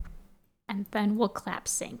then we'll clap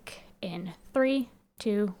sync in 3,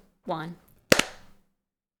 2, 1.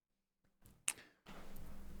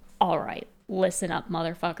 All right, listen up,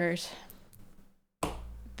 motherfuckers.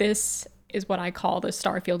 This is what I call the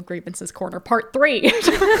Starfield Grievances Corner Part 3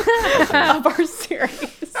 of our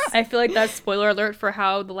series. I feel like that's spoiler alert for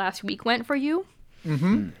how the last week went for you.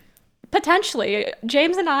 Mm-hmm. Potentially.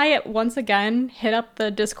 James and I once again hit up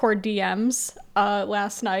the Discord DMs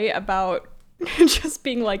last night about just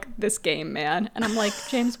being like, this game, man. And I'm like,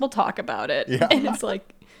 James, we'll talk about it. Yeah. And it's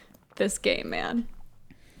like, this game, man.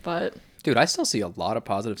 But... Dude, I still see a lot of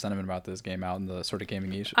positive sentiment about this game out in the sort of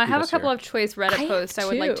gaming ecosystem. I have a couple of choice Reddit I posts I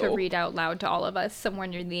have would like to too. read out loud to all of us somewhere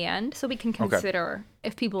near the end so we can consider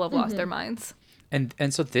if people have lost their minds.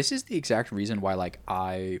 And so this is the exact reason why like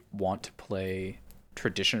I want to play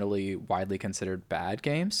traditionally widely considered bad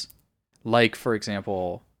games. Like, for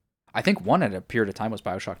example, I think one at a period of time was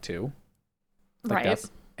BioShock 2. Like right.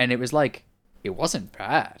 and it was like, it wasn't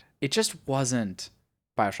bad. It just wasn't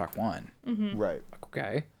BioShock 1. Right. Like,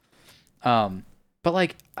 okay. But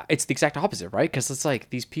like, it's the exact opposite, right? Because it's like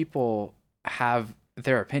these people have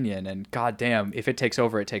their opinion, and goddamn, if it takes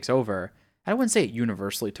over, it takes over. I wouldn't say it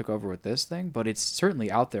universally took over with this thing, but it's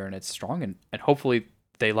certainly out there and it's strong, and hopefully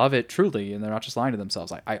they love it truly and they're not just lying to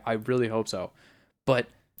themselves. I really hope so. But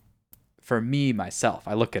for me, myself,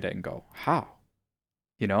 I look at it and go, how?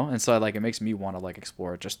 You know? And so like, it makes me want to like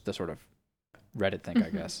explore just the sort of Reddit thing,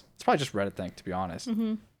 I guess. It's probably just Reddit thing, to be honest.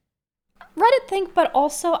 Reddit think, but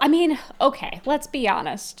also, I mean, okay, let's be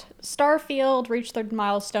honest. Starfield reached their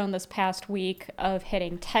milestone this past week of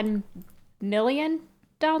hitting 10 million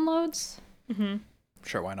downloads.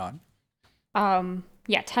 Sure, why not?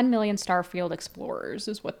 Yeah, 10 million Starfield explorers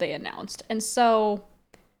is what they announced. And so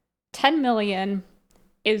 10 million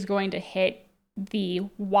is going to hit the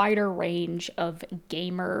wider range of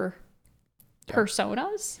gamer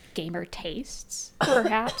personas, gamer tastes,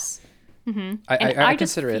 perhaps. I just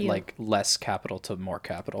consider it feel- like less capital to more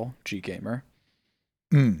capital, G gamer.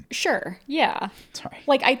 Sure, yeah. Sorry.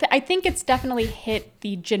 Like, I think it's definitely hit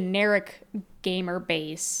the generic gamer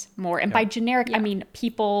base more. And by generic, I mean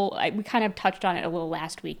people, we kind of touched on it a little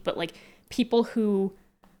last week, but like people who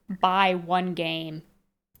buy one game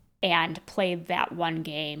and play that one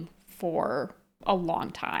game for a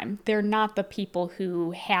long time. They're not the people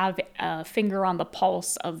who have a finger on the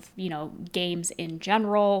pulse of, you know, games in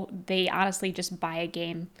general. They honestly just buy a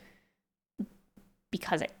game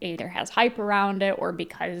because it either has hype around it or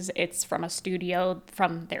because it's from a studio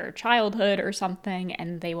from their childhood or something,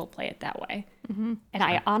 and they will play it that way. And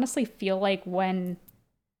I honestly feel like when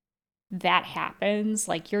that happens,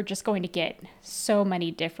 like, you're just going to get so many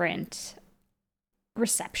different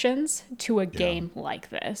receptions to a game like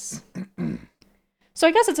this. So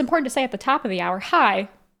I guess it's important to say at the top of the hour, hi,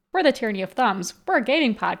 we're the Tyranny of Thumbs. We're a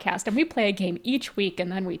gaming podcast, and we play a game each week,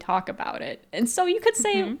 and then we talk about it. And so you could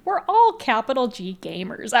say we're all capital G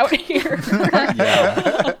gamers out here.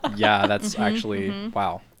 Yeah, that's actually,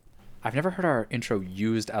 wow. I've never heard our intro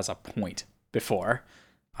used as a point before.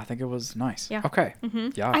 I think it was nice. Yeah. Okay.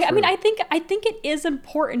 Yeah. I mean, I think it is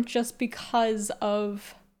important just because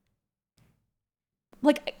of,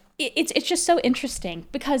 like, it's just so interesting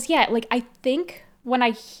because, yeah, like, I think when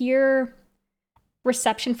I hear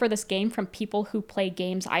reception for this game from people who play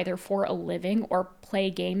games either for a living or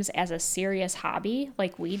play games as a serious hobby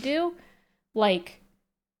like we do, like,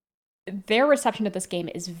 their reception to this game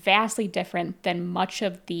is vastly different than much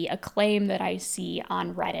of the acclaim that I see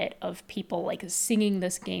on Reddit of people like singing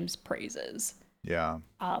this game's praises. Yeah.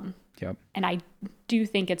 Yep. And I do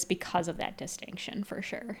think it's because of that distinction for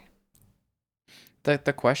sure.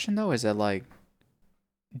 The question though is that, like,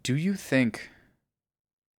 do you think,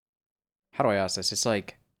 how do I ask this? It's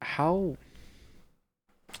like, how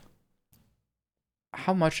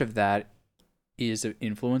much of that is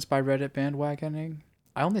influenced by Reddit bandwagoning?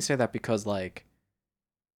 I only say that because, like,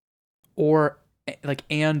 or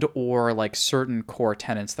certain core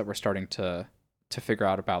tenets that we're starting to figure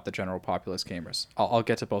out about the general populace gamers. I'll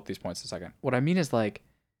get to both these points in a second. What I mean is, like,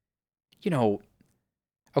 you know,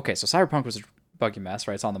 okay, so Cyberpunk was a buggy mess,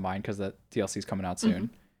 right? It's on the mind because the DLC is coming out soon.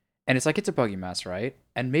 And it's like, it's a buggy mess, right?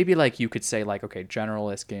 And maybe, like, you could say, like, okay,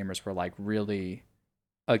 generalist gamers were, like, really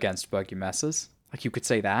against buggy messes. Like, you could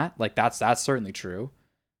say that. Like, that's certainly true.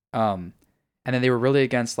 And then they were really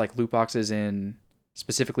against, like, loot boxes in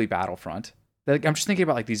specifically Battlefront. Like, I'm just thinking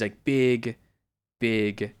about, like, these, like, big,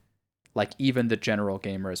 like, even the general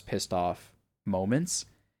gamer is pissed off moments.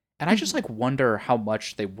 And I just, like, wonder how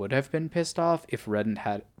much they would have been pissed off if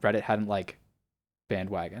Reddit hadn't, like,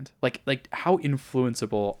 bandwagoned. Like how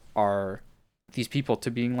influenceable are these people to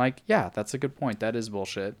being like, yeah, that's a good point, that is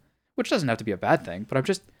bullshit, which doesn't have to be a bad thing, but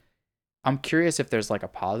I'm curious if there's like a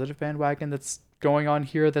positive bandwagon that's going on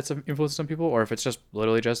here that's influenced some people, or if it's just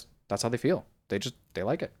literally just that's how they feel. They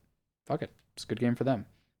like it. Fuck it. It's a good game for them.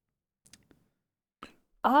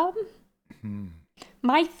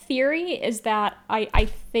 My theory is that I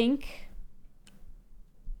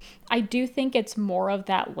do think it's more of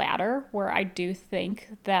that latter, where I do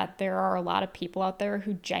think that there are a lot of people out there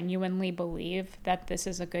who genuinely believe that this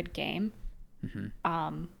is a good game.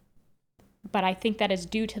 But I think that is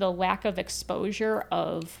due to the lack of exposure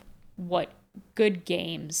of what good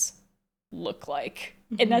games look like.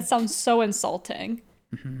 And that sounds so insulting.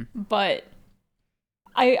 But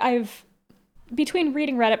I've between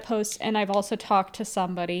reading Reddit posts and I've also talked to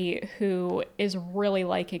somebody who is really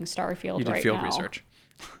liking Starfield You did right field now. research.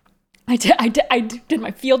 I did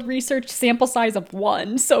my field research, sample size of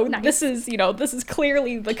 1. So this is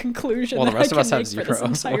clearly the conclusion. Well, the rest that of I us can have make zero. for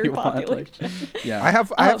this So what entire do you want? population. Like, yeah.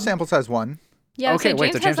 I have sample size 1. Yeah, Okay, so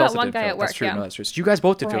wait. James So has James that also one did guy field. at work. That's true. Yeah. No, that's true. So you guys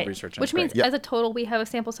both did field Right. research, and Which it's means great. as a total, we have a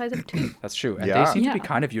sample size of 2. That's true, and Yeah. they seem to be Yeah.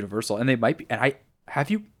 kind of universal, and they might be. And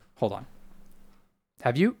hold on.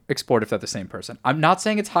 Have you explored if they're the same person? I'm not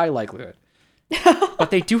saying it's high likelihood, but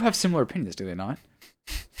they do have similar opinions, do they not?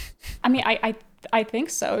 I mean, I think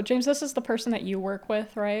so. James, this is the person that you work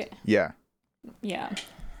with, right? Yeah. Yeah.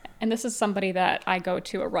 And this is somebody that I go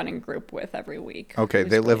to a running group with every week. Okay, who's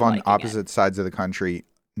they live really on liking opposite sides of the country.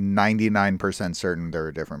 99% certain they're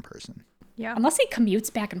a different person. Yeah. Unless he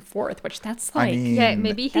commutes back and forth, which that's I like mean, Yeah,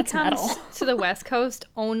 maybe he That's comes metal. to the West Coast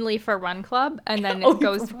only for Run Club, and then Only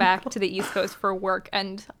goes for Run back Club. to the East Coast for work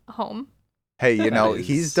and home. hey, you know, is-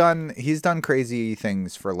 he's done crazy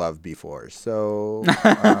things for love before. So,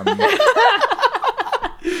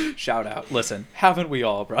 Shout out. Listen, haven't we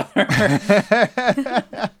all, brother?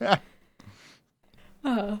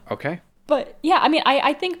 Okay. But yeah, I mean,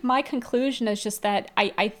 I think my conclusion is just that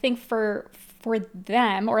I think for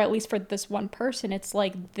them, or at least for this one person, it's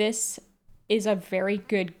like this is a very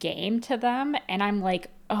good game to them. And I'm like,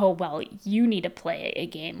 oh, well, you need to play a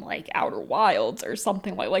game like Outer Wilds or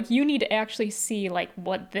something like you need to actually see like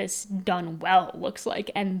what this done well looks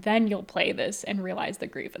like. And then you'll play this and realize the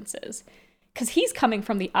grievances. Because he's coming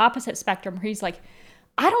from the opposite spectrum where he's like,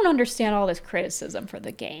 I don't understand all this criticism for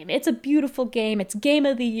the game. It's a beautiful game. It's game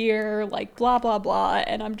of the year, like blah, blah, blah.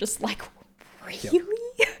 And I'm just like, really?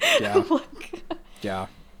 Yeah. Like, Yeah.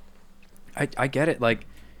 I get it. Like,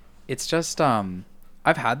 it's just, I've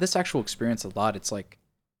had this actual experience a lot. It's like,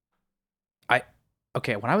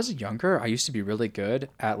 when I was younger, I used to be really good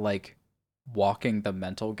at like walking the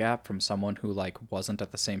mental gap from someone who like wasn't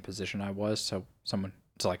at the same position I was. So someone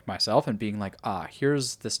to like myself and being like,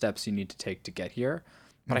 here's the steps you need to take to get here.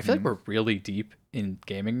 But I feel like we're really deep in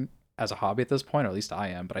gaming as a hobby at this point, or at least I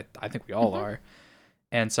am, but I think we all are.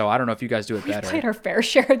 And so I don't know if you guys do it we've better. played our fair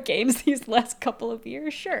share of games these last couple of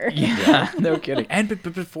years, sure. Yeah, no kidding. And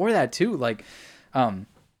but before that too, like, and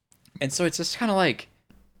so it's just kind of like,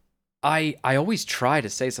 I always try to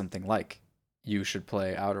say something like, you should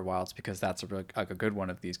play Outer Wilds because that's a really like a good one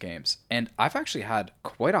of these games. And I've actually had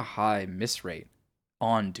quite a high miss rate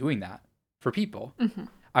on doing that for people.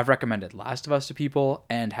 I've recommended Last of Us to people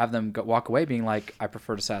and have them walk away being like, I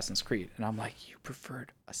preferred Assassin's Creed. And I'm like, you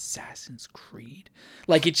preferred Assassin's Creed?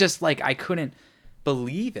 Like, it just, like, I couldn't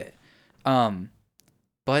believe it.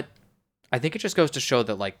 But I think it just goes to show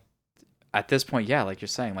that, like, at this point, yeah, like you're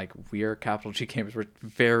saying, like, we're capital G gamers. We're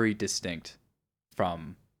very distinct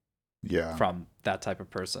from that type of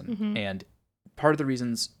person. And part of the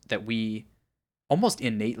reasons that we almost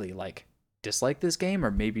innately, like, dislike this game or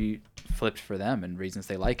maybe flipped for them and reasons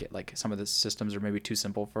they like it. Like some of the systems are maybe too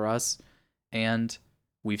simple for us and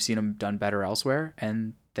we've seen them done better elsewhere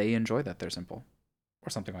and they enjoy that they're simple or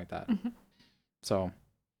something like that. So,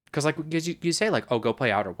 cause like you say like, oh, go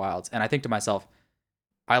play Outer Wilds. And I think to myself,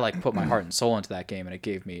 I like put my heart and soul into that game and it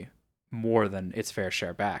gave me more than its fair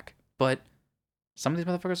share back. But some of these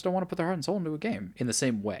motherfuckers don't want to put their heart and soul into a game in the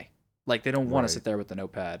same way. Like they don't want to sit there with the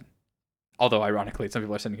notepad. Although ironically, some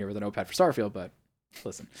people are sitting here with a notepad for Starfield, but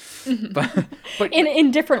listen, but in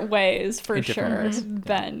different ways for In different sure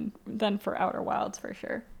ways, than for Outer Wilds for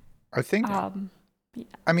sure. I think. Yeah.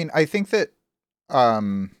 I mean, I think that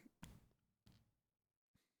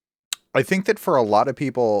for a lot of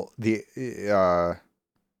people, the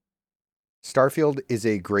Starfield is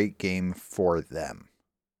a great game for them.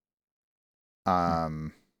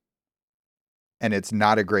 And it's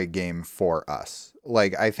not a great game for us.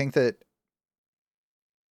 Like, I think that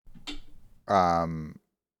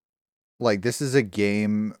like this is a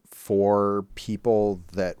game for people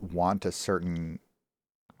that want a certain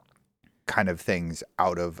kind of things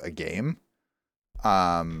out of a game.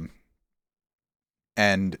 And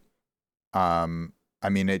I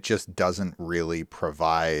mean, it just doesn't really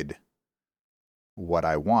provide what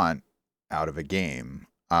I want out of a game.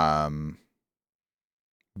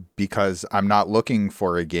 Because I'm not looking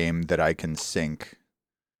for a game that I can sink,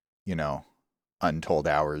 untold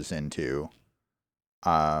hours into.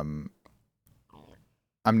 Um,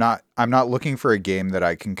 I'm not looking for a game that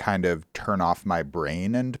I can kind of turn off my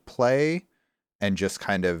brain and play and just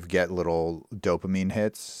kind of get little dopamine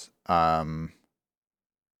hits.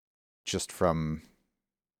 Just from,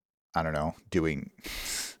 I don't know, doing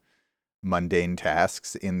mundane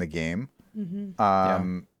tasks in the game. Yeah.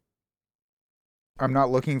 I'm not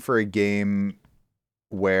looking for a game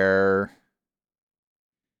where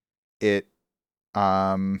it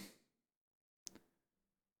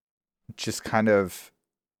just kind of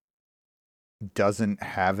doesn't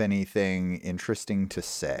have anything interesting to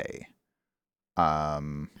say.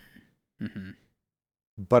 Mm-hmm.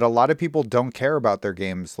 But a lot of people don't care about their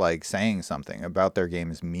games like saying something, about their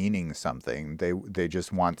games meaning something. They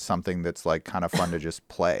just want something that's like kind of fun to just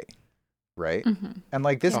play, right? Mm-hmm. And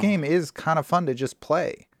like this Oh. game is kind of fun to just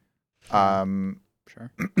play.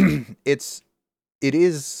 Sure.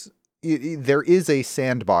 There is a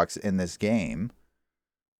sandbox in this game.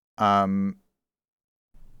 But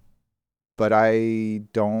I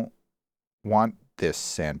don't want this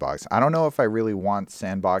sandbox. I don't know if I really want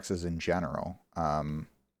sandboxes in general.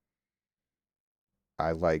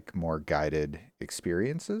 I like more guided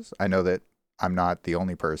experiences. I know that I'm not the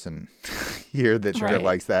only person here that Right.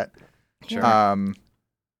 likes that. Sure.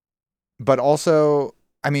 But also,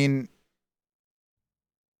 I mean,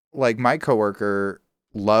 like my coworker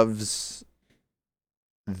loves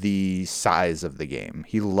the size of the game.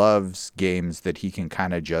 He loves games that he can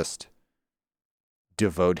kind of just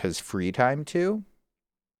devote his free time to.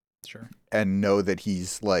 Sure. And know that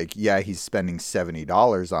he's like, yeah, he's spending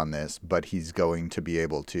 $70 on this, but he's going to be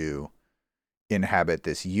able to inhabit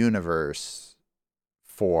this universe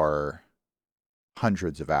for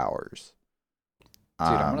hundreds of hours. Dude,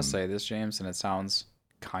 I'm gonna say this, James, and it sounds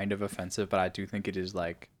kind of offensive, but I do think it is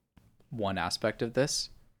like one aspect of this.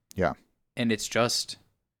 Yeah. And it's just,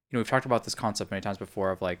 we've talked about this concept many times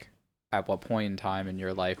before of like, at what point in time in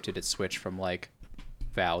your life did it switch from like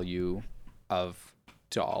value of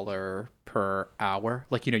dollar per hour?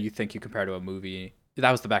 Like, you think you compare to a movie.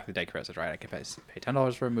 That was the back of the day crisis, right? I could pay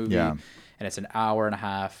 $10 for a movie, Yeah. and it's an hour and a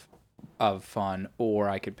half of fun, or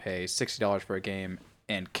I could pay $60 for a game,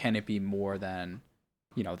 and can it be more than,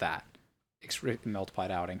 that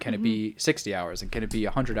multiplied out, and can it be 60 hours, and can it be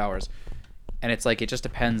 100 hours? And it's like, it just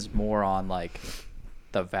depends more on like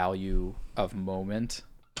the value of moment,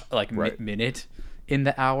 like Right. minute in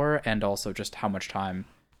the hour, and also just how much time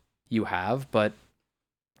you have. But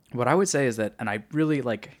what I would say is that, and I really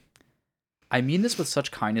I mean this with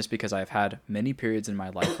such kindness because I've had many periods in my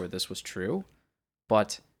life where this was true,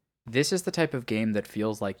 but this is the type of game that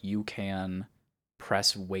feels like you can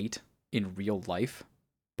press wait in real life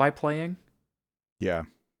by playing. Yeah.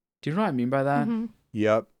 Do you know what I mean by that? Mm-hmm.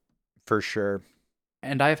 Yep. For sure.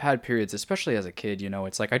 And I've had periods, especially as a kid,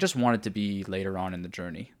 it's like I just wanted to be later on in the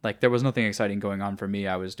journey. Like there was nothing exciting going on for me.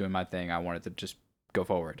 I was doing my thing. I wanted to just go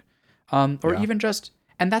forward. Or Yeah. even just,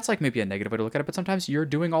 and that's like maybe a negative way to look at it, but sometimes you're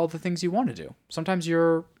doing all the things you want to do. Sometimes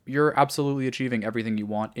you're absolutely achieving everything you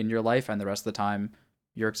want in your life, and the rest of the time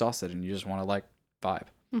you're exhausted and you just want to like vibe.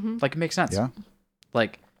 Mm-hmm. Like it makes sense. Yeah.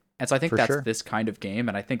 Like, and so I think For that's sure. this kind of game,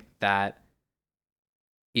 and I think that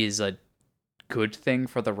is a good thing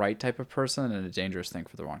for the right type of person and a dangerous thing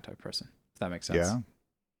for the wrong type of person. If that makes sense.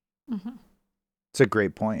 Yeah. Mm-hmm. It's a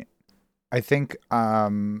great point. I think, I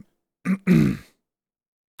mean,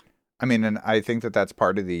 and I think that that's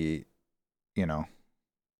part of the,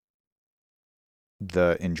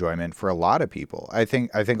 the enjoyment for a lot of people. I think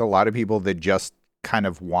a lot of people that just kind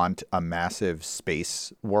of want a massive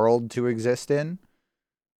space world to exist in,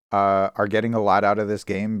 are getting a lot out of this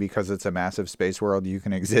game because it's a massive space world you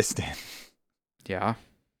can exist in. Yeah.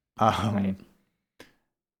 Right.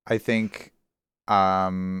 I think,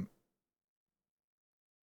 I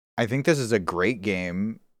think this is a great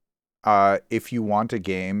game. If you want a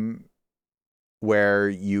game where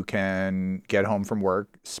you can get home from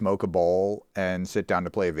work, smoke a bowl, and sit down to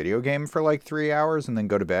play a video game for like 3 hours and then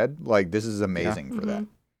go to bed, like this is amazing for that.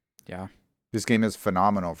 Yeah. This game is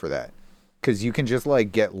phenomenal for that. Because you can just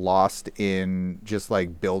like get lost in just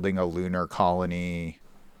like building a lunar colony,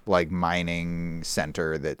 like mining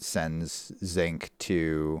center that sends zinc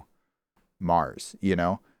to Mars,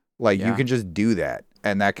 Like you Yeah. can just do that,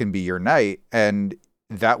 and that can be your night, and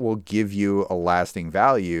that will give you a lasting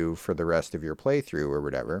value for the rest of your playthrough or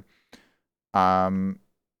whatever. And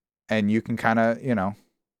you can kind of,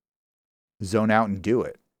 zone out and do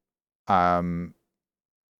it.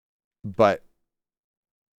 but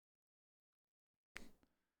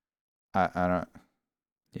I don't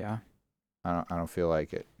Yeah. I don't feel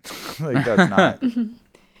like it. Like that's not.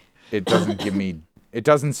 It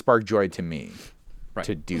doesn't spark joy to me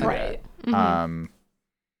to do Right. that.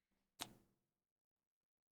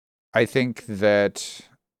 I think that.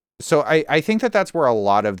 So I think that that's where a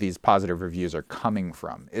lot of these positive reviews are coming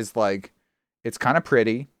from. Is like, it's kind of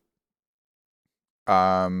pretty.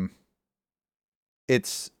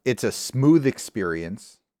 It's a smooth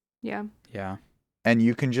experience, Yeah. Yeah. and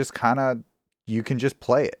you can just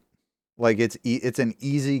play it. Like it's an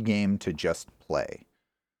easy game to just play.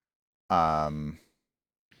 Get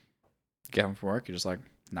home from work, you're just like,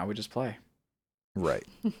 now we just play. Right.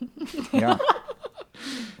 Yeah.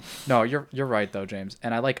 No, you're right though, James.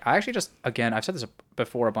 And I actually just, again, I've said this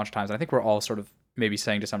before a bunch of times, and I think we're all sort of maybe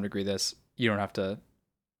saying to some degree this. You don't have to,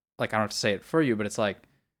 I don't have to say it for you, but it's like,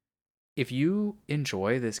 if you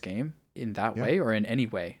enjoy this game in that way or in any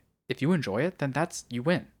way, if you enjoy it, then you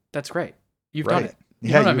win. That's great. You've done it.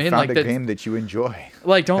 You know what I mean? Found a game that you enjoy.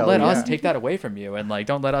 Don't let us take that away from you, and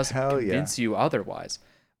don't let us convince you otherwise.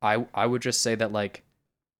 I would just say that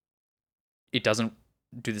it doesn't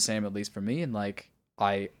do the same, at least for me, and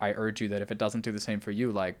I urge you that if it doesn't do the same for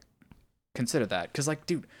you, consider that. Because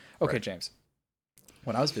dude, okay, right. James,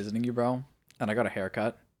 when I was visiting you, bro, and I got a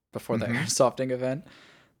haircut before the airsofting event,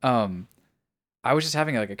 I was just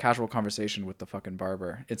having a casual conversation with the fucking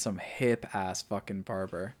barber. It's some hip ass fucking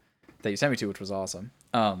barber that you sent me to, which was awesome.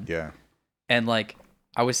 Yeah. And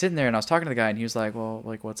I was sitting there and I was talking to the guy, and he was like, well,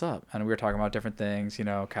 what's up? And we were talking about different things,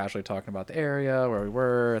 casually talking about the area, where we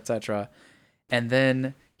were, etc. And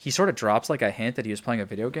then he sort of drops a hint that he was playing a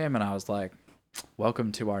video game, and I was like,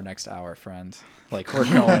 welcome to our next hour, friend. We're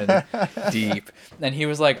going deep. And he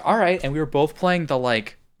was like, all right. And we were both playing the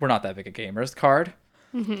we're not that big of gamers card.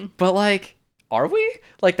 Mm-hmm. But are we?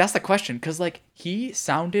 That's the question. Because he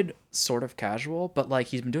sounded sort of casual, but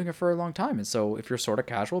he's been doing it for a long time. And so if you're sort of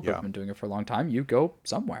casual, but you've been doing it for a long time, you go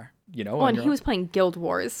somewhere, Well, and he was playing Guild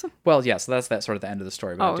Wars. Well, yeah, so that's that sort of the end of the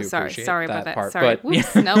story. But I do appreciate sorry that about that part. Sorry. But,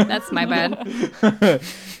 Whoops, no, that's my bad.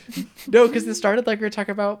 No, because it started we were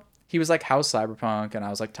talking about, he was like, how's Cyberpunk? And I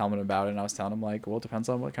was telling him about it. And I was telling him well, it depends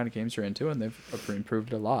on what kind of games you're into. And they've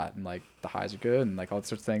improved a lot. And the highs are good and all those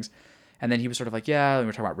sorts of things. And then he was sort of yeah, and we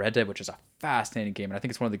were talking about Red Dead, which is a fascinating game. And I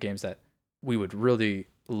think it's one of the games that we would really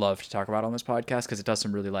love to talk about on this podcast, because it does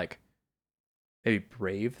some really maybe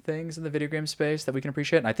brave things in the video game space that we can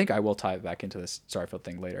appreciate. And I think I will tie it back into this Starfield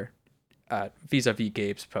thing later, vis-a-vis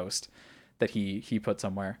Gabe's post that he put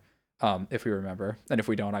somewhere, if we remember. And if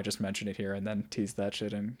we don't, I just mention it here and then tease that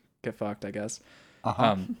shit and get fucked, I guess.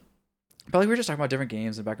 Uh-huh. But we were just talking about different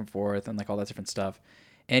games and back and forth and all that different stuff.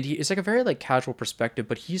 And it's a very casual perspective,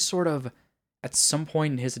 but he's sort of at some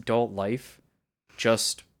point in his adult life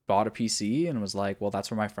just bought a PC and was well,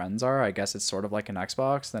 that's where my friends are. I guess it's sort of like an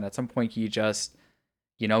Xbox. Then at some point he just,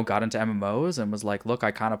 got into MMOs and was look,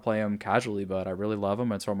 I kind of play them casually, but I really love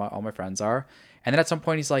them. And so all my friends are. And then at some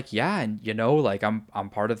point he's yeah, and I'm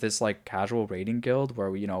part of this casual raiding guild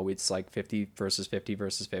where we, it's 50 versus 50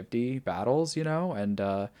 versus 50 battles,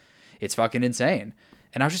 and it's fucking insane.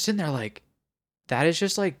 And I was just sitting there that is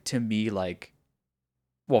just to me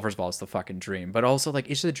well, first of all, it's the fucking dream, but also it's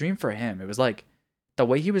just a dream for him. It was the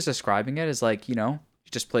way he was describing it is he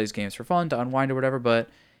just plays games for fun to unwind or whatever, but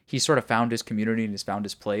he sort of found his community and he's found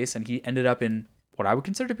his place, and he ended up in what I would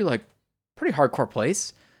consider to be pretty hardcore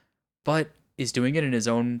place, but is doing it in his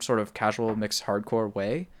own sort of casual mixed hardcore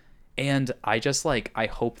way. And I just I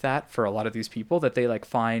hope that for a lot of these people that they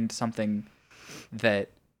find something that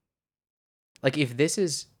if this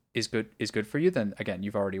is good for you, then again,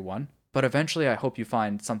 you've already won. But eventually I hope you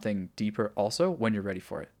find something deeper also when you're ready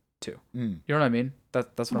for it too. You know what I mean?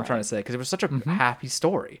 That's what I'm trying to say, because it was such a happy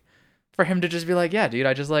story for him to just be yeah, dude,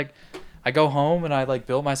 I just I go home and I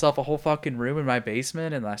built myself a whole fucking room in my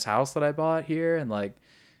basement in this house that I bought here, and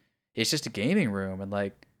it's just a gaming room,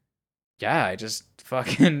 and yeah, I just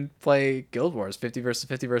fucking play Guild Wars 50 versus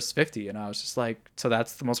 50 versus 50, and I was just so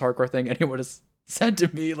that's the most hardcore thing anyone has said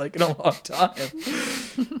to me in a long time.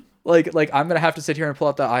 I'm gonna have to sit here and pull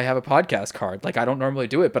up the I have a podcast card. I don't normally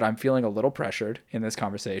do it, but I'm feeling a little pressured in this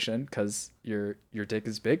conversation because your dick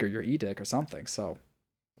is big, or your e-dick or something. So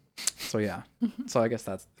yeah. So I guess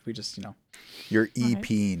that's, we just your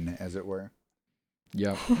e-peen, as it were.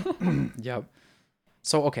 Yep. Yep.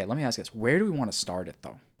 So okay, let me ask this: where do we want to start it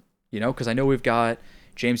though? Because I know we've got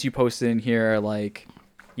James. You posted in here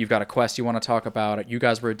you've got a quest you want to talk about. You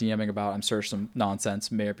guys were DMing about, I'm sure, some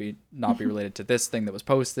nonsense, maybe not be related to this thing that was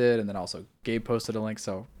posted. And then also Gabe posted a link.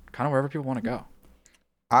 So kind of wherever people want to go.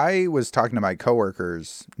 I was talking to my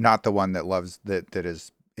coworkers, not the one that loves that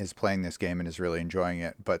is is playing this game and is really enjoying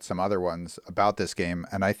it, but some other ones about this game.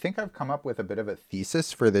 And I think I've come up with a bit of a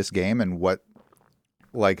thesis for this game and what,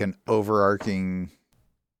 like, an overarching,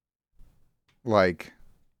 like,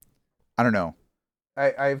 I don't know.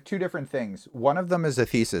 I have two different things. One of them is a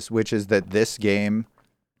thesis, which is that this game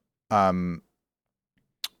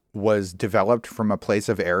was developed from a place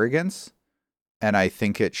of arrogance, and I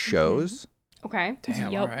think it shows. Okay.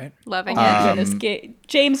 Damn, Yep. all right. Loving Oh it. my goodness,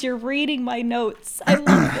 James, you're reading my notes. I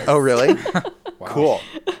love this. Oh, really? Wow. Cool.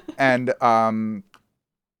 And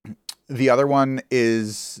the other one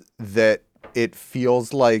is that it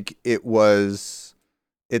feels like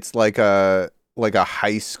it's like a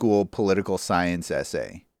high school political science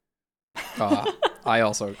essay.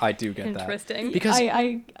 I do get that. Interesting. Because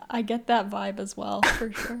I get that vibe as well,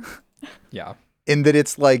 for sure. yeah. In that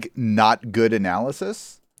it's like not good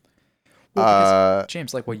analysis. Well, because,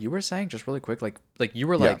 James, like what you were saying, just really quick, like you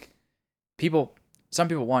were Yeah. like, some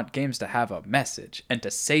people want games to have a message and to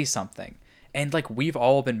say something. And like we've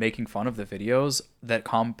all been making fun of the videos that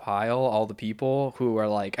compile all the people who are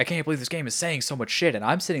like, I can't believe this game is saying so much shit. And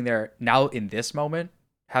I'm sitting there now in this moment,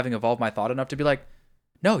 having evolved my thought enough to be like,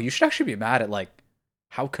 no, you should actually be mad at like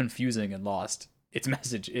how confusing and lost its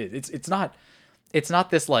message is. It's not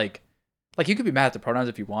this like you could be mad at the pronouns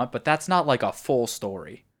if you want, but that's not like a full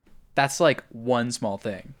story. That's like one small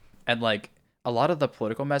thing. And like a lot of the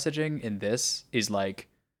political messaging in this is like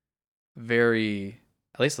very,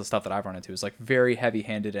 at least the stuff that I've run into is like very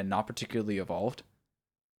heavy-handed and not particularly evolved.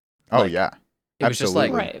 Oh, Like, yeah. It was just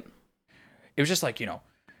like, Right. it was just like,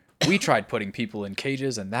 we tried putting people in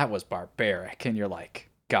cages and that was barbaric. And you're like,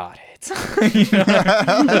 got it. You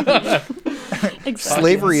know? Exactly.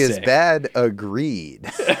 Slavery is sick. bad. Agreed.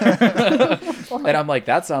 And I'm like,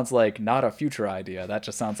 that sounds like not a future idea. That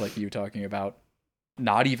just sounds like you talking about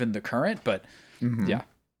not even the current, but Mhm. yeah.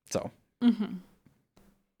 So Mm-hmm.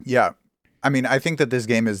 Yeah. I mean, I think that this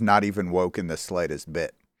game is not even woke in the slightest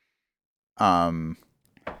bit.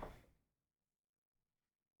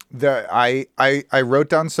 I wrote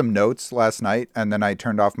down some notes last night and then I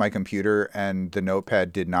turned off my computer and the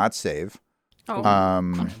notepad did not save. Oh.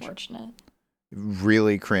 Unfortunate.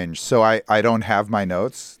 Really cringe. So I don't have my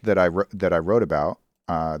notes that I wrote about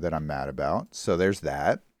that I'm mad about. So there's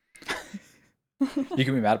that. you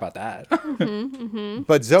can be mad about that.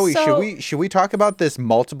 But Zoe, So- should we talk about this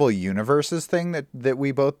multiple universes thing that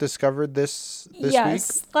we both discovered this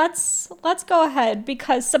Yes, week? let's go ahead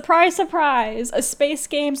because surprise, surprise, a space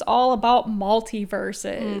game's all about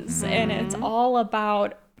multiverses and it's all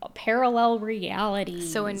about parallel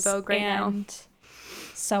realities. So in vogue right now. and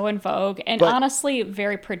so in vogue, and But- honestly,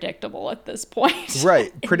 very predictable at this point.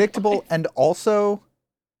 Right. Predictable. And also,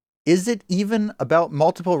 is it even about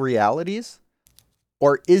multiple realities?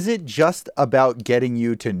 Or is it just about getting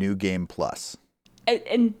you to New Game Plus?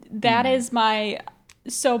 And that is my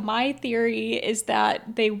theory is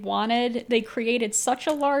that they created such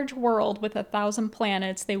a large world with 1,000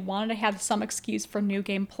 planets. They wanted to have some excuse for New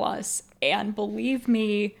Game Plus. And believe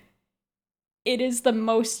me, it is the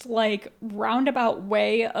most like roundabout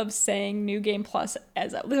way of saying New Game Plus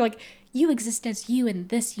they're like, you exist as you in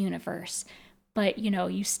this universe. But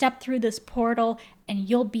you step through this portal and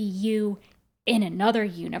you'll be you in another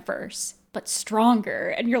universe, but stronger.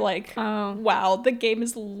 And you're like, Oh. wow, the game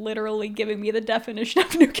is literally giving me the definition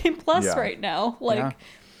of New Game Plus Yeah. right now. Like, Yeah.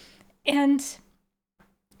 and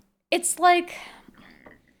it's like,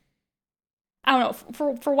 I don't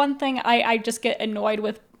know. For one thing, I just get annoyed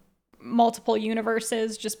with multiple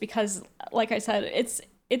universes just because, like I said,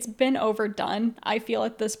 it's been overdone. I feel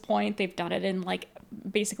at this point they've done it in like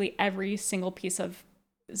basically every single piece of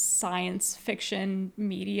science fiction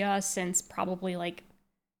media since probably like,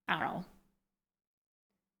 I don't know.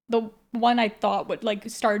 The one I thought would like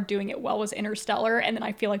start doing it well was Interstellar, and then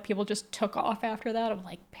I feel like people just took off after that of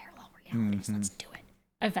like parallel realities. Let's do it.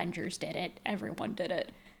 Avengers did it. Everyone did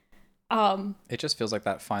it. It just feels like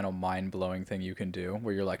that final mind-blowing thing you can do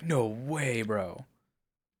where you're like, no way, bro.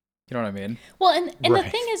 You know what I mean? Well, and Right. the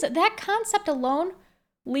thing is that concept alone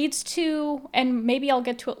leads to, and maybe I'll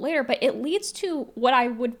get to it later, but it leads to what I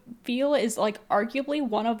would feel is like arguably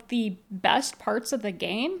one of the best parts of the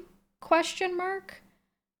game, ?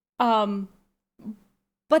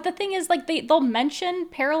 But the thing is, like, they'll mention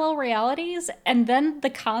parallel realities, and then the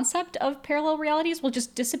concept of parallel realities will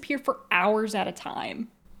just disappear for hours at a time,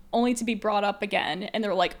 only to be brought up again. And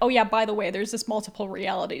they're like, oh yeah, by the way, there's this multiple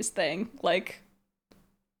realities thing. Like,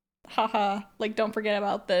 haha, like, don't forget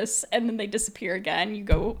about this. And then they disappear again. You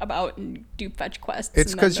go about and do fetch quests.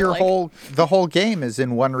 It's and then because they're like, the whole game is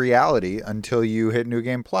in one reality until you hit New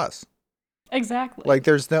Game Plus. Exactly. Like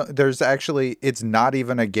there's actually, it's not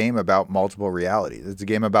even a game about multiple realities. It's a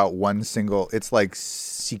game about one single, it's like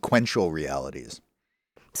sequential realities.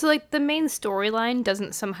 So like the main storyline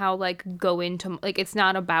doesn't somehow like go into like it's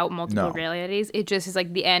not about multiple No. realities. It just is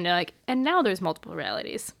like the end like and now there's multiple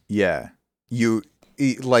realities. Yeah.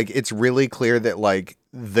 Like it's really clear that like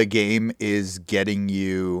the game is getting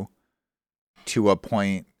you to a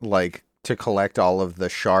point like to collect all of the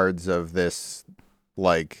shards of this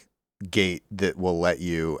like gate that will let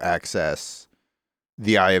you access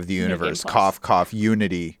the eye of the New Game universe, Plus. cough cough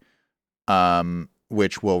unity,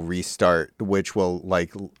 which will restart, which will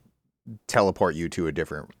like teleport you to a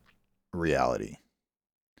different reality,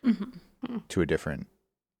 to a different.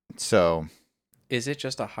 So Is it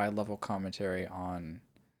just a high level commentary on,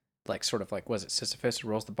 like, sort of like, was it Sisyphus who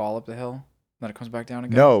rolls the ball up the hill, then it comes back down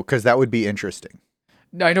again? no, because that would be interesting.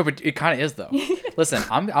 No, I know, but it kind of is though. Listen,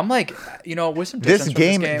 I'm like, you know, with some distance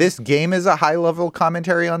from This game is a high level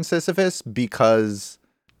commentary on Sisyphus because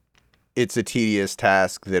it's a tedious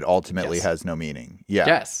task that ultimately Yes. has no meaning. Yeah.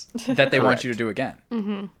 Yes, that they want Correct. you to do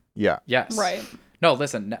again. Yeah. Yes. Right. No,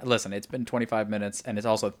 listen. It's been 25 minutes, and it's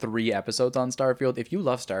also 3 episodes on Starfield. If you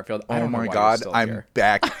love Starfield, I Oh don't know my why God, you're still I'm here.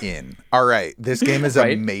 back in. All right, this game is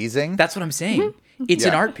Right? amazing. That's what I'm saying. It's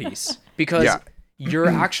an Yeah. art piece because Yeah. you're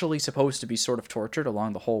actually supposed to be sort of tortured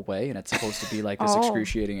along the whole way, and it's supposed to be like this Oh.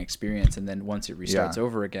 excruciating experience. And then once it restarts Yeah.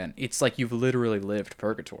 over again, it's like you've literally lived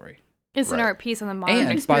purgatory. It's an Right. art piece on the modern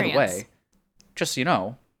And experience. by the way, just so you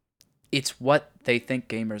know, it's what they think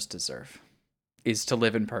gamers deserve, is to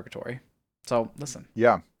live in purgatory. So listen,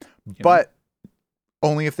 Yeah, know? but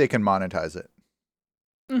only if they can monetize it.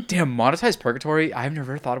 damn, monetized purgatory. I've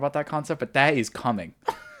never thought about that concept, but that is coming.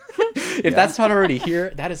 If that's not already here,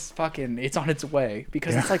 that is fucking. It's on its way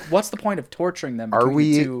because it's like, what's the point of torturing them? Are between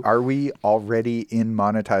the we two? are we already in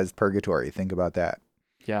monetized purgatory? Think about that.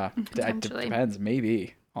 Yeah, it Potentially. depends.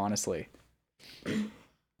 Maybe, honestly,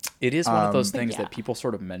 it is one of those But things yeah. that people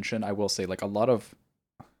sort of mention. I will say, like a lot of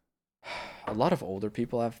older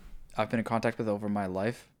people I've been in contact with over my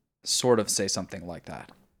life sort of say something like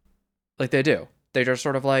that. Like they do. They're just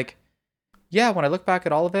sort of like, yeah. When I look back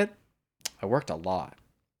at all of it, I worked a lot,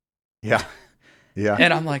 Yeah. Yeah.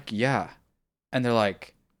 and I'm like, yeah, and they're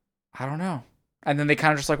like, I don't know, and then they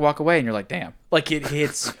kind of just like walk away, and you're like, damn, like it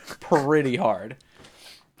hits pretty hard.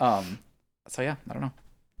 So yeah, I don't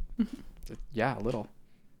know. Yeah, a little.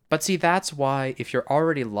 But see, that's why if you're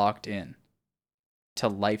already locked in to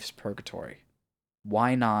life's purgatory,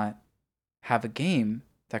 why not have a game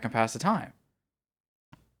that can pass the time?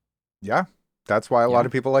 Yeah. That's why a lot Yeah,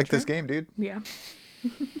 of people like sure. this game, dude. Yeah.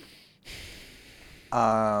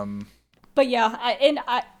 But yeah,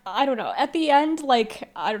 I don't know. At the end, like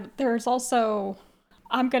there's also,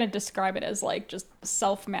 I'm gonna describe it as like just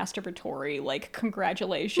self-masturbatory, like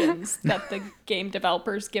congratulations that the game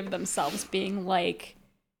developers give themselves, being like,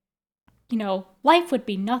 you know, life would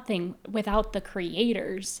be nothing without the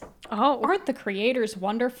creators. Oh. Aren't the creators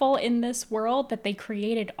wonderful in this world that they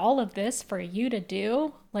created all of this for you to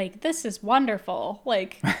do? Like, this is wonderful.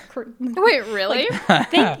 Like, Wait, really?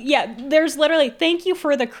 yeah, there's literally thank you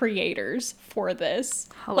for the creators for this.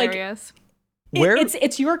 Like, Hilarious. Where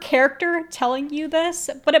it's your character telling you this,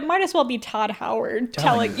 but it might as well be Todd Howard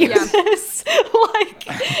telling you Yeah. this. Like,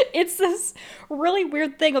 it's this really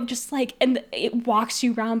weird thing of just like, and it walks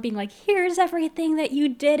you around being like, here's everything that you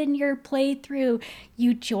did in your playthrough.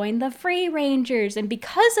 You joined the Free Rangers, and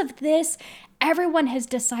because of this, everyone has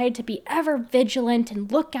decided to be ever vigilant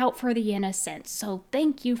and look out for the innocent. So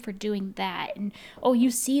thank you for doing that. And oh,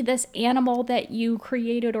 you see this animal that you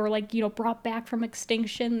created or like, you know, brought back from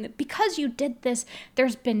extinction. Because you did this,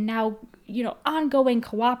 there's been now, you know, ongoing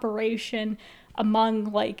cooperation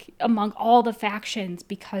among all the factions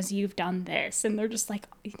because you've done this. And they're just like,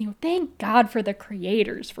 you know, thank God for the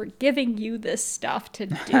creators for giving you this stuff to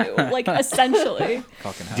do. Like, essentially.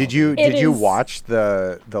 Fucking hell. did you It is- watch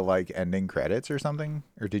the like ending credits or something,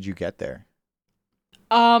 or did you get there?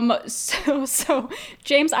 So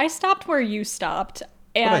James, I stopped where you stopped,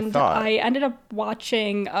 what I and thought. I ended up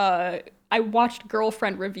watching. I watched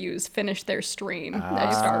Girlfriend Reviews finish their stream of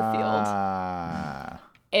Starfield, Ah.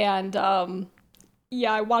 and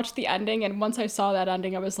yeah, I watched the ending, and once I saw that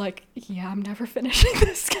ending, I was like, yeah, I'm never finishing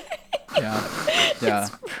this game. Yeah.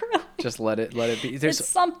 Really, Just let it be. There's it's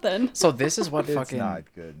something. so this is what It's fucking not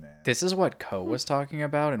good, man. this is what Ko was talking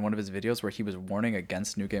about in one of his videos where he was warning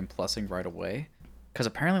against New Game Plusing right away, because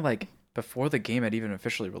apparently like before the game had even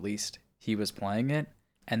officially released, he was playing it,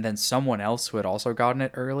 and then someone else who had also gotten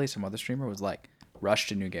it early, some other streamer, was like, rush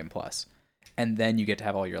to New Game Plus. And then you get to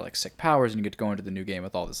have all your like sick powers and you get to go into the new game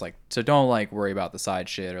with all this like, so don't like worry about the side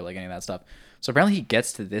shit or like any of that stuff. So apparently he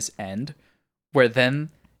gets to this end where then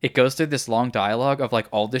it goes through this long dialogue of like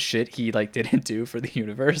all the shit he like didn't do for the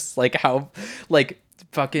universe, like how like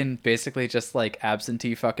fucking basically just like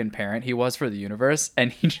absentee fucking parent he was for the universe,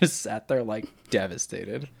 and he just sat there like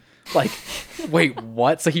devastated. Like, wait,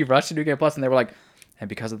 what? So he rushed to New Game Plus, and they were like, and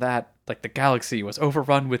because of that, like the galaxy was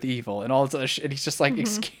overrun with evil and all this other shit. And he's just like,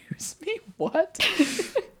 excuse me, what?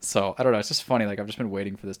 So I don't know. It's just funny. Like I've just been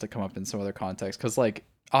waiting for this to come up in some other context, because like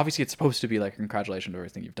obviously it's supposed to be like congratulations on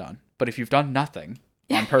everything you've done, but if you've done nothing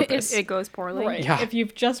on purpose, it goes poorly. Right. Yeah. If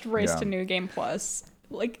you've just raced to New Game Plus,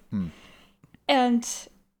 like, and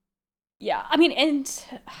yeah, I mean, and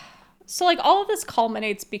so like all of this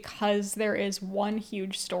culminates because there is one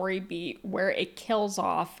huge story beat where it kills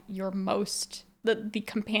off your most the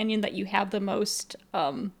companion that you have the most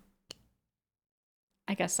I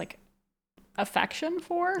guess like affection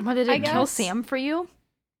for. What did it kill Sam for you?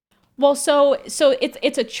 Well, so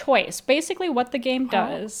it's a choice. Basically what the game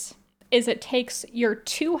does is it takes your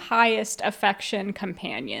two highest affection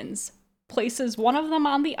companions, places one of them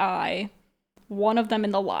on the eye, one of them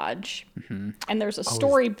in the lodge, and there's a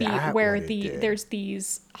story beat where there's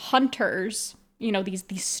these hunters, you know, these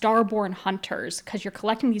starborn hunters, because you're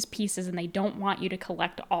collecting these pieces and they don't want you to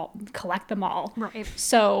collect them all. Right.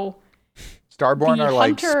 So Starborn the are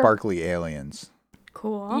like hunter- sparkly aliens.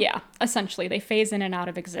 Cool. yeah, essentially they phase in and out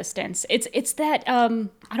of existence. It's that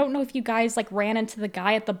I don't know if you guys like ran into the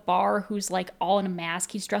guy at the bar who's like all in a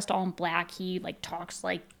mask. He's dressed all in black. He like talks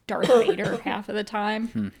like Darth Vader half of the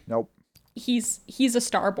time. Nope. He's a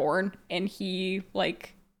starborn, and he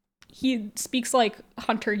speaks like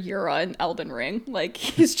Hunter Yura in Elden Ring. Like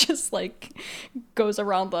he's just like goes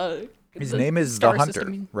around His the name is the star Hunter,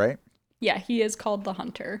 system. right? Yeah, he is called the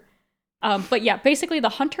Hunter. But yeah, basically the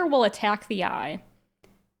Hunter will attack the eye,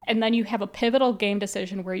 and then you have a pivotal game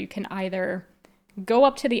decision where you can either go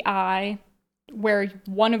up to the eye, where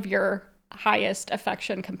one of your highest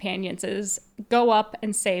affection companions is, go up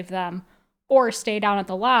and save them, or stay down at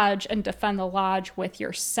the lodge and defend the lodge with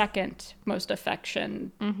your second most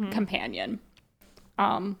affection companion.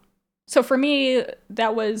 So for me,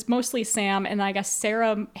 that was mostly Sam, and I guess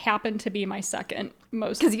Sarah happened to be my second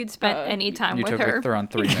most. Because you'd spent any time you with took her. her on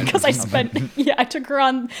 3 missions. Because I took her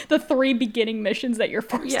on the 3 beginning missions that you're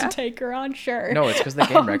forced to take her on, sure. No, it's because the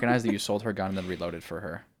game recognized that you sold her gun and then reloaded for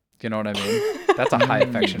her. Do you know what I mean? That's a high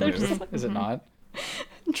affection move, is it not?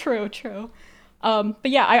 True. But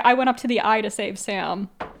yeah, I went up to the eye to save Sam,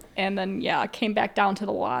 and then came back down to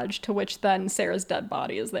the lodge, to which then Sarah's dead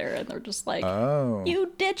body is there, and they're just like, Oh.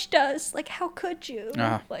 you ditched us, like how could you?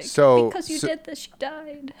 Like So- because you did this, you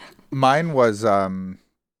died. Mine was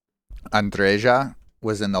Andreja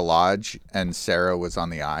was in the lodge and Sarah was on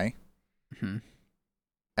the eye.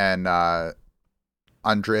 And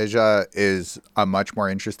Andreja is a much more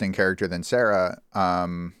interesting character than Sarah.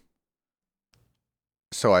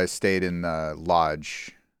 So I stayed in the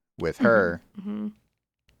lodge with her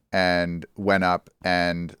and went up,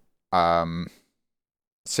 and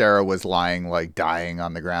Sarah was lying like dying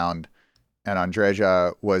on the ground, and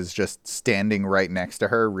Andreja was just standing right next to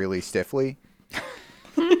her really stiffly.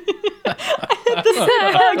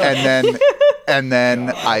 and then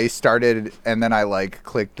I started, and then I like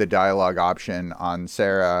clicked the dialogue option on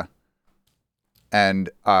Sarah, and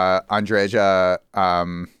Andreja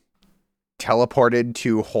teleported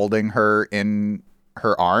to holding her in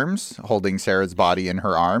her arms, holding Sarah's body in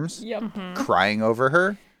her arms, crying over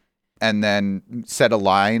her, and then said a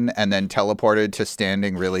line, and then teleported to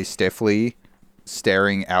standing really stiffly,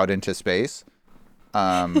 staring out into space.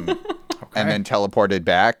 And then teleported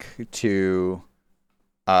back to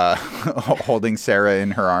holding Sarah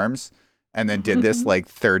in her arms, and then did this like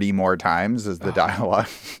 30 more times as the dialogue.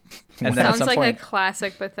 And then at Sounds some like point, a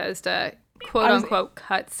classic Bethesda quote-unquote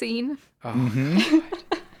cutscene.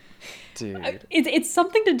 dude. It's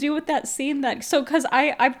something to do with that scene because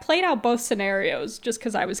I played out both scenarios just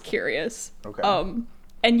because I was curious. Okay.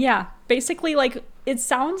 And yeah, basically like it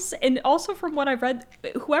sounds, and also from what I've read,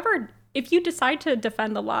 if you decide to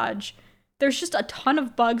defend the lodge, there's just a ton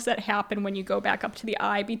of bugs that happen when you go back up to the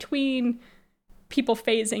eye, between people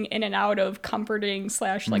phasing in and out of comforting /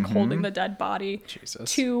 like holding the dead body,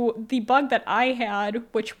 Jesus. to the bug that I had,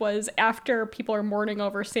 which was after people are mourning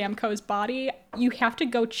over Samko's body, you have to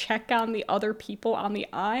go check on the other people on the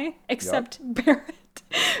eye, except Barrett.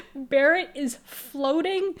 Barrett is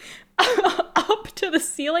floating up to the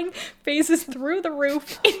ceiling, phases through the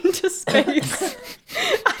roof into space.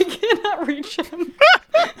 I cannot reach him.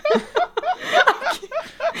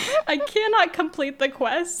 I cannot complete the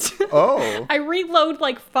quest. Oh. I reload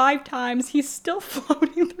like 5 times. He's still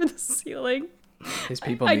floating through the ceiling. These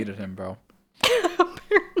people needed him, bro.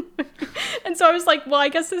 And so I was like, well, I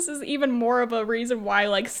guess this is even more of a reason why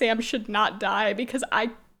like Sam should not die, because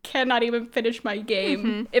I cannot even finish my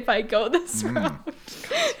game if I go this route.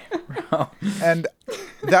 And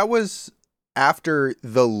that was after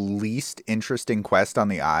the least interesting quest on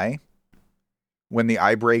the eye. When the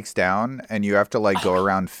eye breaks down and you have to like go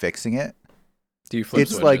around fixing it. Do you flip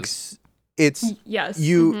It's switches? like it's Yes.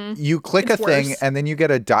 you click It's a thing worse. and then you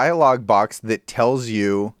get a dialogue box that tells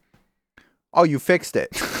you, oh, you fixed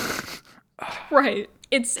it. Right.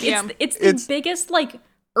 It's the biggest like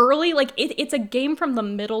early like it's a game from the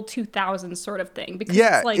middle 2000s sort of thing, because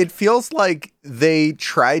Yeah, it's like it feels like they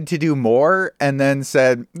tried to do more and then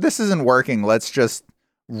said, this isn't working, let's just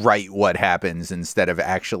write what happens instead of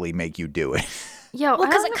actually make you do it. Yeah, well,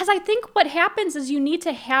 because I think what happens is you need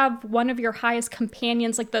to have one of your highest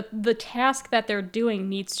companions, like the task that they're doing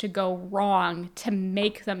needs to go wrong to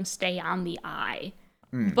make them stay on the eye.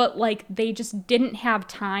 But like they just didn't have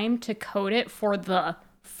time to code it for the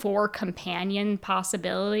 4 companion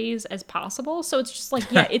possibilities as possible. So it's just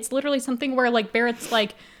like, yeah, it's literally something where like Barrett's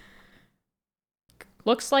like,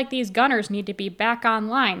 looks like these gunners need to be back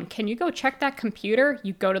online. Can you go check that computer?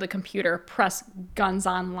 You go to the computer, press guns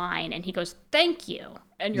online, and he goes, thank you.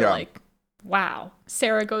 And you're like, wow.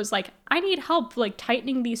 Sarah goes like, I need help like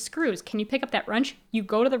tightening these screws. Can you pick up that wrench? You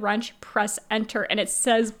go to the wrench, press enter, and it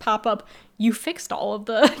says pop up, you fixed all of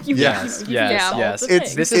the Yes, yes.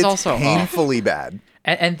 This is also painfully bad.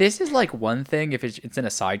 And this is like one thing if it's in a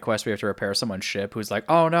side quest we have to repair someone's ship who's like,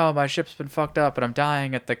 oh no, my ship's been fucked up and I'm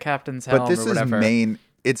dying at the captain's helm. But this or whatever.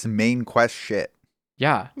 it's main quest shit.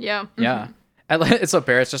 Yeah. Yeah. Yeah. And so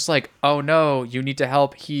Barrett's just like, oh no, you need to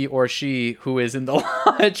help he or she who is in the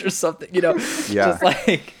lodge or something, you know? Yeah. Just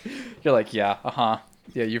like, you're like, yeah,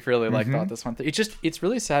 yeah, you've really like thought this one through. It's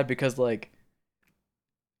really sad because like,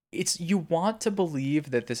 you want to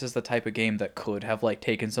believe that this is the type of game that could have like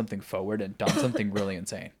taken something forward and done something really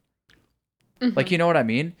insane. Like, you know what I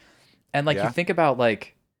mean? And like, you think about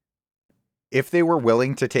like, if they were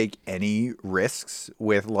willing to take any risks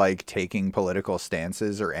with like taking political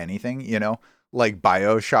stances or anything, you know, like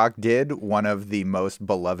BioShock did, one of the most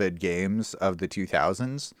beloved games of the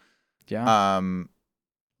 2000s. Yeah.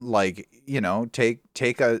 Like, you know, take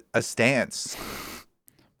a stance.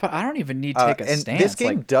 But I don't even need to take a and stance. This game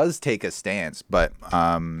like, does take a stance, but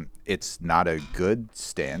it's not a good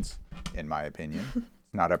stance, in my opinion.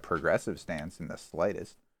 It's not a progressive stance in the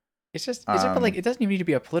slightest. It's just, but like, it doesn't even need to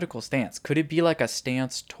be a political stance. Could it be like a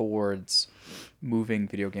stance towards moving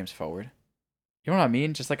video games forward? You know what I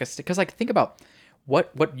mean? Just like because like think about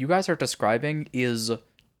what you guys are describing is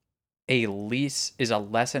a less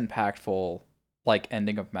impactful like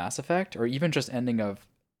ending of Mass Effect, or even just ending of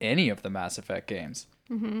any of the Mass Effect games.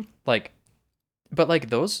 Like, but like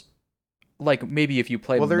those, like maybe if you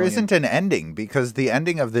play, well, there isn't an ending, because the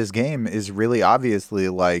ending of this game is really obviously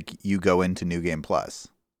like you go into New Game Plus.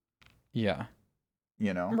 Yeah.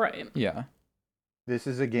 You know? Right. Yeah. This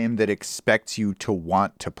is a game that expects you to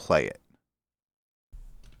want to play it.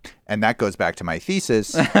 And that goes back to my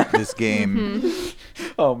thesis. This game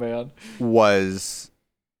Oh man. was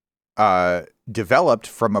developed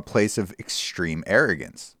from a place of extreme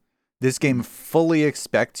arrogance. This game fully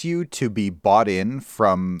expects you to be bought in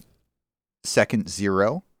from second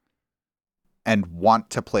zero and want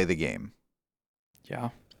to play the game. Yeah.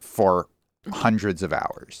 For hundreds of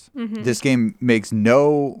hours. This game makes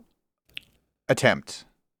no attempt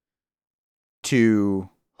to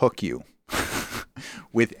hook you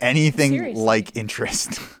with anything Seriously. like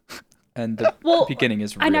interest. And the beginning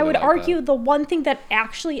is really and I would like argue that. the one thing that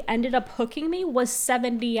actually ended up hooking me was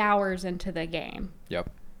 70 hours into the game. Yep.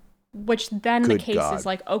 Which then Good the case God. is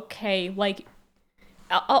like, okay, like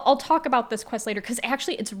I'll talk about this quest later, because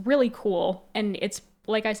actually it's really cool, and it's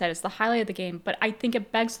like I said, it's the highlight of the game. But I think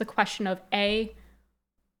it begs the question of A,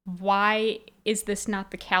 why is this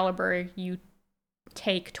not the caliber you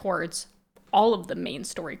take towards all of the main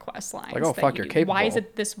story quest lines? Like, oh fuck, you're capable. Why is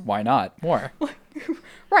it this? Why not more?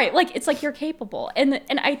 Right, like it's like you're capable, and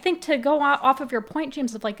I think to go off of your point,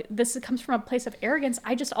 James, of like this comes from a place of arrogance.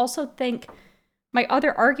 I just also think my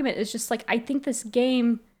other argument is just like I think this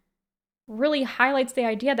game really highlights the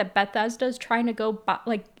idea that Bethesda is trying to go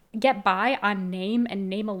get by on name and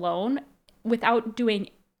name alone without doing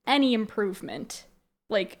any improvement,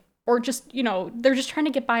 like, or just, you know, they're just trying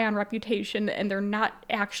to get by on reputation, and they're not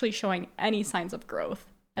actually showing any signs of growth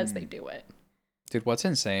as they do it. Dude, what's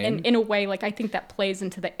insane? And in a way, like, I think that plays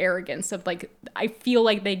into the arrogance of, like, I feel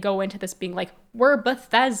like they go into this being like, we're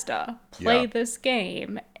Bethesda, play this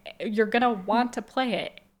game. You're going to want to play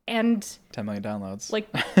it. And 10 million downloads. like,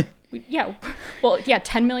 yeah, well, yeah,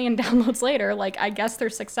 10 million downloads later, like, I guess they're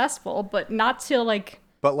successful, but not to, like,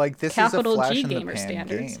 But like this Capital is a flash G in the gamer pan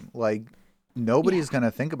standards. game. Like nobody's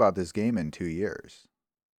gonna think about this game in 2 years.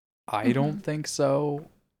 I don't think so,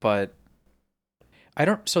 but I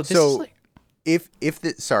don't. So this is So like,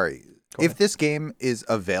 if this game is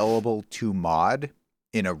available to mod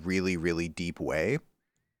in a really, really deep way,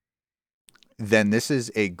 then this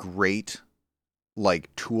is a great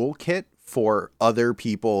like toolkit for other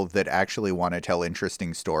people that actually want to tell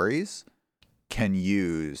interesting stories can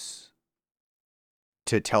use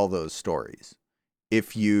to tell those stories.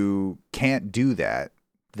 If you can't do that,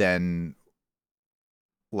 then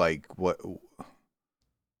like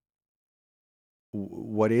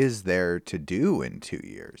what is there to do in 2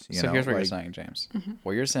 years? You so know, here's what you're like, saying, James.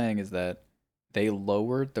 What you're saying is that they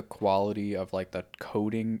lowered the quality of like the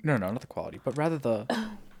coding. No, not the quality, but rather the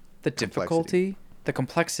difficulty, the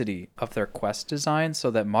complexity of their quest design, so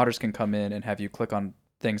that modders can come in and have you click on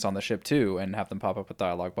things on the ship too and have them pop up with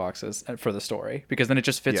dialogue boxes for the story, because then it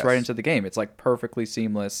just fits right into the game. It's like perfectly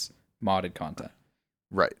seamless modded content.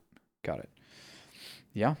 Right. Got it.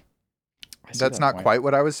 Yeah. That's not quite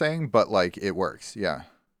what I was saying, but like it works. Yeah.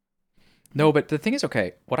 No, but the thing is,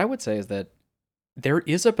 okay, what I would say is that there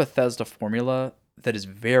is a Bethesda formula that is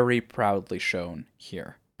very proudly shown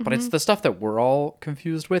here. But it's the stuff that we're all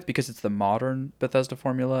confused with because it's the modern Bethesda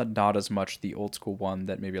formula, not as much the old school one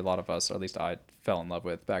that maybe a lot of us, or at least I, fell in love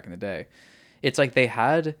with back in the day. It's like they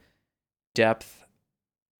had depth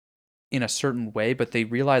in a certain way, but they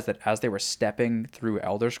realized that as they were stepping through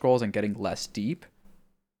Elder Scrolls and getting less deep,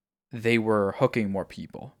 they were hooking more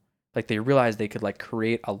people. Like they realized they could like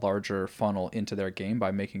create a larger funnel into their game by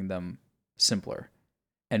making them simpler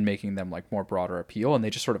and making them like more broader appeal, and they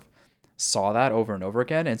just sort of saw that over and over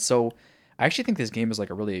again. And so I actually think this game is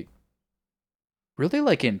like a really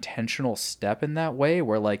like intentional step in that way,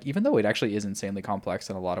 where like even though it actually is insanely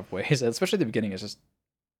complex in a lot of ways, especially at the beginning, it's just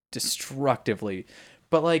destructively,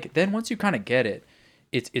 but like then once you kind of get it,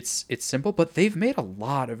 it's simple. But they've made a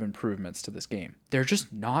lot of improvements to this game. They're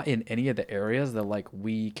just not in any of the areas that like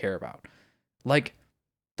we care about, like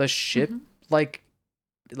the ship, like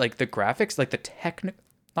the graphics, like the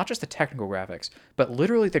not just the technical graphics, but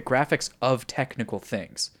literally the graphics of technical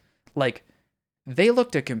things. Like they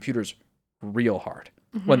looked at computers real hard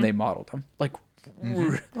when they modeled them. Like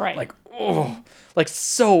Right. like like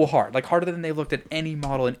so hard. Like harder than they looked at any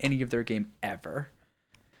model in any of their game ever.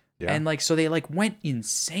 Yeah. And like so they like went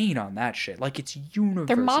insane on that shit. Like it's universal.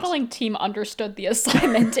 Their modeling team understood the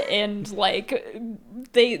assignment and like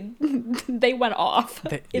they went off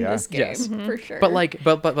in this game for sure. But like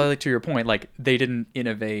but to your point, like they didn't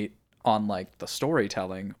innovate on like the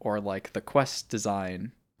storytelling or like the quest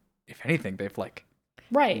design. If anything, they've like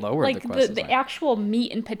lowered like the quest the actual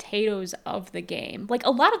meat and potatoes of the game. Like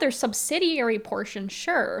a lot of their subsidiary portions,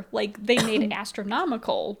 sure, like they made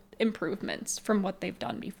astronomical improvements from what they've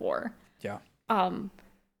done before. Yeah.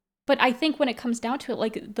 But I think when it comes down to it,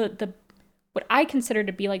 like the what I consider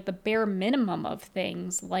to be like the bare minimum of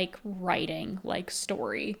things, like writing, like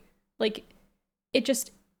story, like it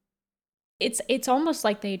just it's almost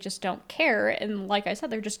like they just don't care. And like I said,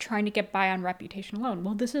 they're just trying to get by on reputation alone.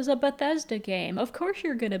 Well, this is a Bethesda game. Of course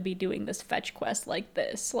you're going to be doing this fetch quest like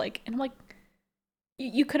this. Like, and I'm like,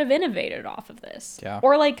 you could have innovated off of this. Yeah.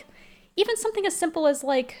 Or like even something as simple as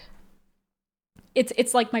like,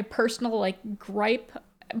 it's like my personal like gripe,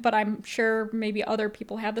 but I'm sure maybe other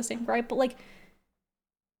people have the same gripe, but like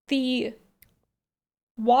the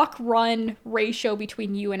walk run ratio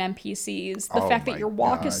between you and NPCs, the fact that your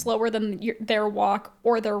walk is slower than their walk,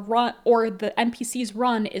 or their run, or the NPC's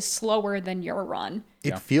run is slower than your run.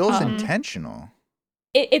 It feels intentional.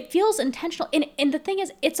 It feels intentional. And the thing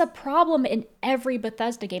is, it's a problem in every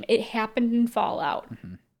Bethesda game. It happened in Fallout.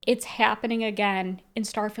 It's happening again in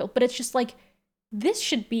Starfield. But it's just like, this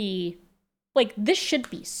should be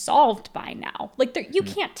solved by now. Like, you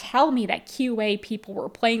can't tell me that QA people were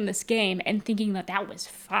playing this game and thinking that was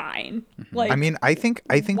fine. Like, I mean, I think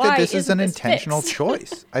that this is an intentional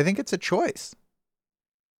choice. I think it's a choice.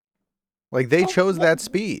 Like they chose that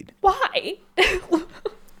speed. Why?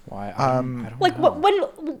 Why? I don't like know.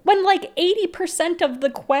 when like 80% of the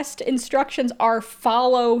quest instructions are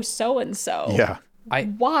follow so and so. Yeah.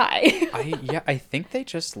 Why? I think they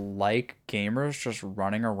just like gamers just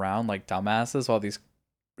running around like dumbasses while these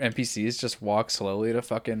NPCs just walk slowly to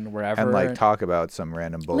fucking wherever and like talk about some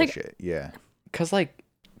random bullshit. Yeah. Cause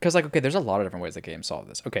okay, there's a lot of different ways that games solve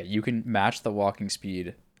this. Okay, you can match the walking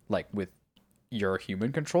speed like with your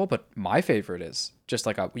human control, but my favorite is just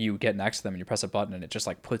like you get next to them and you press a button and it just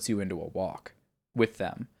like puts you into a walk with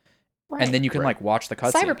them. Right. And then you can like watch the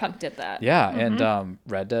cutscene. Cyberpunk did that. Yeah, and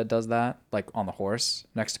Red Dead does that, like on the horse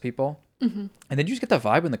next to people. Mm-hmm. And then you just get the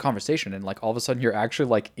vibe in the conversation, and like all of a sudden you're actually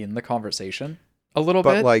like in the conversation a little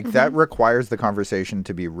But bit. like that requires the conversation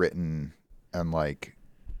to be written and like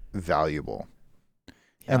valuable.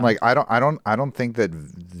 And Yeah. like I don't think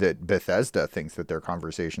that Bethesda thinks that their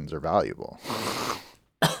conversations are valuable.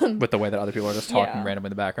 With the way that other people are just talking Yeah. randomly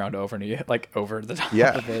in the background over and you like over the top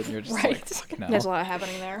Yeah. of it, and you're just Right. like, fucking hell. There's a lot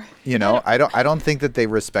happening there. You know, I don't think that they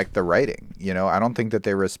respect the writing. You know, I don't think that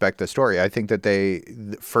they respect the story. I think that they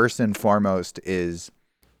first and foremost is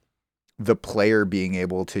the player being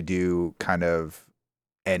able to do kind of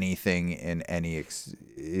anything in any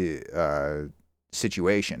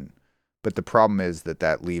situation. But the problem is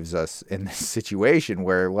that leaves us in this situation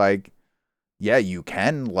where like, yeah, you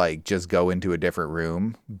can like just go into a different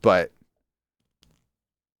room, but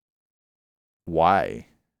why?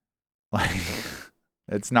 Like,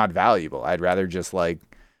 it's not valuable. I'd rather just like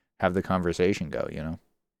have the conversation go, you know?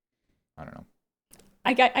 I don't know.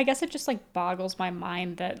 I guess it just like boggles my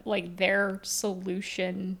mind that like their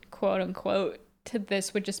solution, quote unquote, to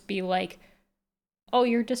this would just be like, oh,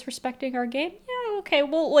 you're disrespecting our game? Yeah, okay.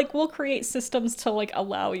 We'll create systems to like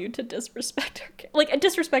allow you to disrespect our game. Like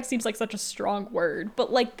disrespect seems like such a strong word,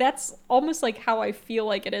 but like that's almost like how I feel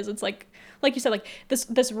like it is. It's like you said, like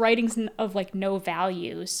this writing's of like no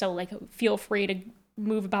value. So like feel free to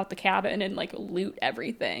move about the cabin and like loot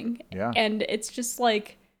everything. Yeah. And it's just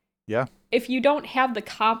like, Yeah. if you don't have the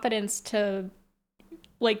confidence to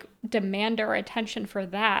like demand our attention for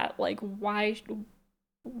that, like why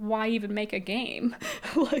even make a game?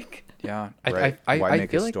 Like, Yeah. Right. I Why make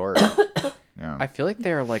feel a like story? Yeah. I feel like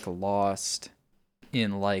they're like lost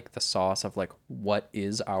in like the sauce of like what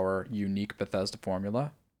is our unique Bethesda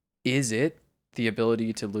formula? Is it the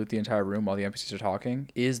ability to loot the entire room while the NPCs are talking?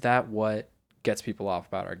 Is that what gets people off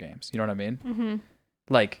about our games? You know what I mean? Mm-hmm.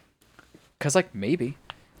 Like, cause like maybe,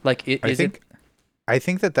 like it is it. I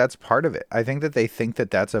think that that's part of it. I think that they think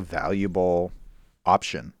that that's a valuable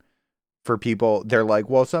option for people. They're like,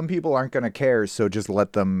 well, some people aren't going to care, so just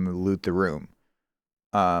let them loot the room.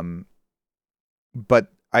 But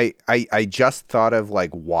I just thought of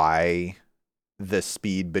like why the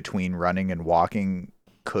speed between running and walking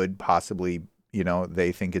could possibly, you know,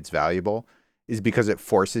 they think it's valuable is because it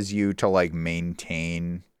forces you to like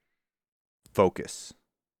maintain focus.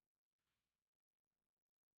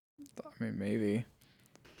 I mean, maybe.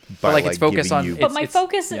 By, like, it's focused giving on- you- it- but my it's-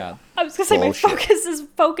 focus, yeah. I was gonna say Bullshit. my focus is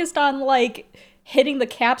focused on like hitting the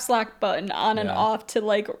caps lock button on and Yeah. off to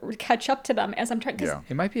like catch up to them as I'm trying. Yeah.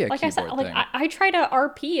 It might be a Like I keyboard said, like thing. I try to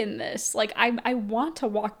RP in this. Like I want to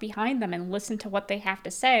walk behind them and listen to what they have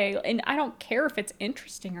to say, and I don't care if it's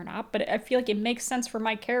interesting or not. But I feel like it makes sense for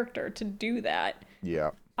my character to do that.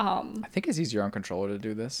 Yeah. I think it's easier on controller to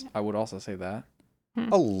do this. I would also say that.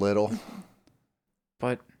 A little.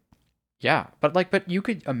 But yeah, but you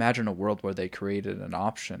could imagine a world where they created an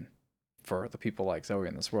option for the people like Zoe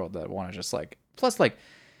in this world that want to just like, plus like,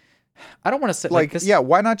 I don't want to say Like, this. yeah,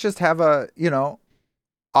 why not just have a, you know,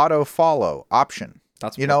 auto follow option?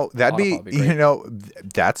 That's You know, that'd be, autofollow would great. you know,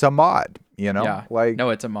 that's a mod, you know? Yeah. Like, No,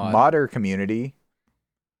 it's a mod. modder community,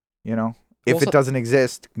 you know? If Also- it doesn't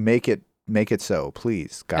exist, make it so,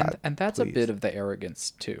 please, God. and that's please. a bit of the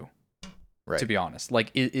arrogance too, Right. to be honest.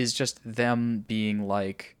 Like, it is just them being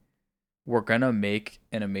like, we're gonna make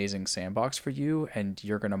an amazing sandbox for you, and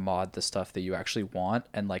you're gonna mod the stuff that you actually want,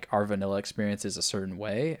 and like our vanilla experience is a certain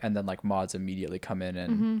way, and then like mods immediately come in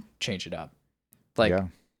and change it up. Like, Yeah.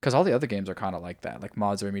 because all the other games are kind of like that. Like,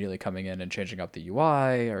 mods are immediately coming in and changing up the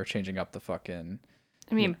UI or changing up the fucking.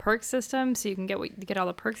 I mean, perk system, so you can get all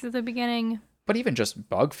the perks at the beginning. But even just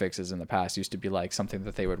bug fixes in the past used to be like something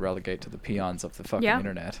that they would relegate to the peons of the fucking Yeah.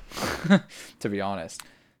 internet. To be honest.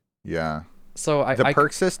 Yeah. So The I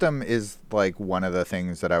perk system is like one of the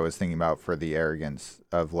things that I was thinking about for the arrogance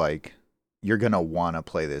of like, you're going to want to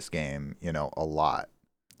play this game, you know, a lot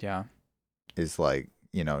yeah. is like,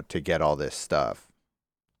 you know, to get all this stuff.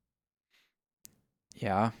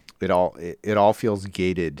 Yeah. It all feels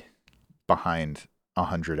gated behind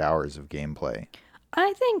 100 hours of gameplay.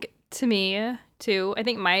 I think, to me, too, I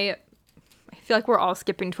feel like we're all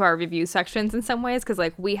skipping to our review sections in some ways, because,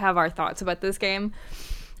 like, we have our thoughts about this game.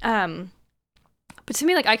 But to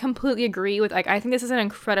me, like, I completely agree with, like, I think this is an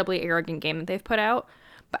incredibly arrogant game that they've put out.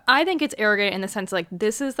 But I think it's arrogant in the sense, like,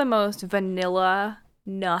 this is the most vanilla,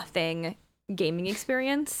 nothing gaming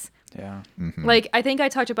experience. Yeah. Mhm. Like, I think I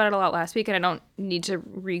talked about it a lot last week, and I don't need to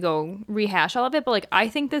rehash all of it, but, like, I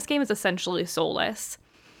think this game is essentially soulless.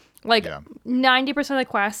 Like, Yeah. 90% of the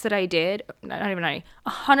quests that I did, not even 90,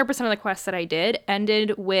 100% of the quests that I did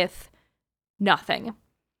ended with nothing.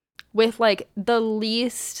 With, like, the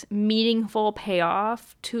least meaningful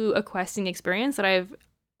payoff to a questing experience that I've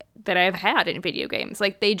that I've had in video games.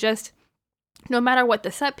 Like, they just, no matter what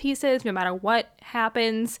the set piece is, no matter what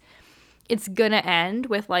happens, it's gonna end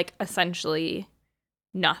with, like, essentially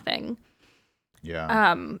nothing.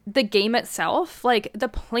 Yeah. The game itself, like, the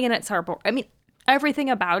planets are boring. I mean, everything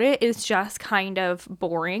about it is just kind of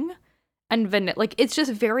boring and vanilla. Like, it's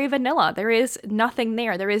just very vanilla. There is nothing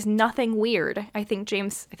there. There is nothing weird. I think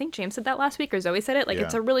James said that last week, or Zoe said it. Like,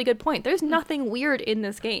 it's a really good point. There's nothing weird in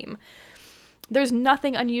this game. There's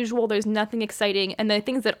nothing unusual. There's nothing exciting. And the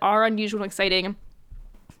things that are unusual and exciting,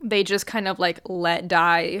 they just kind of, like, let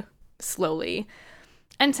die slowly.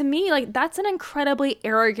 And to me, like, that's an incredibly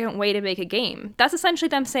arrogant way to make a game. That's essentially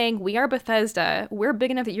them saying, we are Bethesda. We're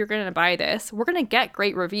big enough that you're going to buy this. We're going to get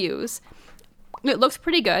great reviews. It looks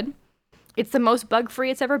pretty good. It's the most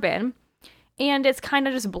bug-free it's ever been. And it's kind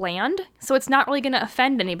of just bland. So it's not really going to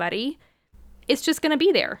offend anybody. It's just going to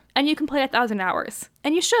be there. And you can play 1,000 hours.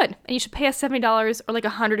 And you should. And you should pay us $70 or like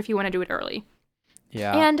 $100 if you want to do it early.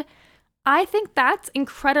 Yeah. And I think that's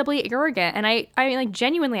incredibly arrogant. And I mean, like,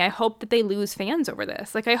 genuinely, I hope that they lose fans over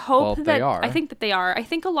this. Like, I hope that they are. I think that they are. I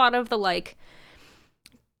think a lot of the, like,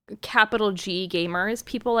 capital G gamers,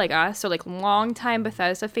 people like us, or like longtime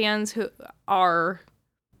Bethesda fans who are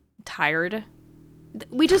tired.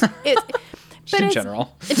 We just Just in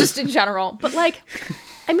general. It's just in general. But, like,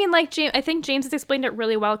 I mean, like, I think James has explained it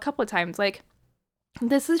really well a couple of times. Like,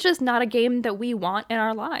 this is just not a game that we want in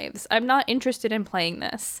our lives. I'm not interested in playing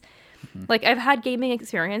this. Like, I've had gaming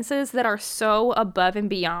experiences that are so above and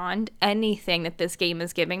beyond anything that this game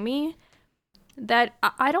is giving me that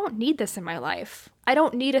I don't need this in my life. I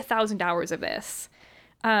don't need 1,000 hours of this.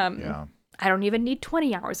 I don't even need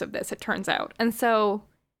 20 hours of this, it turns out. And so,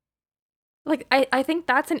 like, I think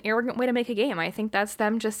that's an arrogant way to make a game. I think that's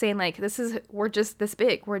them just saying, like, we're just this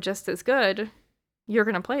big, we're just as good. You're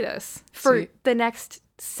going to play this for the next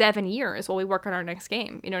 7 years while we work on our next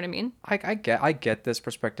game. You know what I mean? I get this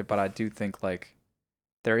perspective, but I do think, like,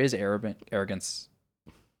 there is arrogance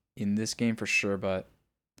in this game for sure. But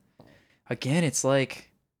again, it's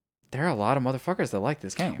like there are a lot of motherfuckers that like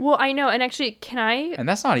this game. Well, I know. And actually, and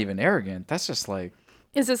that's not even arrogant. That's just like,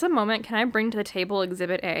 is this a moment? Can I bring to the table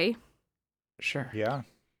Exhibit A? Sure. Yeah.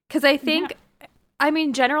 Because I think, I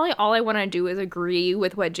mean, generally all I want to do is agree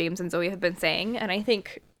with what James and Zoe have been saying. And I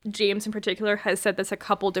think James in particular has said this a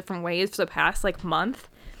couple different ways for the past, like, month.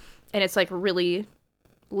 And it's, like, really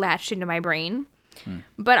latched into my brain.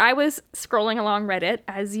 But I was scrolling along Reddit,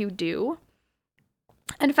 as you do,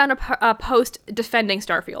 and found a post defending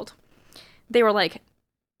Starfield. They were like,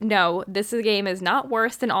 no, this game is not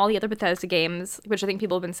worse than all the other Bethesda games, which I think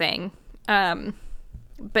people have been saying.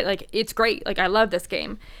 But, like, it's great. Like, I love this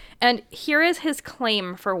game. And here is his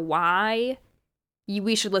claim for why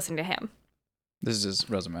we should listen to him. This is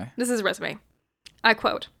his resume. I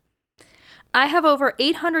quote, I have over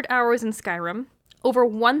 800 hours in Skyrim, over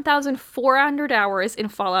 1,400 hours in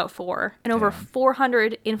Fallout 4, and over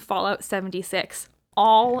 400 in Fallout 76,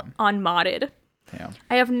 all unmodded. Yeah.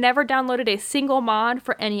 I have never downloaded a single mod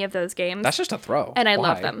for any of those games. That's just a throw. And I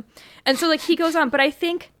love them. And so, like, he goes on, but I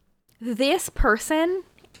think this person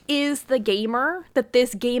is the gamer that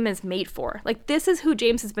this game is made for. Like, this is who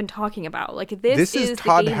James has been talking about. Like, this is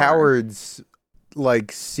Todd the gamer. Howard's,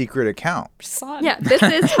 like, secret account. Son. Yeah, this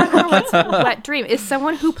is Todd Howard's wet dream. Is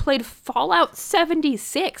someone who played Fallout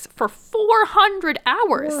 76 for 400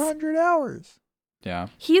 hours. 400 hours. Yeah.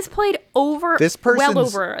 He's played over This person's well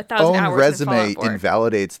over 1,000 own hours resume in Fallout 4.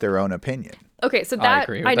 invalidates their own opinion. Okay, so I that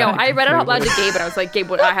agree with I know. that I read it out loud to completely. Gabe, and I was like,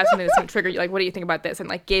 Gabe, I have something that's going to trigger you. Like, what do you think about this? And,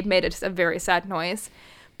 like, Gabe made just a very sad noise.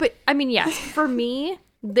 But, I mean, yes, for me,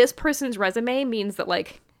 this person's resume means that,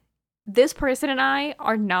 like, this person and I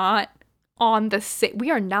are not on the same, we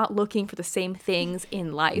are not looking for the same things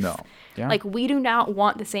in life. No. Yeah. Like, we do not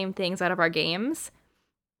want the same things out of our games.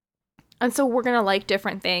 And so we're going to like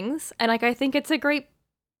different things. And, like, I think it's a great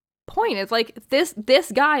point. It's like,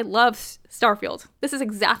 this guy loves Starfield. This is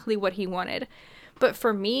exactly what he wanted. But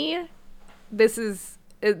for me, this is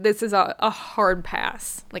a hard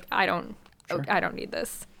pass. Like, I don't need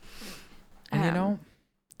this. And you know,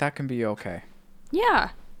 that can be okay. Yeah.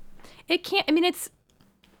 It can't, I mean, it's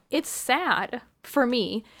sad for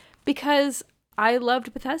me because I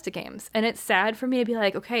loved Bethesda games, and it's sad for me to be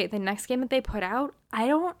like, okay, the next game that they put out, I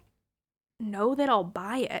don't know that I'll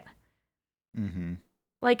buy it. Mm-hmm.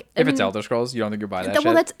 Like, If it's Elder Scrolls, you don't think you'll buy that shit?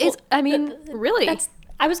 well, I mean, really.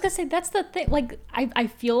 I was gonna say that's the thing. Like, I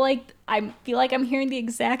feel like I'm hearing the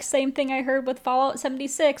exact same thing I heard with Fallout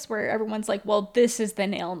 76, where everyone's like, "Well, this is the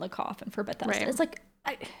nail in the coffin for Bethesda." Right. It's like,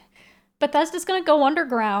 Bethesda's gonna go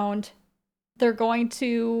underground. They're gonna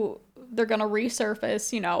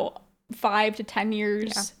resurface, 5 to 10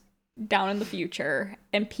 years down in the future,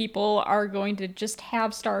 and people are going to just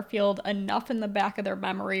have Starfield enough in the back of their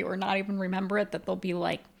memory or not even remember it that they'll be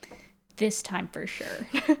like, this time for sure.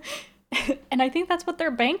 And I think that's what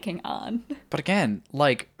they're banking on. But again,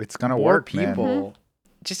 like, It's gonna more work, man. people,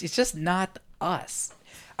 it's just not us.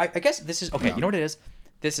 I guess this is okay. No. You know what it is?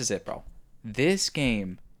 This is it, bro. This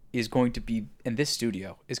game is going to be, and this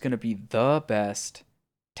studio is going to be the best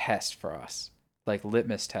test for us, like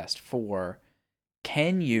litmus test for,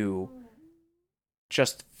 can you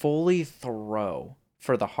just fully throw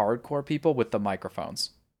for the hardcore people with the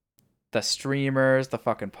microphones, the streamers, the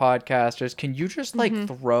fucking podcasters? Can you just like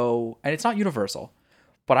throw? And it's not universal,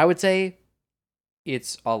 but I would say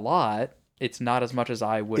it's a lot. It's not as much as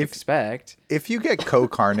I would expect. If you get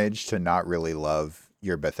Carnage to not really love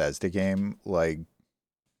your Bethesda game, like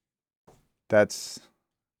that's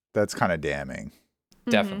kind of damning.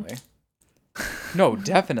 Definitely. No,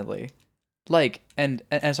 definitely. Like, and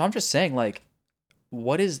so I'm just saying, like,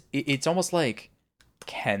 what is it's almost like,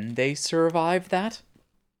 can they survive that?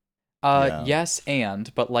 Yeah. Yes,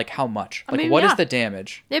 but like how much? I Like, mean, what is yeah. the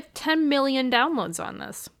damage? They have 10 million downloads on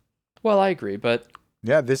this. Well, I agree, but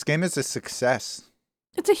Yeah, this game is a success.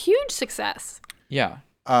 It's a huge success. yeah.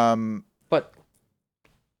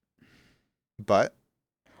 But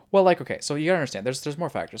Well, like, okay, so you gotta understand, there's more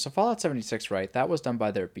factors. So Fallout 76, right? That was done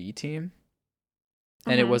by their B team,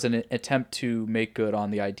 and it was an attempt to make good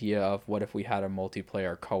on the idea of what if we had a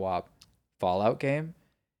multiplayer co-op Fallout game,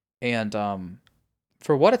 and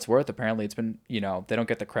for what it's worth, apparently it's been, they don't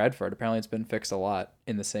get the cred for it. Apparently it's been fixed a lot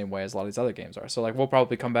in the same way as a lot of these other games are. So like we'll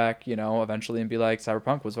probably come back, eventually and be like,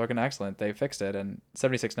 Cyberpunk was fucking excellent. They fixed it, and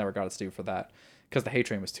 76 never got its due for that because the hate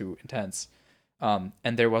train was too intense, and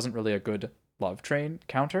there wasn't really a good love train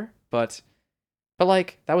counter, but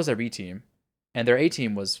like that was their B team, and their A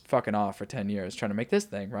team was fucking off for 10 years trying to make this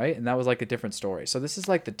thing, right? And that was like a different story. So this is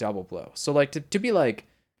like the double blow. So like to be like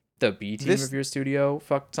the B team of your studio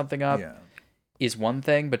fucked something up is one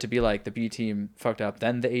thing, but to be like the B team fucked up,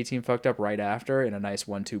 then the A team fucked up right after in a nice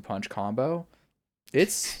 1-2 punch combo,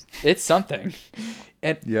 it's something.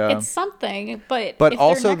 And It's something, but But if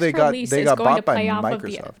also their they next release got is going bought to by play off of the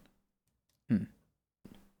Microsoft.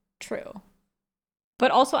 True. But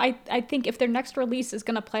also, I think if their next release is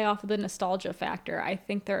going to play off of the nostalgia factor, I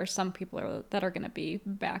think there are some people that are going to be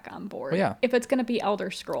back on board. Well, yeah. If it's going to be Elder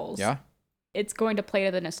Scrolls, yeah, it's going to play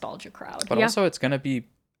to the nostalgia crowd. but also it's gonna be.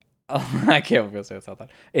 I can't say it's not that.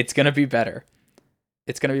 It's gonna be better.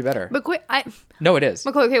 It's gonna be better. But wait, No, it is.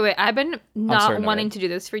 okay, wait. I've been not certain of wanting it. to do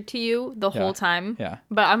this to you the whole time. Yeah.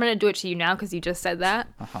 But I'm going to do it to you now because you just said that.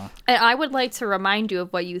 And I would like to remind you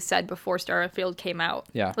of what you said before Starfield came out.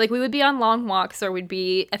 Yeah. Like, we would be on long walks, or we'd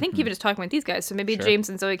be, I think, even just talking with these guys. So maybe Sure. James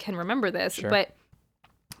and Zoe can remember this. Sure. But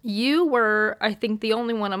you were, I think, the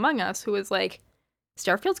only one among us who was like,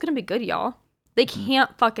 Starfield's going to be good, y'all. They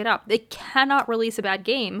can't fuck it up. They cannot release a bad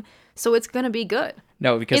game, so it's going to be good.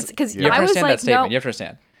 No, because It's 'cause you have to I was understand like, that statement. no. You have to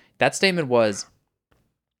understand. That statement was,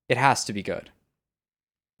 it has to be good.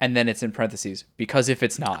 And then it's in parentheses, because if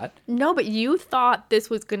it's not, No, but you thought this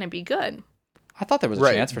was going to be good. I thought there was a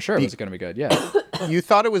Right. chance for sure it was going to be good. Yeah. You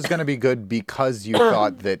thought it was going to be good because you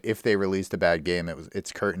thought that if they released a bad game,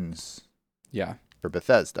 it's curtains Yeah. for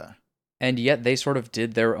Bethesda. And yet they sort of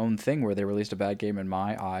did their own thing where they released a bad game in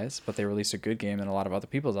my eyes, but they released a good game in a lot of other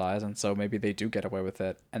people's eyes. And so maybe they do get away with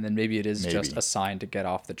it. And then maybe it is just Maybe. a sign to get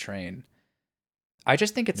off the train. I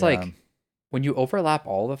just think it's Yeah. like when you overlap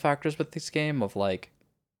all the factors with this game of like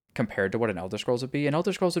compared to what an Elder Scrolls would be, an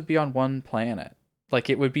Elder Scrolls would be on one planet. Like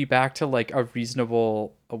it would be back to like a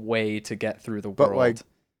reasonable way to get through the But world. like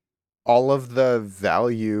all of the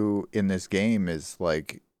value in this game is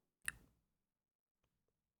like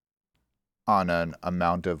on an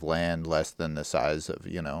amount of land less than the size of,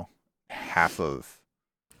 half of,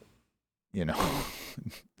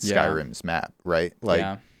 Skyrim's map, right? Like,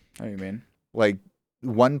 yeah, I know what you mean. like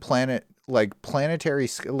one planet, like planetary,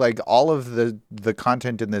 like all of the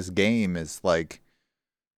content in this game is like,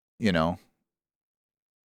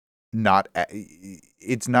 not,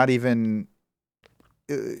 it's not even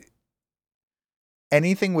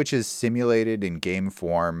anything which is simulated in game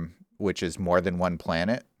form, which is more than one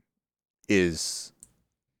planet, is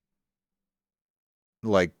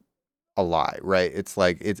like a lie, right? It's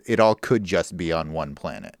like it all could just be on one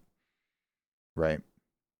planet, right?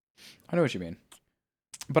 I know what you mean.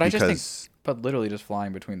 But I just think, but literally just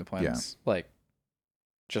flying between the planets, like,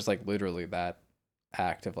 just like literally that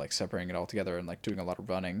act of like separating it all together and like doing a lot of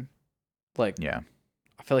running, like, yeah,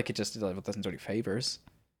 I feel like it just doesn't do any favors.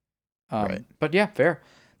 Right. But yeah, fair.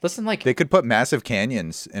 Listen, like they could put massive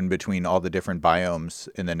canyons in between all the different biomes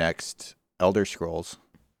in the next Elder Scrolls.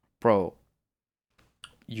 bro,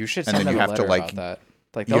 You should And send then them you a have to, letter like- about that.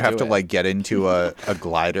 Like You they'll have do to it. like get into a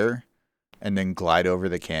glider and then glide over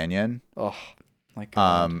the canyon. Oh my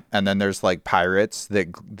god. And then there's like pirates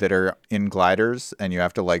that are in gliders, and you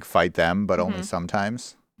have to like fight them, but only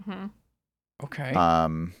sometimes. Okay.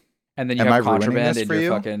 Um, And then you am have I ruining contraband this in for your you?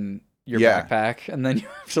 fucking your Yeah. backpack, and then you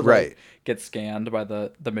have to like Right. get scanned by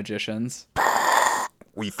the magicians.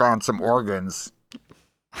 we found some organs.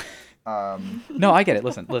 No, I get it.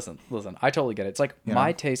 Listen. I totally get it. It's like You my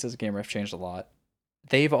know? taste as a gamer have changed a lot.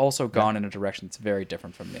 They've also gone in a direction that's very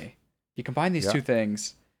different from me. You combine these Yeah. two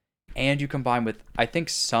things, and you combine with, I think,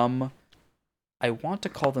 some, I want to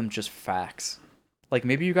call them just facts. Like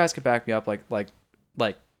maybe you guys could back me up, like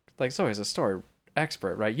Zoe's a story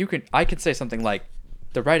expert, right? I could say something like,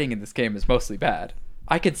 the writing in this game is mostly bad.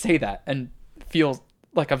 I could say that and feel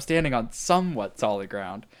like I'm standing on somewhat solid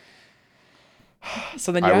ground.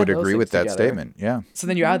 So then you I add would those agree things with that together. statement. Yeah. So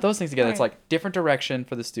then you add those things together. It's Right. like different direction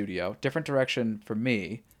for the studio, different direction for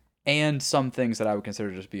me, and some things that I would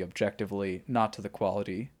consider just be objectively not to the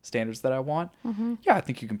quality standards that I want. Yeah, I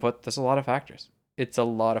think you can put. There's a lot of factors. It's a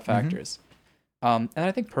lot of factors. And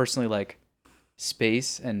I think personally, like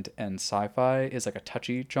space and sci-fi is like a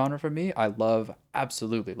touchy genre for me. I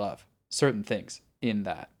absolutely love certain things in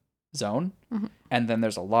that zone, and then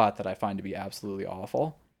there's a lot that I find to be absolutely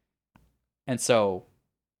awful. And so,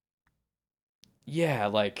 yeah,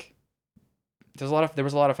 like there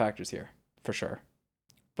was a lot of factors here for sure,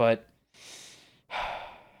 but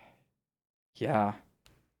yeah,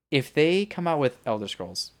 if they come out with Elder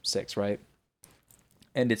Scrolls 6, right,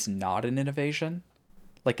 and it's not an innovation,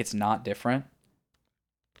 like it's not different,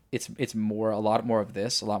 it's a lot more of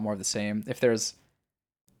this, a lot more of the same. If there's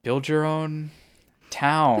build your own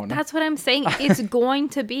town, That's what I'm saying. It's going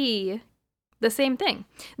to be the same thing.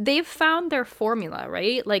 They've found their formula,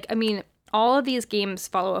 right? Like, I mean, all of these games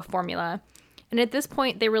follow a formula. And at this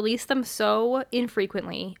point, they release them so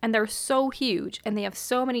infrequently, and they're so huge, and they have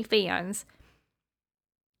so many fans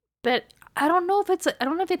that I don't know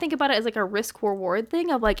if they think about it as like a risk reward thing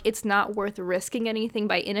of like, it's not worth risking anything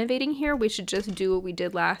by innovating here. We should just do what we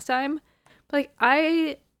did last time. But like,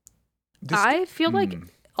 I feel like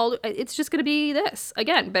it's just going to be this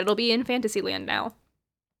again, but it'll be in Fantasyland now.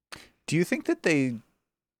 Do you think that they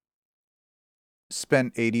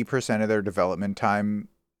spent 80% of their development time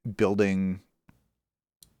building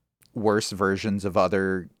worse versions of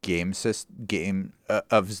other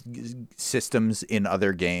systems in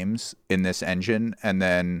other games in this engine, and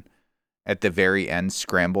then at the very end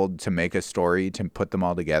scrambled to make a story to put them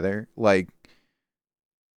all together? Like,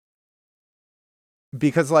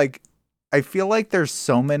 because like I feel like there's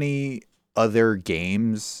so many other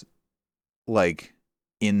games like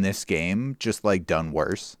in this game just like done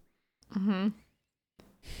worse.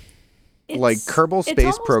 Like Kerbal Space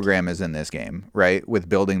almost Program is in this game, right? With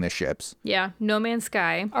building the ships. Yeah, No Man's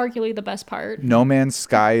Sky. arguably the best part. No Man's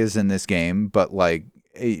Sky is in this game, but like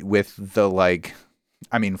with the like,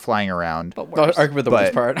 I mean, flying around. But worse. argue with the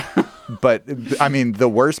worst part. But I mean, the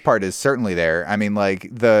worst part is certainly there. I mean, like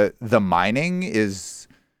the mining is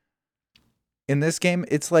in this game.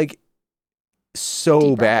 It's like so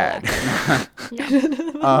Deeper bad.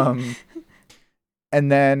 Yeah.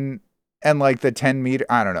 And like the 10-meter,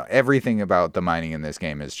 I don't know. Everything about the mining in this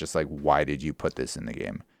game is just like, why did you put this in the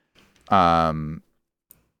game?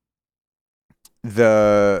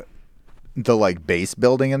 The like base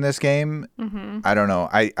building in this game, I don't know.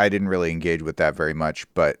 I didn't really engage with that very much,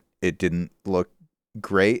 but it didn't look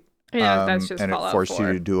great. Yeah, that's just and it Fallout forced 4.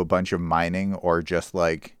 you to do a bunch of mining or just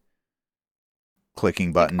like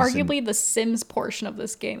clicking buttons. and- Arguably the Sims portion of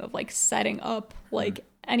this game of like setting up like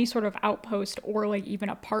any sort of outpost or like even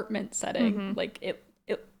apartment setting. Like it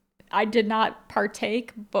I did not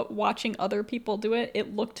partake, but watching other people do it,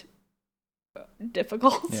 it looked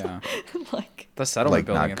difficult. Yeah. Like The settlement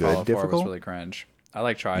Like, not building in good Fallout 4 was difficult? really cringe. I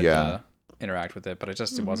like tried Yeah. to interact with it, but it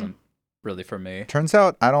wasn't really for me. Turns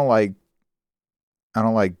out I don't like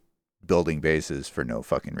building bases for no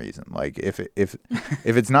fucking reason. Like if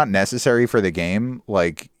it's not necessary for the game,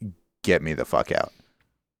 like get me the fuck out.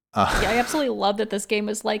 yeah, I absolutely love that this game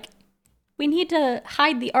is like, we need to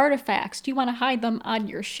hide the artifacts. Do you want to hide them on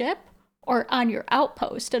your ship or on your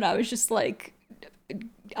outpost? And I was just like,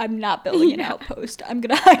 I'm not building an outpost. I'm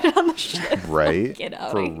gonna hide it on the ship. Right? Get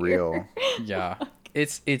out For of here. real. Yeah.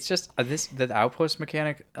 It's just the outpost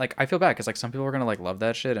mechanic. Like I feel bad because like some people are gonna like love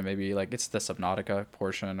that shit, and maybe like it's the Subnautica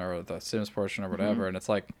portion or the Sims portion or whatever, and it's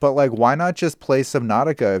like, But like, why not just play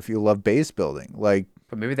Subnautica if you love base building? Like,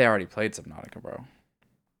 but maybe they already played Subnautica, bro.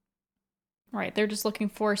 Right, they're just looking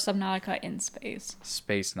for Subnautica in space.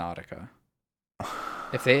 Space Nautica.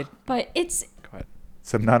 If they But it's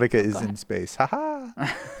Subnautica is Go in ahead. space. Haha.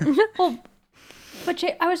 Well, but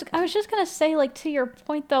Jay, I was just gonna say, like, to your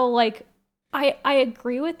point though, like, I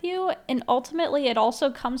agree with you, and ultimately it also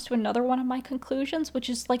comes to another one of my conclusions, which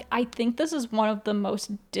is like I think this is one of the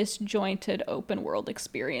most disjointed open world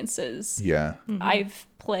experiences Yeah. I've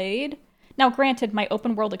played. Now, granted, my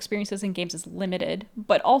open world experiences in games is limited,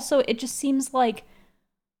 but also it just seems like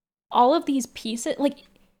all of these pieces, like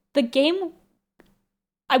the game,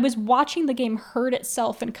 I was watching the game hurt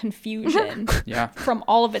itself in confusion Yeah. from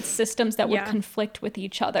all of its systems that would Yeah. conflict with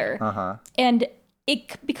each other. Uh-huh. And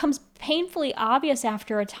it becomes painfully obvious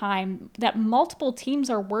after a time that multiple teams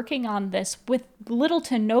are working on this with little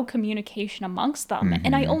to no communication amongst them.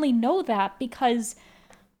 And I only know that because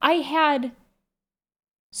I had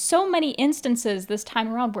so many instances this time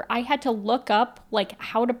around where I had to look up like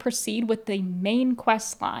how to proceed with the main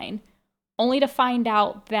quest line, only to find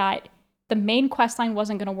out that the main quest line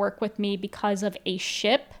wasn't going to work with me because of a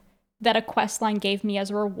ship that a quest line gave me as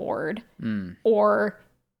a reward, or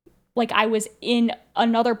like I was in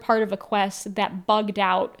another part of a quest that bugged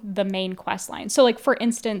out the main quest line. So like for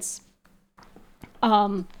instance,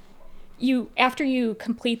 after you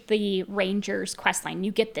complete the Rangers quest line,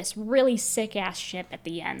 you get this really sick ass ship at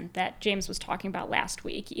the end that James was talking about last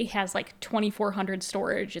week. It has like 2,400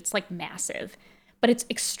 storage. It's like massive, but it's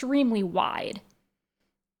extremely wide.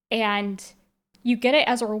 And you get it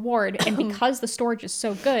as a reward, and because the storage is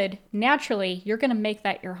so good, naturally, you're going to make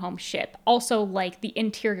that your home ship. Also, like, the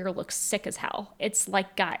interior looks sick as hell. It's,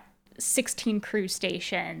 like, got 16 crew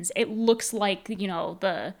stations. It looks like, you know,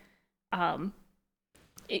 the...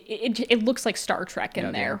 It looks like Star Trek in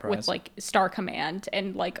the there Enterprise. with, like, Star Command,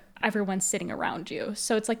 and, like, everyone's sitting around you.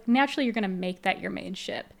 So it's, like, naturally, you're going to make that your main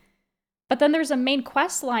ship. But then there's a main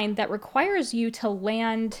quest line that requires you to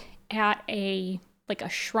land at a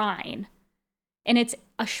shrine. And it's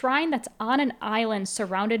a shrine that's on an island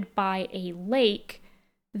surrounded by a lake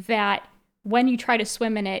that, when you try to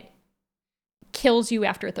swim in it, kills you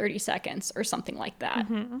after 30 seconds or something like that.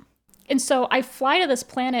 And so I fly to this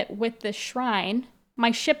planet with this shrine. My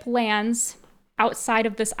ship lands outside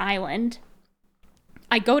of this island.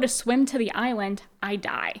 I go to swim to the island. I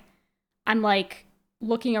die. I'm like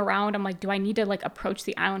looking around. I'm like, do I need to like approach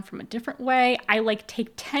the island from a different way? I like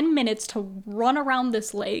take 10 minutes to run around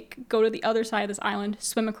this lake, go to the other side of this island,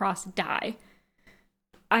 swim across, die.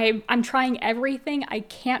 I'm trying everything. I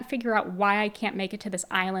can't figure out why I can't make it to this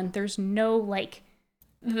island. There's no like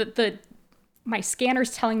my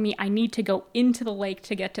scanner's telling me I need to go into the lake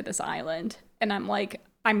to get to this island. And I'm like,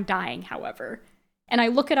 I'm dying, however. And I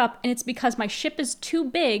look it up, and it's because my ship is too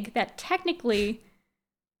big that technically,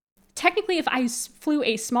 if I flew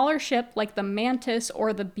a smaller ship like the Mantis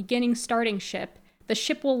or the beginning starting ship, the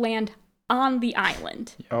ship will land on the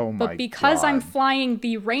island. Oh my But because I'm God. flying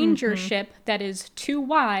the Ranger ship that is too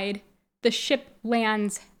wide, the ship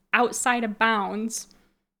lands outside of bounds,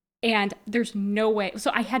 and there's no way.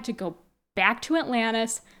 So I had to go back to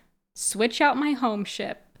Atlantis, switch out my home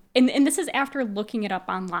ship. And this is after looking it up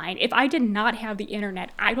online. If I did not have the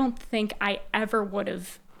internet, I don't think I ever would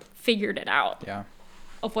have figured it out. Yeah.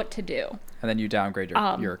 Of what to do. And then you downgrade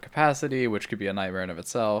your capacity, which could be a nightmare in of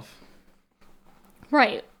itself.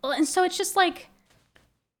 Right. Well, and so it's just like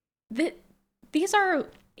these are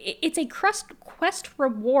it's a quest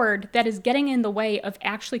reward that is getting in the way of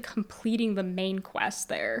actually completing the main quest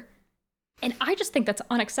there. And I just think that's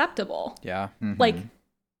unacceptable. Yeah. Like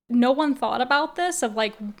no one thought about this of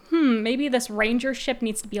like, maybe this Ranger ship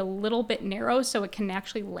needs to be a little bit narrow so it can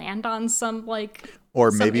actually land on some like Or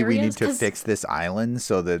some maybe we need areas, to 'cause- fix this island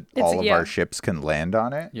so that all of our ships can land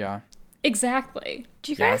on it. Yeah. Exactly.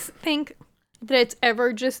 Do you guys think that it's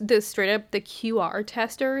ever just the straight up the QR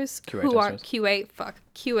testers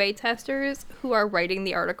QA testers who are writing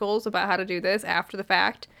the articles about how to do this after the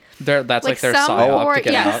fact? That's like their some sign-off poor- to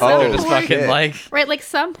get yeah, out. some They're just poor- fucking like... Right, like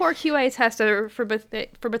some poor QA tester for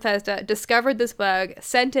Bethesda discovered this bug,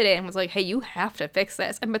 sent it in, and was like, "Hey, you have to fix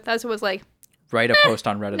this." And Bethesda was like, Write a post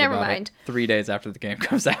on Reddit never about mind. it 3 days after the game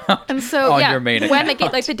comes out. and so on yeah, your main when the account.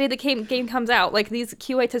 game, like the day the game comes out, like these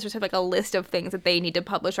QA testers have like a list of things that they need to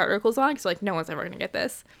publish articles on. So like, no one's ever gonna get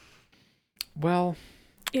this. Well,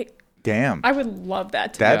 Damn. I would love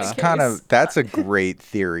that to That's be the kind case. of that's a great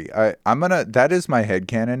theory. That is my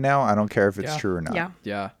headcanon now. I don't care if it's true or not. Yeah,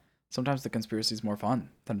 yeah. Sometimes the conspiracy is more fun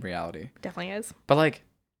than reality. definitely is. But like,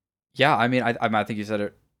 yeah, I mean, I think you said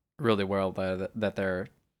it really well that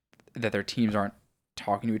their teams aren't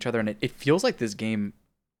talking to each other, and it feels like this game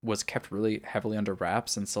was kept really heavily under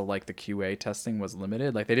wraps, and so like the QA testing was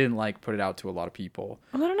limited. Like they didn't like put it out to a lot of people.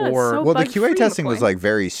 I don't know. Or- It's so Well, the bug-free QA at testing the was point. like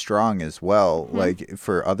very strong as well, like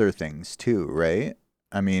for other things too, right?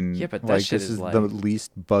 I mean, Yeah, but that like shit this is is like... the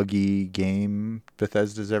least buggy game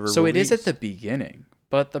Bethesda's ever So it is at the released. beginning,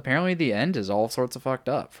 but apparently the end is all sorts of fucked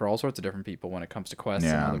up for all sorts of different people when it comes to quests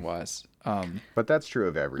and Yeah, otherwise. but that's true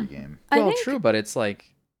of every game. I Well, think true, but it's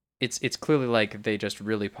like it's clearly like they just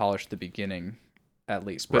really polished the beginning, at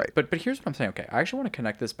least. But Right. but here's what I'm saying. Okay, I actually want to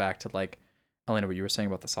connect this back to like Elena, what you were saying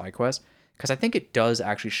about the side quest, because I think it does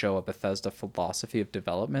actually show a Bethesda philosophy of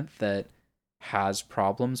development that has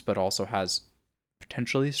problems, but also has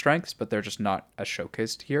potentially strengths, but they're just not as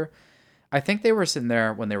showcased here. I think they were sitting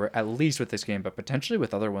there when they were at least with this game, but potentially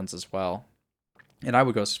with other ones as well. And I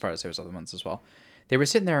would go as far as say with other ones as well. They were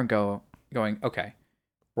sitting there and going, okay,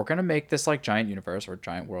 we're gonna make this like giant universe or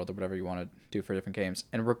giant world or whatever you want to do for different games,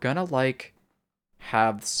 and we're gonna like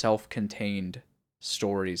have self-contained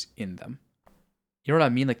stories in them. You know what I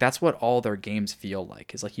mean? Like that's what all their games feel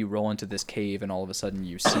like. Is like you roll into this cave and all of a sudden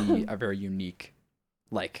you see a very unique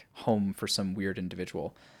like home for some weird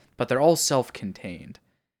individual. But they're all self-contained.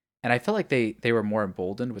 And I felt like they were more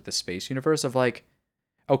emboldened with the space universe of like,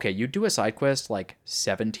 okay, you do a side quest like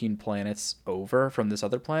 17 planets over from this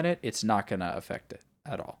other planet, it's not gonna affect it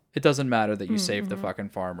at all. It doesn't matter that you save the fucking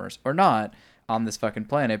farmers or not on this fucking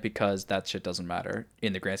planet because that shit doesn't matter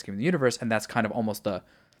in the grand scheme of the universe. And that's kind of almost the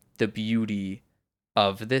beauty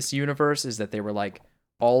of this universe is that they were like,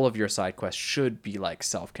 all of your side quests should be like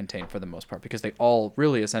self-contained for the most part because they all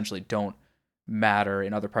really essentially don't matter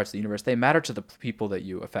in other parts of the universe. They matter to the people that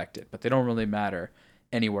you affected, but they don't really matter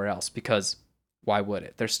anywhere else because why would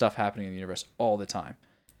it? There's stuff happening in the universe all the time.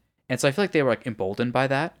 And so I feel like they were like emboldened by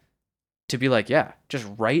that to be like, yeah, just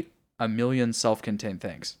write a million self-contained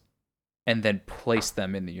things and then place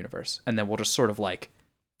them in the universe. And then we'll just sort of like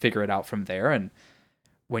figure it out from there. And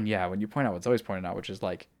when you point out what's always pointed out, which is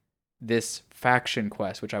like this faction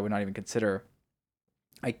quest, which I would not even consider,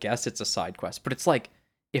 I guess it's a side quest, but it's like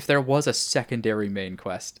if there was a secondary main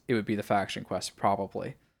quest, it would be the faction quest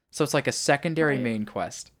probably. So it's like a secondary main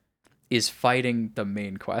quest is fighting the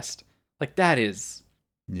main quest. Like that's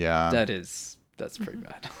pretty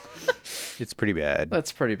bad. It's pretty bad.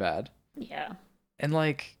 That's pretty bad. Yeah. And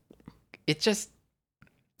like it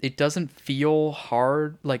doesn't feel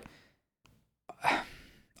hard. Like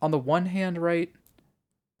on the one hand, right,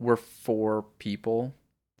 we're 4 people.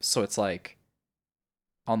 So it's like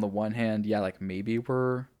on the one hand, yeah, like maybe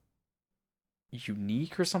we're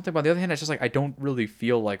unique or something. But on the other hand, it's just like I don't really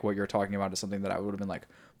feel like what you're talking about is something that I would have been like,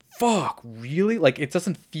 fuck, really? Like it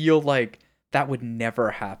doesn't feel like that would never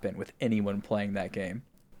happen with anyone playing that game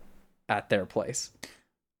at their place.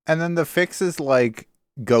 And then the fix is like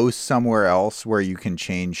go somewhere else where you can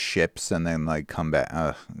change ships and then like come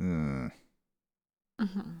back.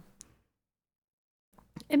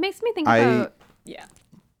 it makes me think about Yeah.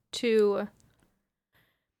 to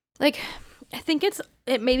like I think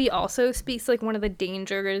it maybe also speaks to like one of the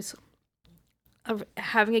dangers of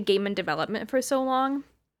having a game in development for so long.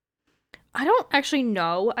 I don't actually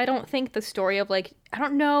know. I don't think the story of like I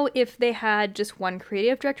don't know if they had just one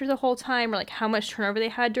creative director the whole time or like how much turnover they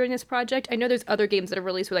had during this project. I know there's other games that are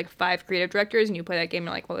released with like 5 creative directors and you play that game and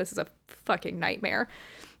you're like, well, this is a fucking nightmare.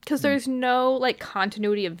 Because there's no like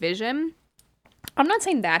continuity of vision. I'm not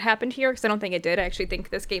saying that happened here because I don't think it did. I actually think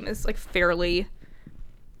this game is like fairly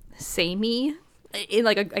samey in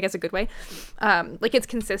like I guess a good way. Like it's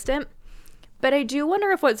consistent. But I do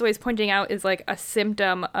wonder if what Zoe's pointing out is like a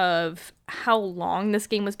symptom of how long this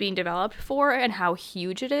game was being developed for and how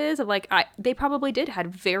huge it is. Of like they probably did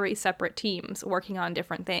had very separate teams working on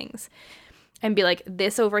different things. And be like,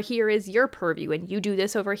 this over here is your purview, and you do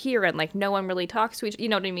this over here, and like no one really talks to each. You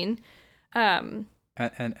know what I mean? And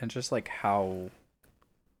just like how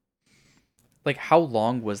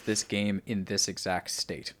long was this game in this exact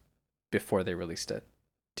state before they released it?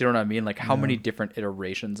 Do you know what I mean? Like how many different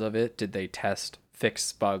iterations of it did they test,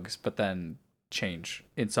 fix bugs, but then change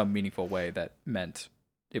in some meaningful way that meant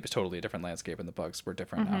it was totally a different landscape and the bugs were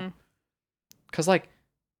different now? Because like,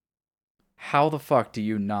 how the fuck do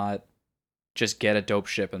you not just get a dope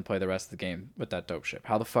ship and play the rest of the game with that dope ship?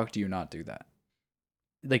 How the fuck do you not do that?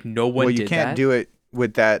 Like no one did that. Well, you can't do it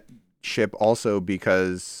with that ship also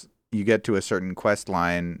because you get to a certain quest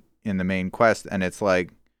line in the main quest and it's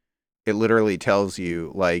like it literally tells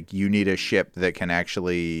you like you need a ship that can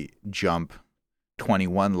actually jump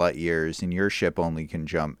 21 light years and your ship only can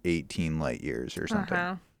jump 18 light years or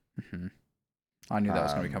something. I knew that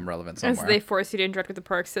was going to become relevant And somewhere. so they force you to interact with the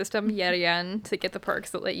perk system yet again to get the perks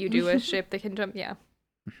that let you do a ship that can jump. Yeah.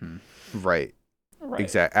 Right.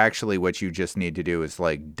 Exactly. Actually, what you just need to do is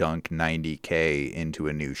like dunk 90K into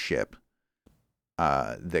a new ship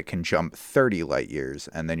that can jump 30 light years,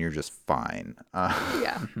 and then you're just fine.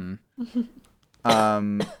 Yeah.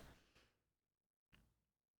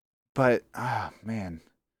 But man,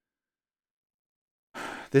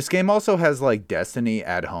 this game also has like Destiny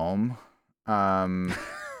at home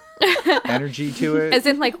energy to it. As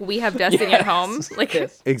in, like, we have Destiny at home. Like,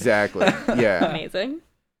 Exactly. Yeah. amazing.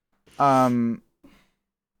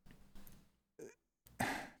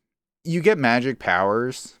 You get magic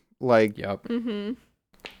powers, like, Yep. Mm-hmm.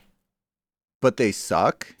 but they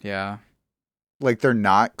suck. Yeah. Like, they're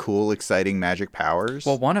not cool, exciting magic powers.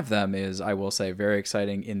 Well, one of them is, I will say, very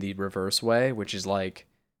exciting in the reverse way, which is like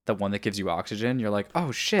the one that gives you oxygen. You're like,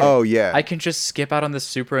 oh shit. Oh yeah. I can just skip out on this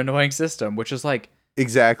super annoying system, which is like,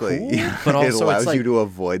 Exactly. cool, Yeah. but also it it's allows like- you to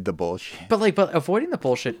avoid the bullshit. but avoiding the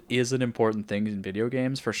bullshit is an important thing in video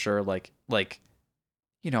games for sure. Like,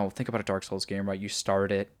 think about a Dark Souls game, right? You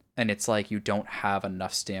start it and it's like you don't have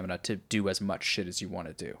enough stamina to do as much shit as you want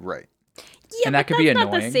to do. Right. Yeah, And that but could be that's not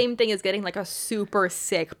annoying. the same thing as getting like a super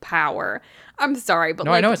sick power. I'm sorry, but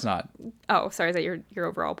No, like, I know it's not. Oh, sorry, is that your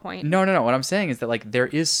overall point? No. What I'm saying is that like there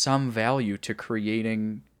is some value to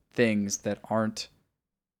creating things that aren't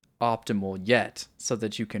optimal yet so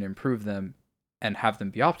that you can improve them and have them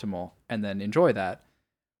be optimal and then enjoy that.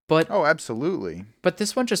 But Oh, absolutely. but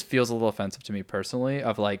this one just feels a little offensive to me personally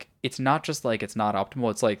of like it's not just like it's not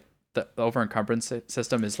optimal, it's like the over encumbrance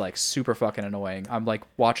system is like super fucking annoying. I'm like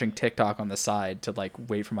watching TikTok on the side to like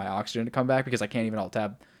wait for my oxygen to come back because I can't even alt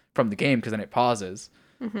tab from the game because then it pauses.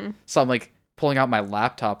 Mm-hmm. So I'm like pulling out my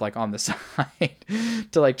laptop like on the side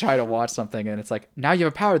to like try to watch something, and it's like now you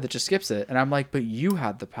have a power that just skips it, and I'm like, but you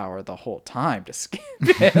had the power the whole time to skip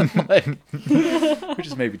it, like, which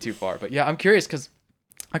is maybe too far. But yeah, I'm curious because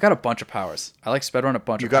I got a bunch of powers. I like sped run a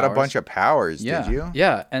bunch You of got powers. a bunch of powers, Yeah. did you?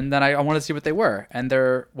 Yeah, and then I want to see what they were, and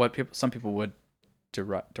they're what some people would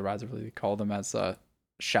derisively call them as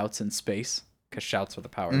shouts in space, because shouts are the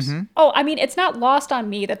powers. Mhm. Oh, I mean, it's not lost on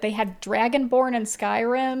me that they had Dragonborn in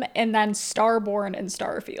Skyrim and then Starborn in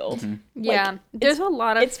Starfield. Yeah, there's a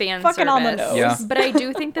lot of it's fan fucking service. on the nose. Yeah. But I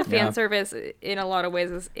do think the fan Yeah. service in a lot of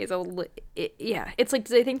ways yeah. It's like,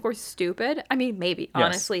 do they think we're stupid? I mean, maybe. Yes.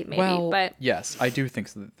 Honestly, maybe. Well, but yes, I do think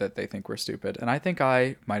that they think we're stupid, and I think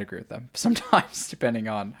I might agree with them sometimes, depending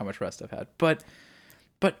on how much rest I've had. But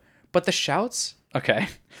the shouts, okay,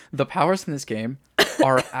 the powers in this game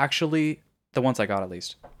are actually the ones I got at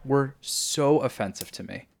least were so offensive to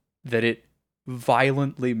me that it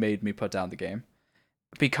violently made me put down the game.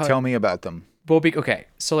 Because Tell me about them. okay,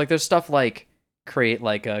 so like there's stuff like create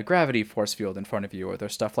like a gravity force field in front of you, or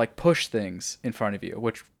there's stuff like push things in front of you,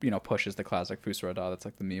 which push is the classic Fusroda. That's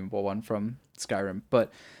like the memeable one from Skyrim. But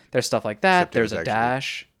there's stuff like that. Except it There's was a actually-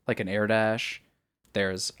 dash, like an air dash.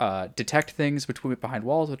 There's detect things behind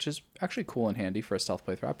walls, which is actually cool and handy for a stealth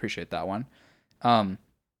playthrough. I appreciate that one.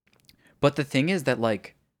 But the thing is that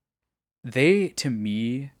like they to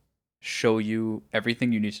me show you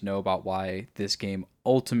everything you need to know about why this game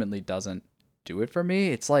ultimately doesn't do it for me.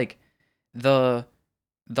 It's like the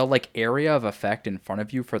like area of effect in front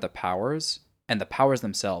of you for the powers and the powers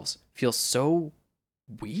themselves feel so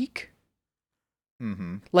weak.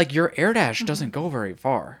 Mm-hmm. Like your air dash doesn't go very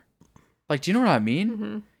far. Like, do you know what I mean?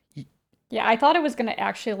 Mhm. Yeah, I thought it was gonna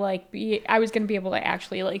actually I was gonna be able to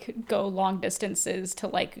actually like go long distances to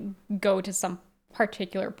like go to some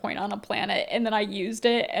particular point on a planet, and then I used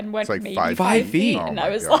it and went It's like maybe 5 5 feet, feet. Oh and my I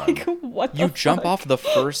was God. like, what? You the jump fuck? off the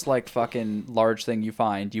first like fucking large thing you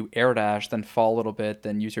find, you air dash, then fall a little bit,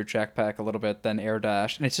 then use your jetpack a little bit, then air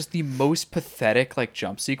dash, and it's just the most pathetic like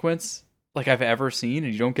jump sequence like I've ever seen,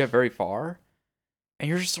 and you don't get very far, and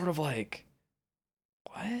you're just sort of like,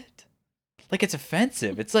 what? Like it's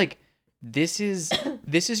offensive. It's like this is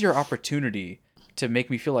your opportunity to make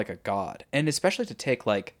me feel like a god, and especially to take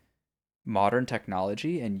like modern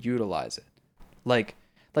technology and utilize it. Like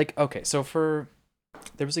okay, so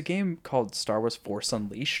there was a game called Star Wars Force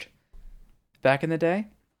Unleashed back in the day.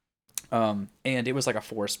 And it was like a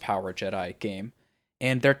Force Power Jedi game.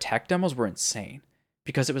 And their tech demos were insane.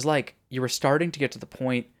 Because it was like you were starting to get to the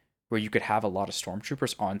point where you could have a lot of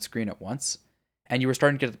stormtroopers on screen at once. And you were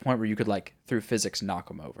starting to get to the point where you could like through physics knock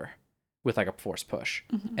them over with like a force push.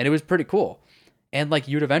 And it was pretty cool. And like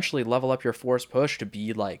you'd eventually level up your force push to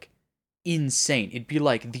be like insane. It'd be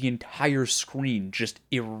like the entire screen just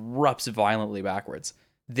erupts violently backwards.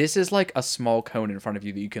 This is like a small cone in front of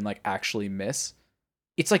you that you can like actually miss.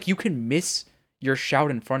 It's like you can miss your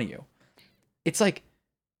shout in front of you. It's like,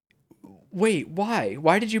 wait, why?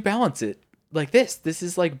 Why did you balance it like this? This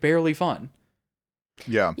is like barely fun.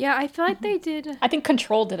 Yeah. Yeah, I feel like they did. I think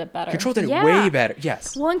Control did it better. Control did it Yeah. way better.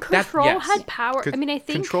 Yes. Well, and That- Control yes. had power. I mean, I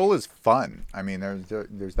think. Control is fun. I mean,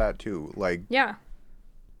 there's that too. Like, Yeah.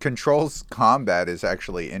 Control's combat is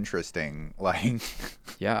actually interesting. Like,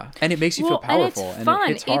 Yeah, and it makes you feel powerful, and it's fun.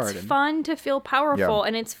 It hits hard. It's fun to feel powerful,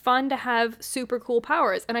 and it's fun to have super cool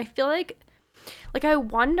powers. And I feel like I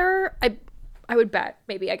wonder, I would bet,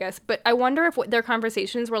 maybe, I guess, but I wonder if their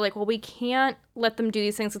conversations were like, well, we can't let them do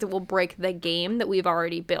these things because it will break the game that we've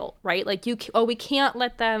already built, right? Like, we can't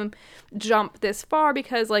let them jump this far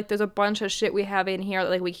because, like, there's a bunch of shit we have in here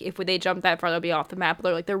that, like, if they jump that far, they'll be off the map.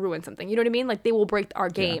 They'll ruin something. You know what I mean? Like, they will break our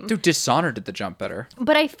game. Yeah. Dude, Dishonored did the jump better.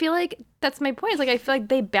 But I feel like that's my point. It's like, I feel like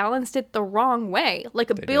they balanced it the wrong way. Like,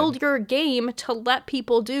 build your game to let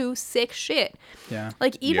people do sick shit. Yeah.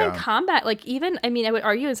 Like, even combat, like, even, I mean, I would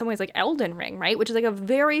argue in some ways, like, Elden Ring, right? Which is, like, a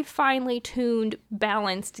very finely tuned,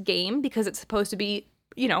 balanced game because it's supposed to be,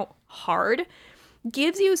 you know, hard.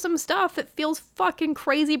 Gives you some stuff that feels fucking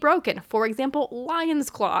crazy broken. For example,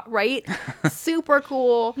 Lion's Claw, right? Super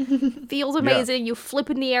cool. Feels amazing. You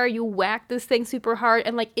flip in the air, you whack this thing super hard,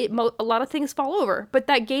 and, like, a lot of things fall over. But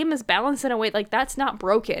that game is balanced in a way, like, that's not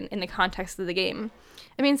broken in the context of the game.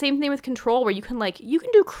 I mean, same thing with Control, where you can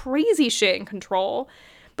do crazy shit in Control,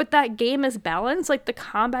 but that game is balanced. Like, the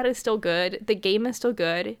combat is still good, the game is still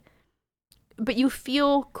good, but you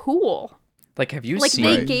feel cool. Like, have you seen...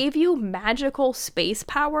 Like, they gave you magical space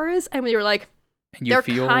powers, and we were like, they're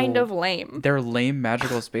kind of lame. They're lame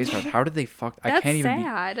magical space powers. How did they fuck... That's I can't even...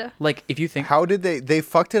 sad. Like, if you think... How did they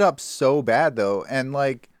fucked it up so bad, though, and,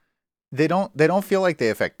 like, they don't feel like they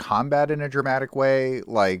affect combat in a dramatic way,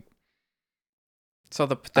 like... So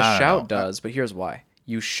the shout does, but here's why.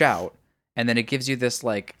 You shout, and then it gives you this,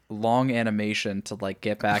 like, long animation to, like,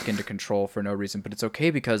 get back into control for no reason. But it's okay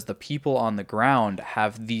because the people on the ground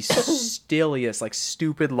have the stilliest, like,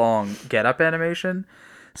 stupid long get-up animation.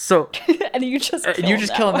 So... and you just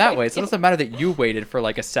kill them that way. So it doesn't matter that you waited for,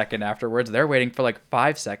 like, a second afterwards. They're waiting for, like,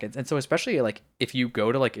 5 seconds. And so especially, like, if you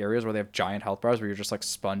go to, like, areas where they have giant health bars where you're just, like,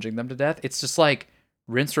 sponging them to death, it's just, like...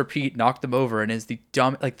 rinse, repeat, knock them over, and is the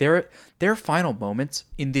dumb... Like, their final moments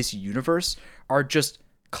in this universe are just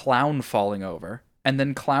Clown falling over, and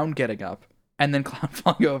then Clown getting up, and then Clown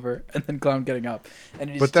falling over, and then Clown getting up.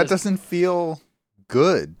 And but that doesn't feel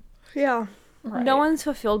good. Yeah. Right. No one's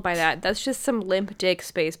fulfilled by that. That's just some limp dick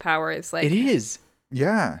space powers. Like, it is.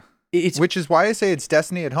 Yeah. Which is why I say it's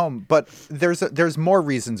Destiny at home, but there's more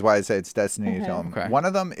reasons why I say it's Destiny at home. Okay. One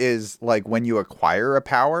of them is, like, when you acquire a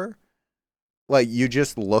power... like, you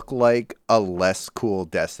just look like a less cool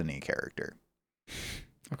Destiny character.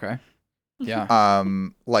 Okay. Yeah.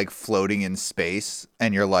 Like, floating in space,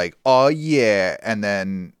 and you're like, oh, yeah. And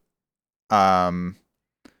then,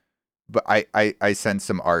 but I sent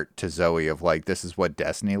some art to Zoe of, like, this is what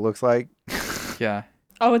Destiny looks like. Yeah.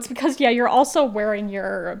 Oh, it's because, you're also wearing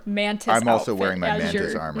your Mantis I'm also outfit wearing my as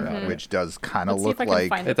Mantis your- armor, which does kind of Let's see if look I can like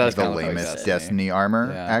find It does the kinda look like lamest Destiny. Destiny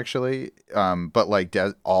armor, Yeah. actually. But, like,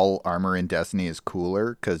 all armor in Destiny is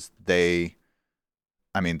cooler because they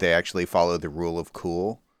actually follow the rule of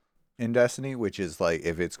cool in Destiny, which is, like,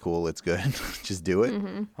 if it's cool, it's good. Just do it.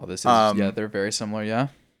 mm-hmm. Oh, this is... they're very similar, yeah.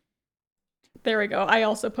 There we go. I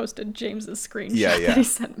also posted James's screenshot Yeah. that he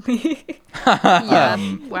sent me.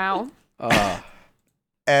 Yeah. Wow.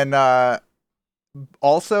 And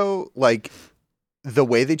also, like, the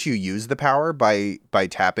way that you use the power by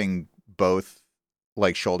tapping both,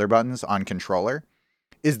 like, shoulder buttons on controller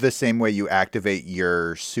is the same way you activate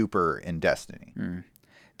your super in Destiny.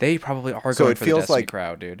 They probably are So going it for the feels Destiny like-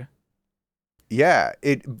 crowd, dude. Yeah,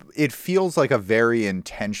 it feels like a very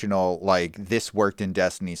intentional, like, this worked in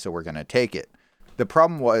Destiny, so we're gonna take it. The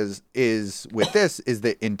problem is with this is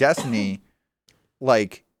that in Destiny,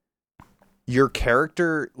 like, your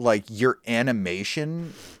character, like, your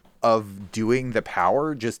animation of doing the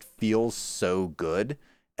power just feels so good,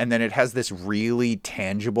 and then it has this really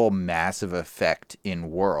tangible, massive effect in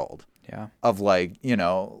world. Yeah. Of, like, you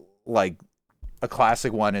know, like, a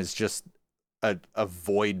classic one is just a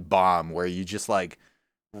void bomb where you just, like,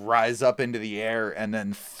 rise up into the air and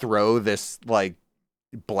then throw this, like,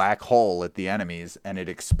 black hole at the enemies, and it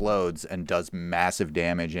explodes and does massive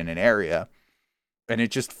damage in an area, and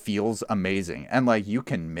it just feels amazing. And, like, you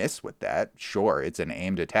can miss with that, sure, it's an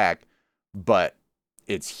aimed attack, but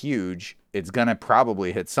it's huge, it's gonna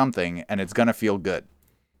probably hit something, and it's gonna feel good.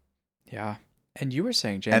 Yeah. And you were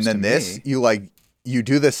saying, James, And then to this, me, you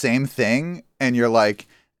do the same thing, and you're like,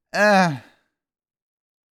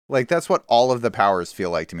 like, that's what all of the powers feel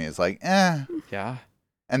like to me, is like, yeah.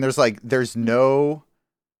 and there's no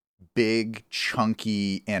big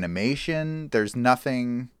chunky animation, there's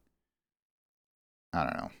nothing, I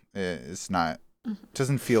don't know, it's not, it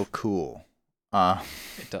doesn't feel cool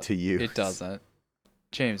to you. It doesn't.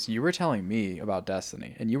 James, you were telling me about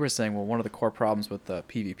Destiny, and you were saying, well, one of the core problems with the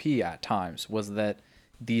PvP at times was that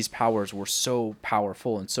these powers were so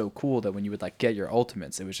powerful and so cool that when you would like get your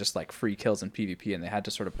ultimates, it was just like free kills in PvP, and they had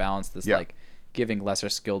to sort of balance this like giving lesser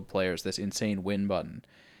skilled players this insane win button.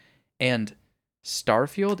 And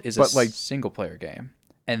Starfield is a single player game,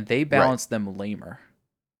 and they balance them lamer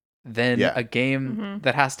than a game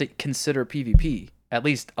that has to consider PvP at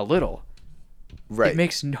least a little. Right. It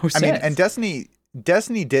makes no sense. I mean, and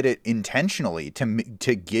Destiny did it intentionally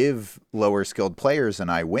to give lower skilled players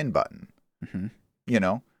an I win button. Mm-hmm. You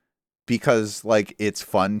know, because like it's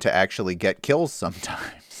fun to actually get kills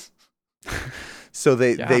sometimes. So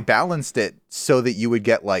they balanced it so that you would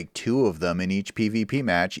get like 2 of them in each PvP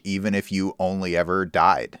match, even if you only ever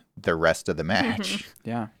died the rest of the match.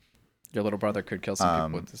 Yeah. Your little brother could kill some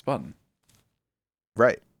people with this button.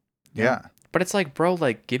 Right. Yeah. But it's like, bro,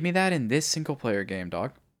 like, give me that in this single player game,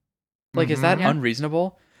 dog. Like, is that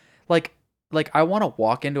unreasonable? Like I want to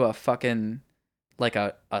walk into a fucking, like,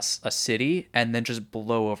 a city and then just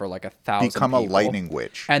blow over, like, 1,000 Become people. A lightning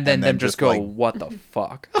witch. And then just go, like, what the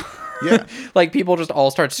fuck? Yeah. Like, people just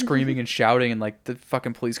all start screaming and shouting and, like, the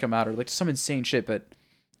fucking police come out or, like, some insane shit. But,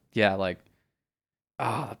 yeah, like,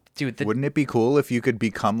 dude. Wouldn't it be cool if you could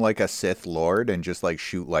become, like, a Sith Lord and just, like,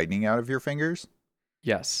 shoot lightning out of your fingers?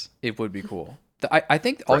 Yes, it would be cool. I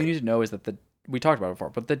think all you need to know is that we talked about it before,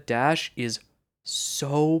 but the dash is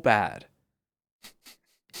so bad.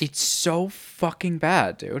 It's so fucking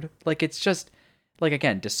bad, dude. Like, it's just, like,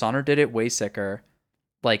 again, Dishonored did it way sicker.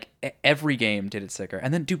 Like, every game did it sicker.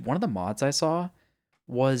 And then, dude, one of the mods I saw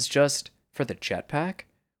was just for the jetpack,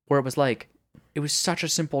 where it was like, it was such a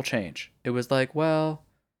simple change. It was like, well,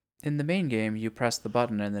 in the main game, you press the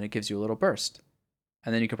button and then it gives you a little burst.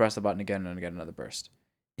 And then you can press the button again and get another burst.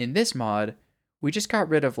 In this mod, we just got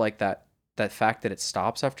rid of like that fact that it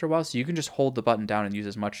stops after a while, so you can just hold the button down and use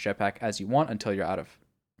as much jetpack as you want until you're out of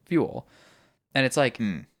fuel. And it's like,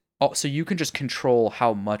 so you can just control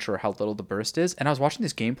how much or how little the burst is. And I was watching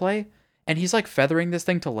this gameplay, and he's like feathering this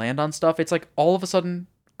thing to land on stuff. It's like all of a sudden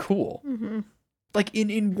cool. Mm-hmm. Like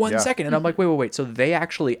in 1 second. And I'm like, wait. So they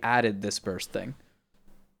actually added this burst thing.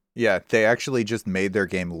 Yeah, they actually just made their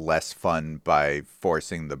game less fun by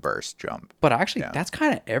forcing the burst jump. But actually, that's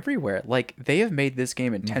kind of everywhere. Like, they have made this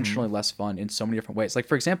game intentionally less fun in so many different ways. Like,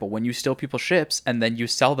 for example, when you steal people's ships and then you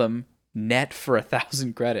sell them net for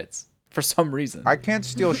 1,000 credits for some reason. I can't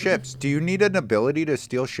steal ships. Do you need an ability to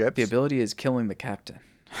steal ships? The ability is killing the captain.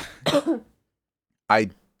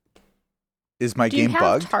 Is my game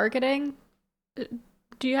bugged? Targeting?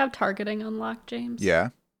 Do you have targeting unlocked, James? Yeah.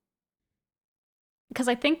 Because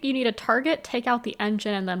I think you need a target, take out the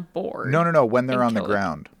engine, and then board. No. When they're on the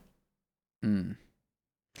ground. Have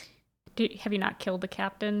you not killed the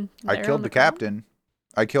captain? I killed the captain.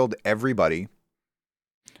 I killed everybody.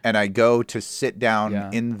 And I go to sit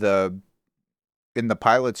down in the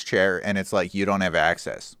pilot's chair, and it's like, you don't have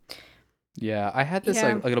access. Yeah, I had this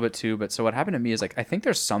like a little bit too, but so what happened to me is like, I think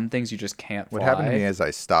there's some things you just can't fly. What happened to me is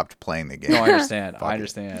I stopped playing the game. No, I understand. I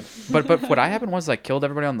understand. But what happened was I killed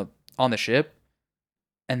everybody on the ship,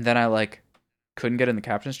 and then I like couldn't get in the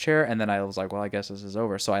captain's chair, and then I was like, well, I guess this is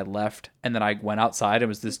over. So I left, and then I went outside, and it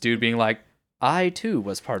was this dude being like, I too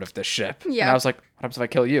was part of this ship. Yeah. And I was like, what happens if I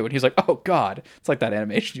kill you? And he's like, oh God. It's like that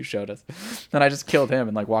animation you showed us. Then I just killed him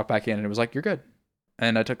and like walked back in, and it was like, you're good.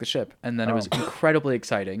 And I took the ship. And then it was incredibly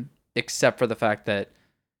exciting, except for the fact that,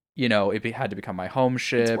 you know, it had to become my home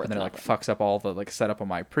ship, and then it like fucks up all the like setup on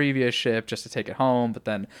my previous ship just to take it home. But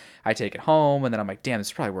then I take it home, and then I'm like, damn, this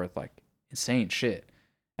is probably worth like insane shit.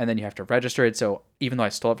 And then you have to register it. So even though I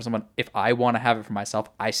stole it for someone, if I want to have it for myself,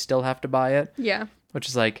 I still have to buy it. Yeah. Which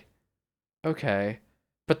is like, okay.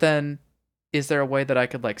 But then is there a way that I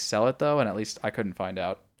could like sell it though? And at least I couldn't find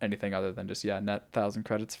out anything other than just, net 1,000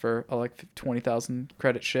 credits for a like 20,000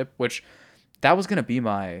 credit ship, which that was going to be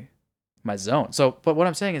my zone. So, but what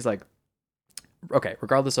I'm saying is like, okay,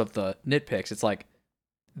 regardless of the nitpicks, it's like,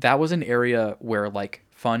 that was an area where like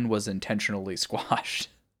fun was intentionally squashed.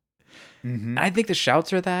 And I think the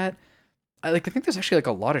shouts are that. I think there's actually like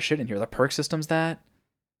a lot of shit in here. The perk system's that.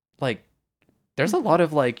 Like, there's a lot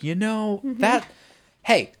of like, that.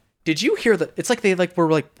 Hey, did you hear that? It's like they like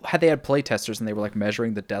were like they had play testers and they were like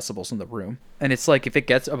measuring the decibels in the room. And it's like if it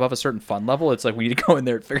gets above a certain fun level, it's like we need to go in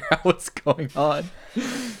there and figure out what's going on.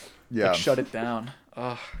 Yeah, like, shut it down.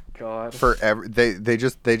 Oh God. They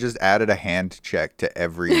just added a hand check to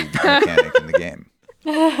every mechanic in the game.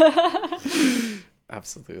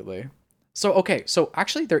 Absolutely. So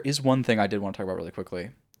actually there is one thing I did want to talk about really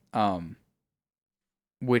quickly.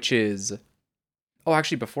 Which is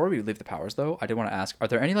actually before we leave the powers though, I did want to ask, are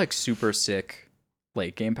there any like super sick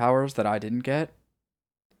late game powers that I didn't get?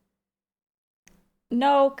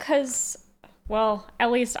 No, because Well,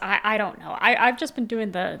 at least I don't know. I've just been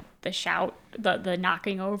doing the shout, the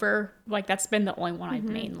knocking over. Like, that's been the only one I've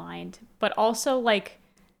mainlined. But also, like,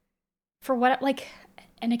 for what, like,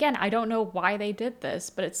 and again, I don't know why they did this,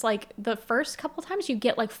 but it's like the first couple times you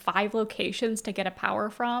get like 5 locations to get a power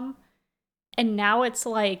from. And now it's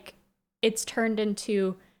like, it's turned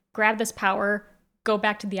into grab this power, go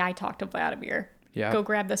back to the I talk to Vladimir. Yeah. Go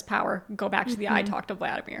grab this power, go back to the I talk to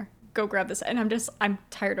Vladimir. Go grab this. And I'm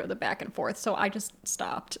tired of the back and forth. So I just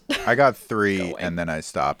stopped. I got 3 and then I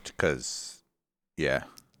stopped because, yeah.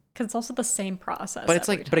 Because it's also the same process. But it's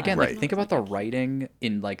like, but again, like Right. think about the writing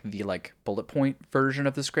in like the like bullet point version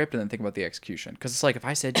of the script, and then think about the execution. Because it's like if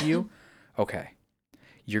I said to you, okay,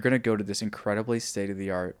 you're gonna go to this incredibly state of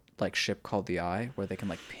the art like ship called the Eye, where they can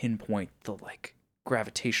like pinpoint the like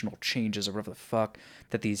gravitational changes or whatever the fuck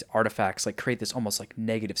that these artifacts like create this almost like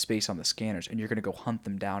negative space on the scanners, and you're gonna go hunt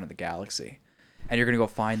them down in the galaxy. And you're going to go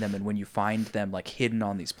find them, and when you find them like hidden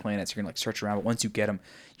on these planets, you're going to like search around, but once you get them,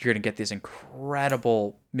 you're going to get this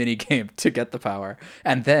incredible mini game to get the power.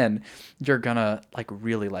 And then you're going to like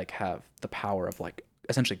really like have the power of like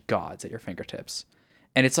essentially gods at your fingertips.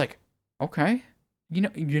 And it's like, okay,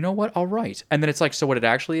 you know what? All right. And then it's like, so what it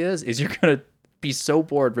actually is you're going to be so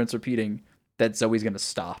bored rinse repeating that Zoe's going to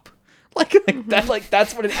stop. Like that, like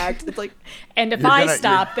that's what it acts. It's like, and if I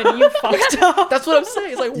stop, then you fucked up. that's what I'm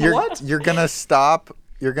saying. It's like, what? You're gonna stop.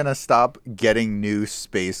 You're gonna stop getting new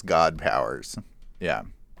space god powers. Yeah,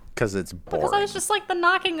 because it's boring. Because I was just like, the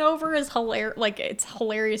knocking over is hilarious. Like, it's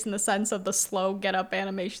hilarious in the sense of the slow get up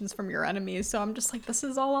animations from your enemies. So I'm just like, this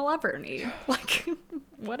is all I'll ever need. Like,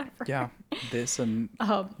 whatever. Yeah, this and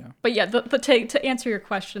yeah. But yeah, to answer your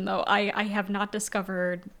question though, I have not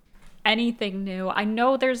discovered anything new. I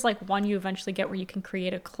know there's like one you eventually get where you can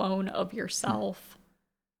create a clone of yourself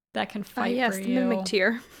that can fight yes, for the you. mimic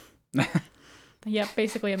tier. Yeah,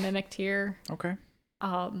 basically a mimic tier. Okay.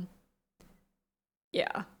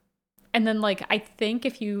 Yeah. And then like I think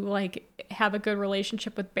if you like have a good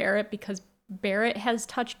relationship with Barrett, because Barrett has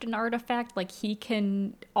touched an artifact, like he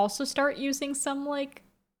can also start using some like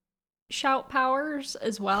shout powers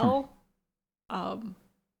as well.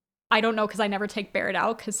 I don't know because I never take Barrett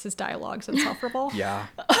out because his dialogue's insufferable. Yeah.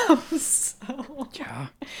 So. Yeah.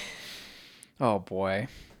 Oh boy.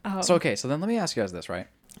 So okay, so then let me ask you guys this, right?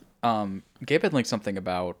 Gabe had linked something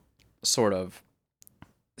about sort of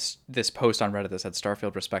this post on Reddit that said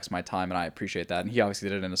Starfield respects my time, and I appreciate that. And he obviously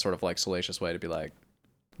did it in a sort of like salacious way to be like,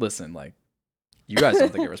 listen, like, you guys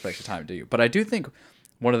don't think it respects your time, do you? But I do think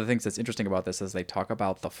one of the things that's interesting about this is they talk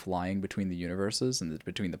about the flying between the universes and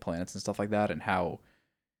between the planets and stuff like that, and how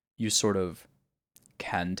you sort of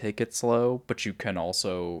can take it slow, but you can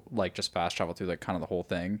also like just fast travel through like kind of the whole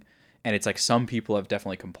thing. And it's like some people have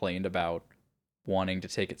definitely complained about wanting to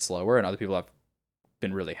take it slower, and other people have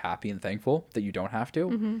been really happy and thankful that you don't have to.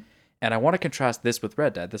 Mm-hmm. And I want to contrast this with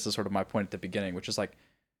Red Dead. This is sort of my point at the beginning, which is like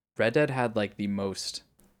Red Dead had like the most,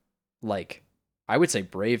 like, I would say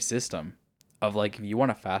brave system of like, if you want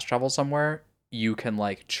to fast travel somewhere, you can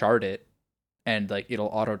like chart it and like it'll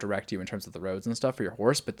auto direct you in terms of the roads and stuff for your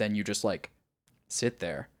horse, but then you just like sit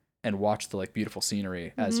there and watch the like beautiful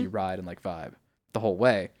scenery as you ride and like vibe the whole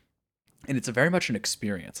way. And it's very much an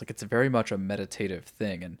experience. Like, it's very much a meditative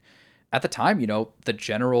thing. And at the time, you know, the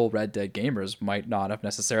general Red Dead gamers might not have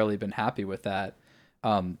necessarily been happy with that.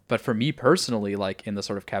 But for me personally, like in the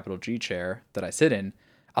sort of capital G chair that I sit in,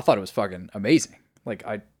 I thought it was fucking amazing. Like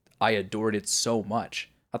I adored it so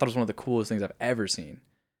much. I thought it was one of the coolest things I've ever seen.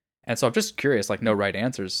 And so I'm just curious, like no right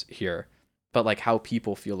answers here, but like how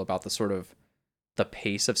people feel about the sort of the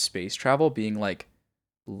pace of space travel being like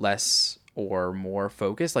less or more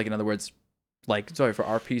focused. Like, in other words, like, sorry, for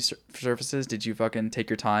RP surfaces, did you fucking take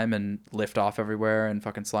your time and lift off everywhere and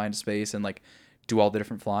fucking fly into space and like do all the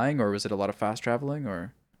different flying, or was it a lot of fast traveling,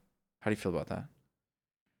 or how do you feel about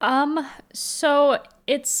that? So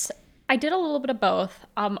I did a little bit of both,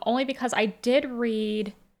 only because I did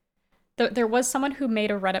read, there was someone who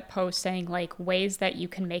made a Reddit post saying like ways that you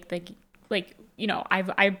can make the, like, you know,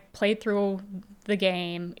 I played through the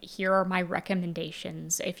game. Here are my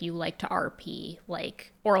recommendations if you like to RP,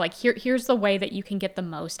 like, or like here's the way that you can get the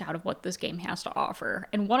most out of what this game has to offer.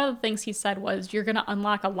 And one of the things he said was you're going to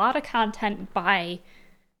unlock a lot of content by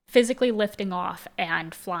physically lifting off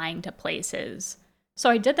and flying to places. So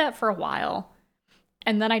I did that for a while.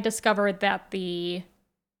 And then I discovered that the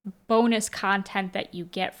bonus content that you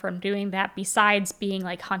get from doing that, besides being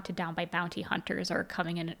like hunted down by bounty hunters or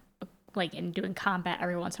coming in like and doing combat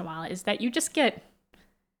every once in a while, is that you just get,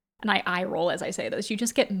 and I eye roll as I say this, you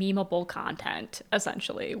just get memeable content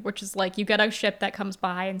essentially, which is like you get a ship that comes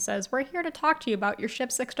by and says, we're here to talk to you about your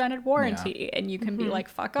ship's extended warranty, and you can be like,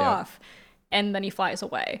 fuck off. and then he flies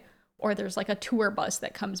away. Or there's like a tour bus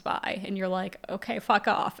that comes by and you're like, okay, fuck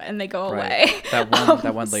off, and they go away. That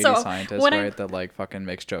one lady so scientist, when right, that like fucking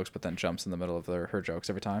makes jokes but then jumps in the middle of her jokes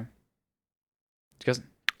every time. Because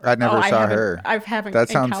I never saw her. I haven't. That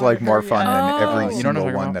sounds like more fun than every You don't know single what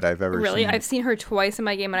I'm one talking that I've ever Really? seen. I've seen her twice in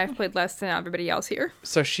my game, and I've played less than everybody else here.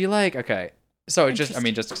 so she like okay. So it just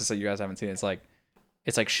because you guys haven't seen it,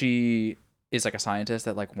 it's like she is like a scientist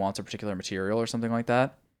that like wants a particular material or something like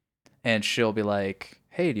that, and she'll be like,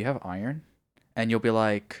 "Hey, do you have iron?" And you'll be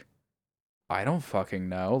like, "I don't fucking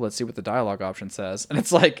know. Let's see what the dialogue option says." And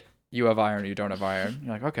it's like, "You have iron or you don't have iron."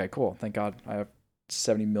 You're like, "Okay, cool. Thank God I have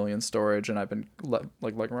 70 million storage and I've been like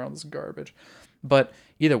looking around this garbage." But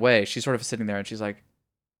either way, she's sort of sitting there and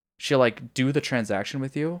she'll like do the transaction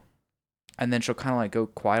with you, and then she'll kind of like go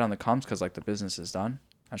quiet on the comms because like the business is done,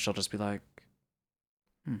 and she'll just be like,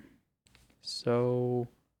 "So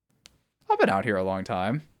I've been out here a long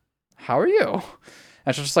time. How are you?"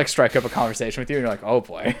 And she'll just like strike up a conversation with you, and you're like, "Oh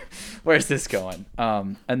boy, where's this going?"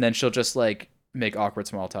 And then she'll just like make awkward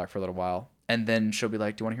small talk for a little while, and then she'll be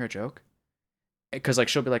like, "Do you want to hear a joke?" Because like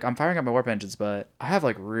she'll be like, "I'm firing up my warp engines, but I have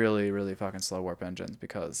like really really fucking slow warp engines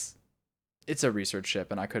because it's a research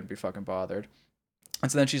ship and I couldn't be fucking bothered."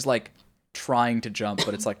 And so then she's like trying to jump,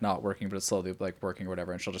 but it's like not working, but it's slowly like working or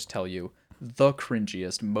whatever, and she'll just tell you the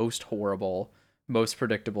cringiest, most horrible, most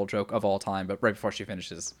predictable joke of all time. But right before she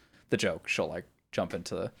finishes the joke, she'll jump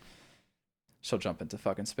into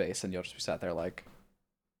fucking space, and you'll just be sat there like,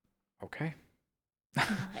 okay.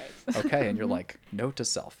 Okay, and you're like, note to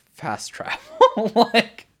self, fast travel.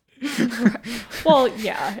 like Well,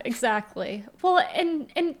 yeah, exactly. Well,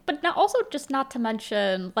 and but now also just not to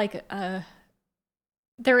mention like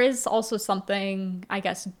there is also something, I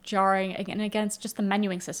guess, jarring again against just the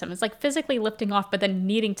menuing system. It's like physically lifting off, but then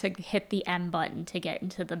needing to hit the M button to get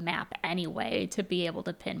into the map anyway, to be able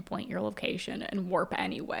to pinpoint your location and warp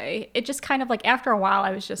anyway. It just kind of like after a while,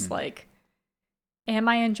 I was just like, am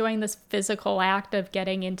I enjoying this physical act of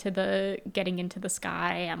getting into the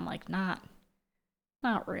sky? I'm like, not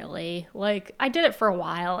really. Like, I did it for a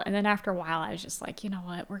while, and then after a while, I was just like, you know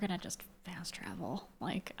what? We're gonna just fast travel.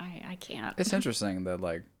 Like, I can't. it's interesting that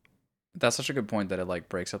like that's such a good point that it like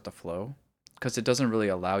breaks up the flow, because it doesn't really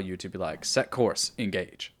allow you to be like set course,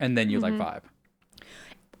 engage, and then you like vibe.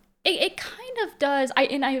 It kind of does.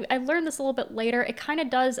 I learned this a little bit later. It kind of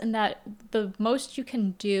does in that the most you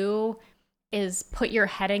can do is put your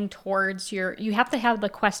heading towards you have to have the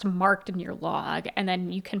quest marked in your log, and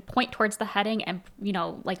then you can point towards the heading and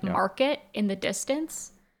mark it in the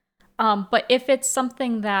distance. But if it's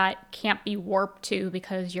something that can't be warped to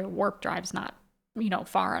because your warp drive's not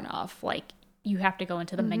far enough, like you have to go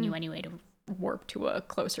into the menu anyway to warp to a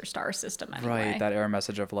closer star system anyway. Right, that error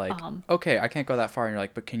message of like, okay, I can't go that far, and you're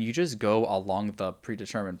like, but can you just go along the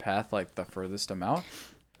predetermined path, like the furthest amount?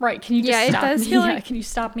 Right, can you just Yeah, it stop does me? feel Yeah, like- can you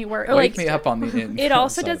stop me where Wake me up on the It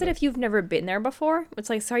also does it if you've never been there before. It's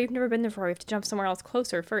like, sorry, you've never been there before. You have to jump somewhere else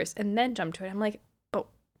closer first and then jump to it. I'm like, oh,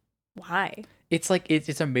 why? It's like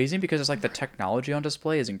it's amazing because it's like the technology on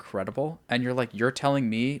display is incredible, and you're telling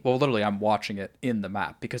me, well, literally I'm watching it in the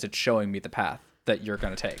map because it's showing me the path that you're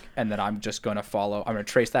going to take, and then I'm just going to follow. I'm going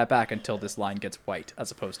to trace that back until this line gets white as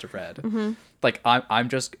opposed to red. Like I'm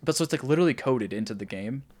just, but so it's like literally coded into the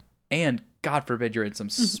game, and God forbid you're in some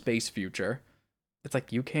space future, it's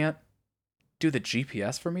like you can't do the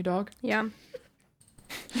GPS for me, dog. Yeah.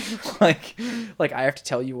 like I have to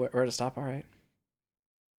tell you where to stop. All right.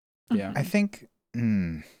 Yeah. I think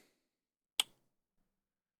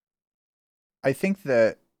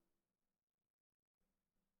that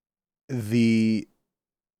the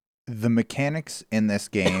mechanics in this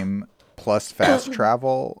game plus fast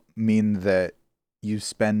travel mean that you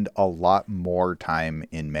spend a lot more time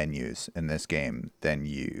in menus in this game than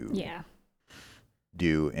you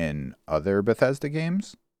do in other Bethesda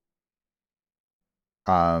games.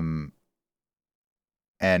 And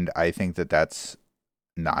I think that that's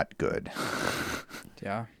not good.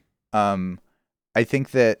 Yeah. I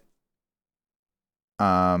think that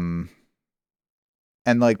and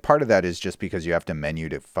like part of that is just because you have to menu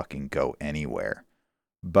to fucking go anywhere.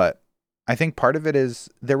 But I think part of it is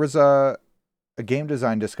there was a game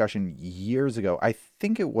design discussion years ago. I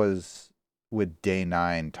think it was with Day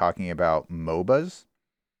 9 talking about MOBAs,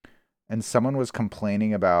 and someone was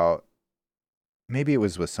complaining about, maybe it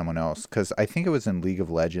was with someone else, because I think it was in League of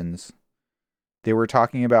Legends. They were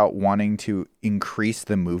talking about wanting to increase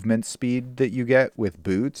the movement speed that you get with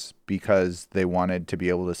boots because they wanted to be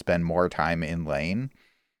able to spend more time in lane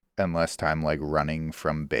and less time like running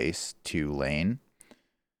from base to lane.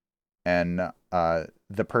 And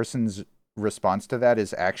the person's response to that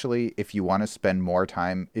is actually, if you want to spend more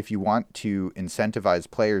time, if you want to incentivize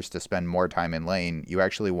players to spend more time in lane, you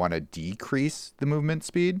actually want to decrease the movement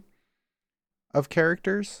speed of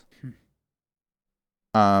characters.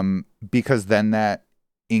 Because then that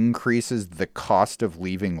increases the cost of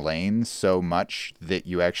leaving lane so much that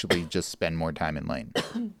you actually just spend more time in lane.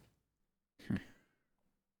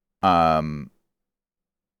 And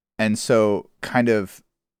so kind of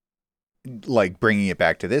like bringing it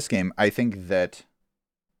back to this game, I think that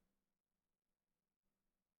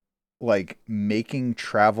like making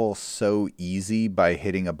travel so easy by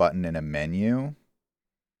hitting a button in a menu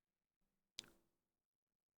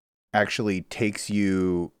actually takes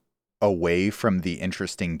you away from the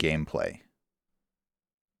interesting gameplay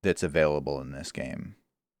that's available in this game.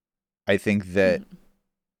 I think that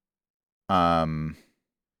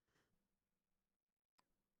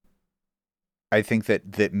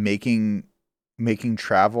making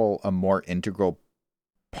travel a more integral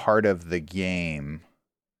part of the game,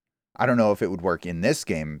 I don't know if it would work in this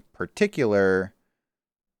game particular,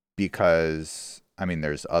 because I mean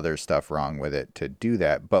there's other stuff wrong with it to do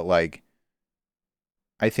that, but like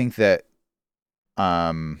I think that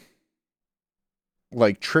like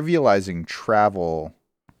trivializing travel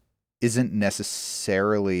isn't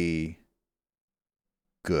necessarily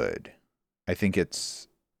good. I think it's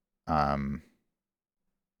I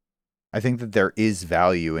think that there is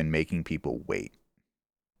value in making people wait.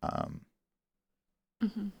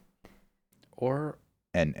 Or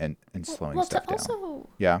and slowing well, stuff to down. also,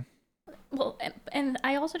 Yeah. well, and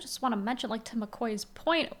I also just want to mention, like, to McCoy's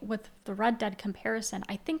point with the Red Dead comparison,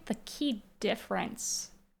 I think the key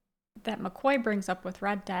difference that McCoy brings up with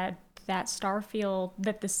Red Dead, that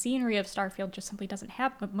the scenery of Starfield just simply doesn't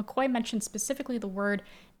have. McCoy mentioned specifically the word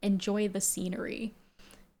enjoy the scenery.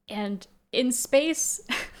 And in space,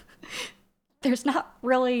 there's not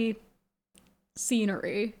really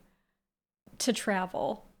scenery to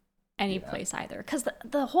travel any place either. Because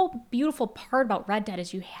the whole beautiful part about Red Dead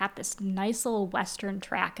is you have this nice little western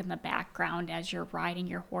track in the background as you're riding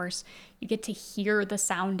your horse. You get to hear the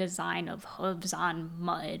sound design of hooves on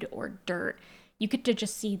mud or dirt. You get to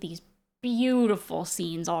just see these beautiful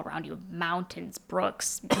scenes all around you, mountains,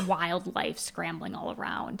 brooks, wildlife scrambling all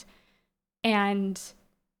around. And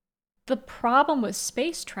the problem with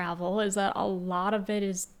space travel is that a lot of it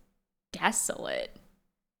is desolate.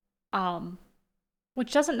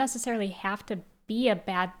 Which doesn't necessarily have to be a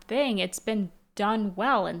bad thing. It's been done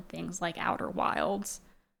well in things like Outer Wilds.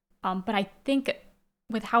 But I think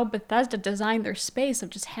with how Bethesda designed their space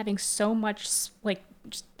of just having so much, like,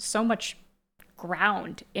 just so much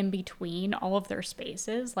ground in between all of their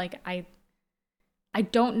spaces, like, I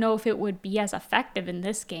don't know if it would be as effective in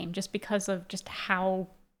this game just because of just how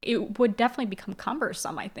it would definitely become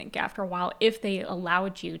cumbersome, I think, after a while, if they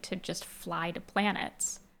allowed you to just fly to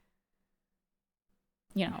planets.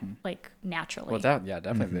 You know, like, naturally. Well,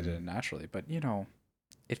 definitely they did it naturally. But, you know,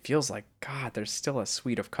 it feels like, God, there's still a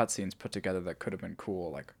suite of cutscenes put together that could have been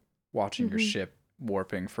cool. Like, watching your ship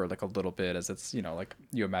warping for, like, a little bit as it's, you know, like,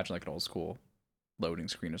 you imagine, like, an old school loading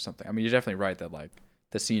screen or something. I mean, you're definitely right that, like,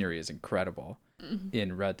 the scenery is incredible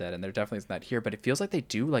in Red Dead, and there definitely isn't that here. But it feels like they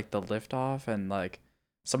do, like, the liftoff and, like,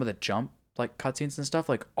 some of the jump, like, cutscenes and stuff,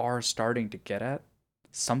 like, are starting to get at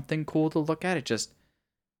something cool to look at. It just,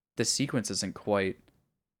 the sequence isn't quite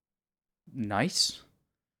nice.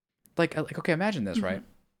 Like okay, imagine this, right?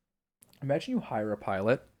 Imagine you hire a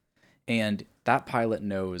pilot and that pilot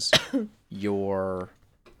knows your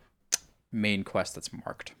main quest that's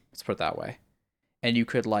marked. Let's put it that way. And you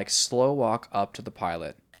could like slow walk up to the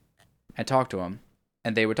pilot and talk to him,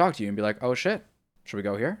 and they would talk to you and be like, "Oh shit, should we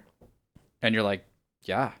go here?" And you're like,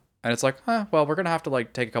 "Yeah." And it's like, well, we're gonna have to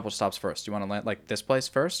like take a couple stops first. You want to land like this place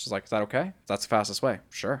first? It's like, is that okay? That's the fastest way.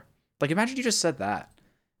 Sure. Like, imagine you just said that.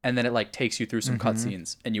 And then it like takes you through some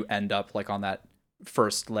cutscenes, and you end up like on that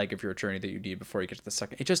first leg of your journey that you need before you get to the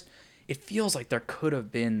second. It feels like there could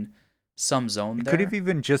have been some zone there. It could have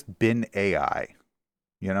even just been AI,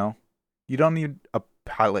 you know? You don't need a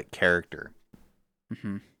pilot character.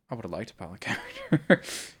 I would have liked a pilot character.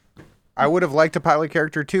 I would have liked a pilot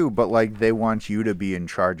character too, but like they want you to be in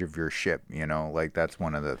charge of your ship, you know? Like that's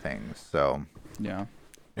one of the things. So yeah,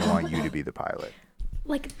 they want you to be the pilot.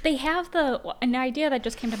 Like, they have an idea that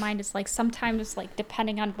just came to mind is, like, sometimes, like,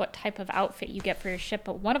 depending on what type of outfit you get for your ship,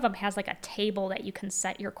 but one of them has, like, a table that you can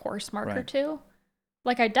set your course marker to.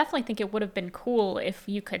 Like, I definitely think it would have been cool if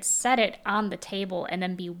you could set it on the table and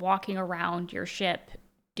then be walking around your ship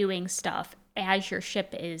doing stuff as your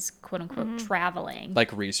ship is, quote-unquote, traveling.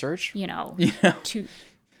 like research? You know, to...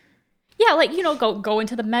 Yeah, like, go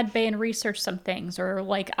into the med bay and research some things, or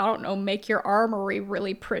like, I don't know, make your armory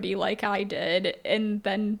really pretty like I did, and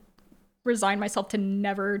then resign myself to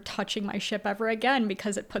never touching my ship ever again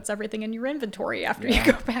because it puts everything in your inventory after you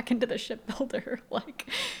go back into the shipbuilder. Like,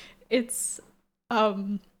 it's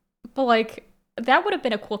but like that would have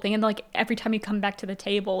been a cool thing. And like every time you come back to the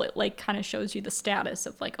table, it like kind of shows you the status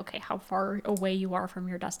of like, okay, how far away you are from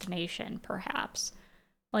your destination, perhaps.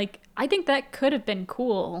 Like, I think that could have been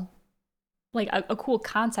cool. Like a cool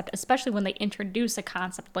concept, especially when they introduce a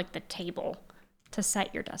concept like the table to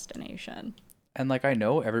set your destination. And like I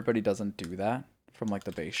know everybody doesn't do that from like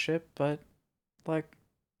the base ship, but like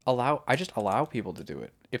I just allow people to do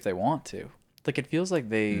it if they want to. Like it feels like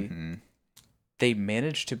they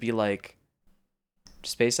manage to be like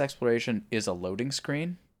space exploration is a loading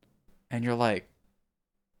screen, and you're like,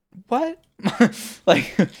 what?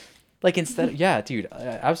 like like instead, yeah, dude,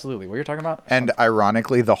 absolutely. What you're talking about? And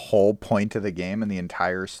ironically, the whole point of the game and the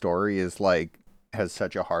entire story is like has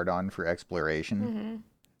such a hard on for exploration.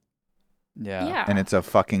 Yeah. And it's a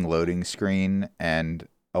fucking loading screen and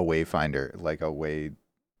a wayfinder, like a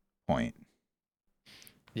waypoint.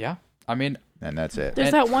 Yeah. I mean, and that's it.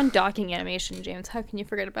 There's that one docking animation, James. How can you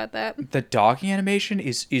forget about that? The docking animation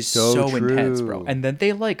is So intense, bro. true. And then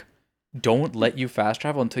they like don't let you fast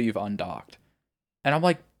travel until you've undocked. And I'm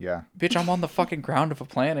like, Yeah. bitch, I'm on the fucking ground of a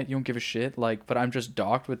planet. You don't give a shit. Like, but I'm just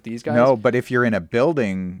docked with these guys. No, but if you're in a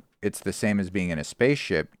building, it's the same as being in a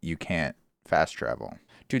spaceship. You can't fast travel.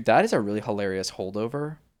 Dude, that is a really hilarious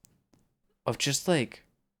holdover of just like,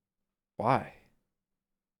 why?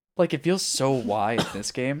 Like, it feels so why in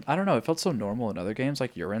this game. I don't know. It felt so normal in other games.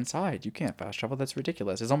 Like, you're inside. You can't fast travel. That's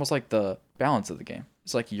ridiculous. It's almost like the balance of the game.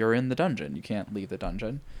 It's like you're in the dungeon. You can't leave the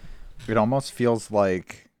dungeon. It almost feels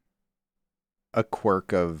like a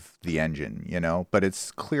quirk of the engine, you know, but it's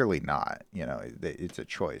clearly not, you know, it's a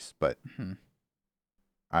choice, but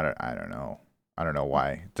I don't know. I don't know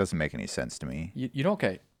why. It doesn't make any sense to me. You know,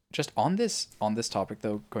 okay. Just on this topic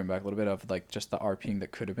though, going back a little bit of like just the RPing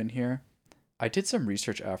that could have been here. I did some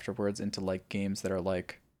research afterwards into like games that are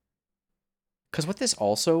like, because what this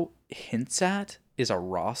also hints at is a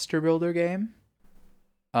roster builder game.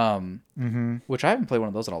 Which I haven't played one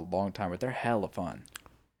of those in a long time, but they're hella fun.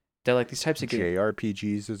 They're like these types of games.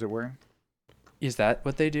 JRPGs, as it were. Is that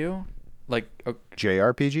what they do? Like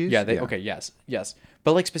JRPGs? Yeah. Okay. Yes.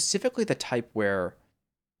 But like specifically the type where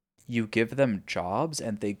you give them jobs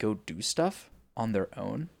and they go do stuff on their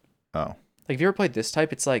own. Oh. Like if you ever played this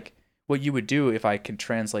type, it's like what you would do if I can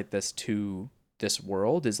translate this to this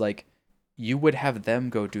world is like you would have them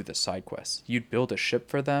go do the side quests. You'd build a ship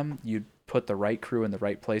for them. You'd put the right crew in the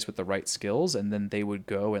right place with the right skills, and then they would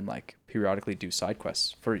go and like periodically do side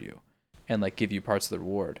quests for you and like give you parts of the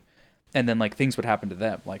reward. And then like things would happen to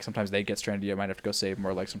them. Like sometimes they get stranded, you might have to go save them,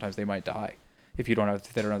 or like sometimes they might die if they don't have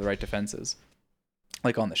the right defenses,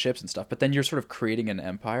 like on the ships and stuff. But then you're sort of creating an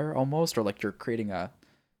empire almost, or like you're creating a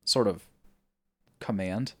sort of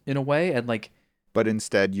command in a way, and like. But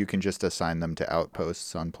instead, you can just assign them to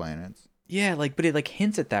outposts on planets. Yeah, like, but it like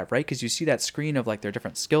hints at that, right? Because you see that screen of like their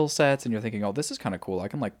different skill sets, and you're thinking, oh, this is kind of cool. I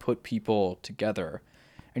can like put people together,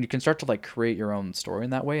 and you can start to like create your own story in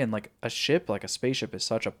that way. And like a ship, like a spaceship, is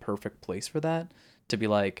such a perfect place for that. To be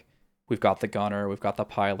like, we've got the gunner, we've got the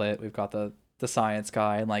pilot, we've got the science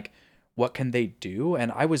guy, and like, what can they do?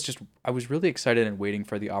 And I was really excited and waiting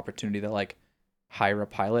for the opportunity to like hire a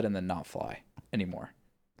pilot and then not fly anymore,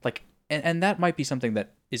 like. And that might be something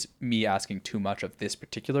that is me asking too much of this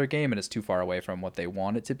particular game and is too far away from what they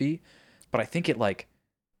want it to be. But I think it like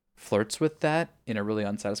flirts with that in a really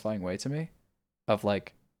unsatisfying way to me of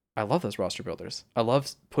like, I love those roster builders. I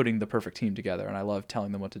love putting the perfect team together, and I love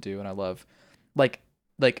telling them what to do. And I love like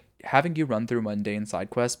having you run through mundane side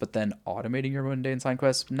quests, but then automating your mundane side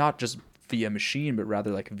quests, not just via machine, but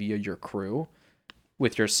rather like via your crew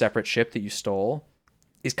with your separate ship that you stole,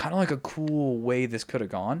 is kind of like a cool way this could have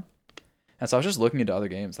gone. And so I was just looking into other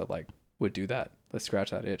games that like would do that. Let's scratch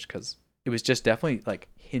that itch, because it was just definitely like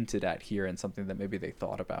hinted at here and something that maybe they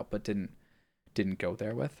thought about but didn't go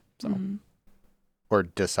there with. So Or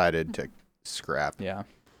decided to scrap. Yeah.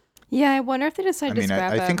 Yeah, I wonder if they decided to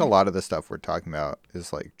scrap I think a lot of the stuff we're talking about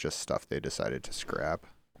is like just stuff they decided to scrap.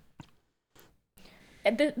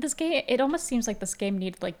 This game, it almost seems like this game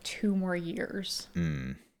needed like 2 more years.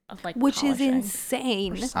 Of, like, which polishing. is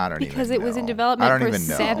insane. I don't because even it was in know. development I don't for even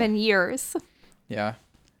know. 7 years. Yeah.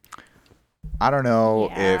 I don't know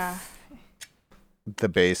Yeah. if the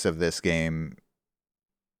base of this game,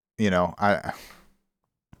 you know, I'm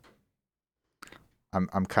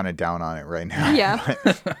kind of down on it right now. Yeah.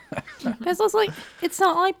 Because I was like, it's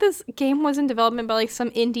not like this game was in development by like some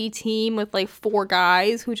indie team with like 4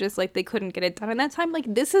 guys who just like they couldn't get it done in that time.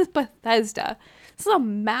 Like, this is Bethesda. This is a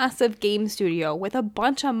massive game studio with a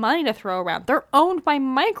bunch of money to throw around. They're owned by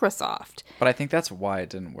Microsoft. But I think that's why it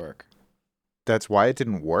didn't work. That's why it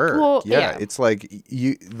didn't work. Well, yeah, yeah. it's like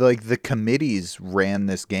the committees ran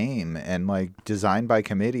this game, and like design by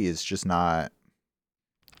committee is just not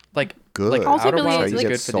Like good. Like Also, Outer Billy, Wilds it's is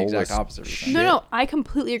like- good for the exact soulless opposite reason. shit. No, I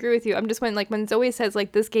completely agree with you. I'm just when Zoe says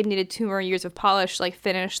like this game needed 2 more years of polish, like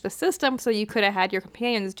finish the system so you could have had your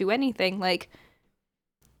companions do anything. Like,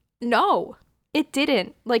 no, it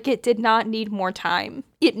didn't. Like, it did not need more time.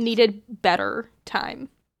 It needed better time.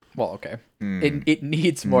 Well, okay. It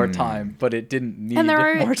needs more time, but it didn't need And there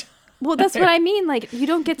are- more time. Well, that's what I mean. Like, you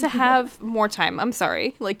don't get to have more time. I'm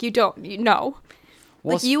sorry. Like, no.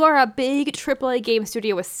 Well, Like, you are a big AAA game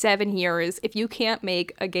studio with 7 years. If you can't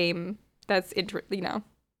make a game that's,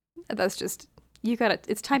 that's just,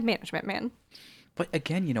 it's time management, man. But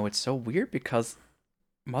again, it's so weird because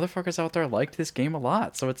motherfuckers out there liked this game a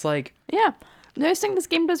lot. So it's like, Yeah. I just think this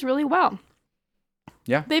game does really well.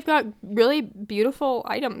 Yeah. They've got really beautiful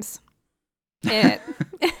items in it.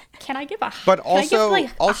 Can I give a But can I give, also- like,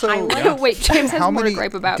 a also- highlight? Oh, wait, James has How more to many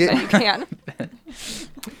gripe about did- than you can.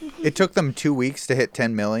 It took them 2 weeks to hit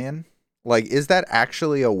 10 million. Like, is that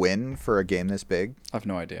actually a win for a game this big? I have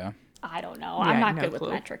no idea. I don't know. Yeah, I'm not no good with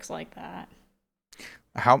clue. metrics like that.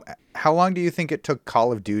 How long do you think it took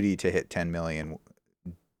Call of Duty to hit 10 million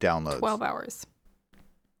downloads? 12 hours.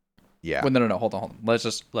 Yeah. Well, no. Hold on. Let's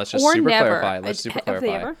just Or super never. clarify. Let's super Have they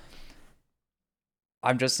clarify. ever?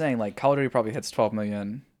 I'm just saying, like, Call of Duty probably hits 12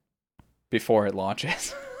 million before it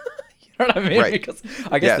launches. You know what I mean? Right. Because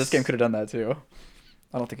I guess this Yes. game could have done that too.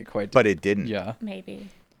 I don't think it quite did. But it didn't. Yeah. Maybe.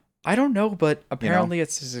 I don't know, but apparently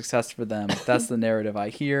it's a success for them. That's the narrative I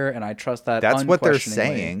hear, and I trust that. That's what they're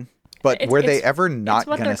unquestioningly. saying. But It's- were they it's- ever It's not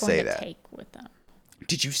what going they're to say going to that? take with them.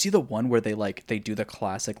 Did you see the one where they do the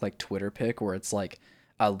classic like Twitter pic where it's like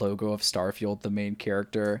a logo of Starfield, the main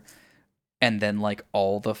character, and then like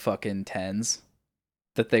all the fucking tens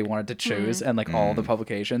that they wanted to choose and like all the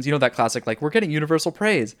publications. You know that classic like we're getting universal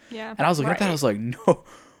praise. Yeah. And I was looking at that, I was like, no,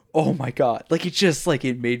 oh my god! Like it just like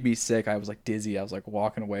it made me sick. I was like dizzy. I was like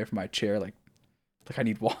walking away from my chair, like I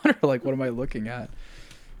need water. Like what am I looking at?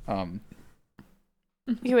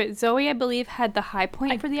 Okay, wait, Zoe, I believe, had the high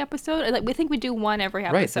point for the episode. Like, we think we do one every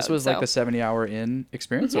episode. Right. This was like so- the 70-hour in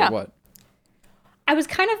experience Yeah. or what? I was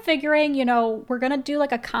kind of figuring, we're going to do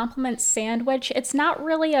like a compliment sandwich. It's not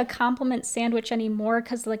really a compliment sandwich anymore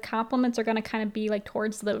because the compliments are going to kind of be like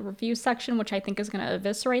towards the review section, which I think is going to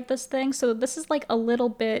eviscerate this thing. So this is like a little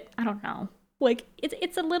bit, I don't know, like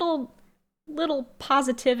it's a little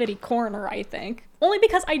positivity corner, I think. Only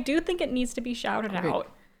because I do think it needs to be shouted out.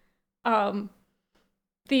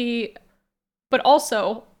 But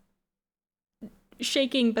also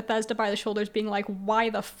shaking Bethesda by the shoulders, being like, why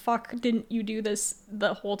the fuck didn't you do this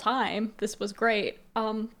the whole time? This was great.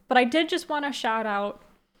 But I did just want to shout out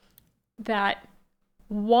that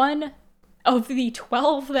one of the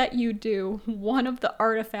 12 that you do, one of the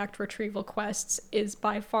artifact retrieval quests is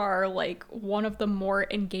by far like one of the more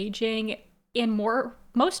engaging and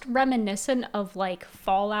most reminiscent of like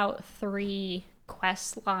Fallout 3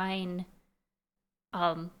 quest line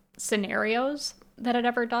scenarios that it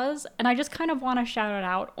ever does. And I just kind of want to shout it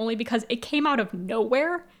out only because it came out of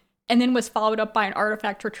nowhere and then was followed up by an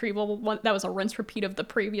artifact retrieval one that was a rinse repeat of the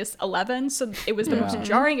previous 11. So it was the most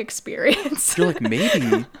jarring experience. You're like,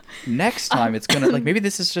 maybe next time it's gonna like maybe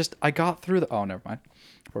this is just I got through the. Oh, never mind.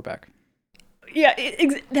 We're back. Yeah,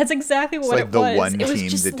 that's exactly It's what like it the was. one It was team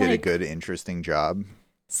just that did a like- good, interesting job.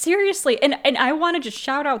 Seriously, and I want to just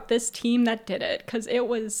shout out this team that did it because it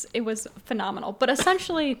was phenomenal. But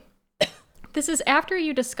essentially, this is after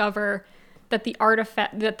you discover that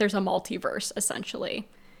that there's a multiverse essentially,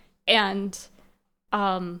 and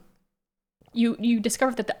you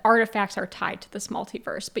discover that the artifacts are tied to this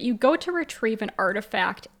multiverse. But you go to retrieve an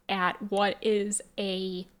artifact at what is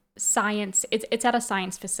a science. It's at a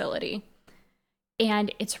science facility,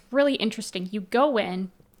 and it's really interesting. You go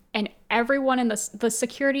in. And everyone in the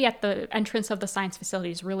security at the entrance of the science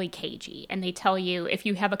facility is really cagey. And they tell you, if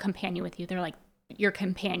you have a companion with you, they're like, your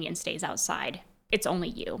companion stays outside. It's only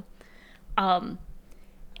you. And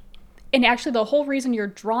actually, the whole reason you're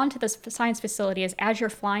drawn to this science facility is as you're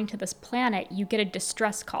flying to this planet, you get a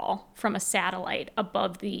distress call from a satellite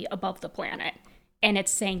above the planet. And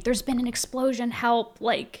it's saying, there's been an explosion, help,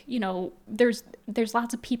 like, there's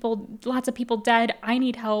lots of people dead, I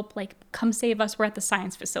need help, like, come save us, we're at the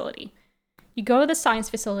science facility. You go to the science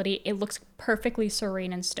facility, it looks perfectly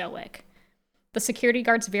serene and stoic. The security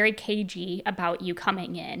guard's very cagey about you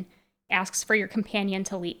coming in, asks for your companion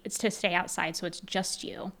to stay outside, so it's just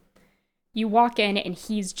you. You walk in and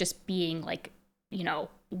he's just being like, you know,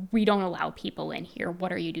 we don't allow people in here.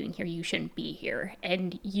 What are you doing here? You shouldn't be here.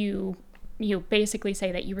 And you basically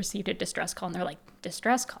say that you received a distress call, and they're like,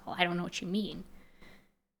 distress call? I don't know what you mean.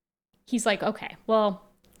 He's like, okay, well,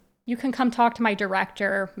 you can come talk to my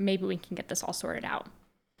director. Maybe we can get this all sorted out.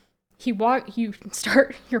 You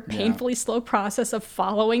start your painfully slow process of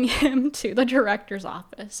following him to the director's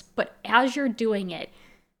office. But as you're doing it,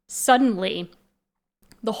 suddenly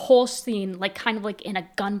the whole scene, like kind of like in a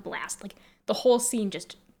gun blast, like the whole scene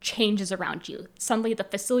just changes around you. Suddenly the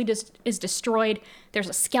facility is destroyed. There's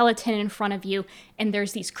a skeleton in front of you, and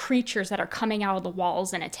there's these creatures that are coming out of the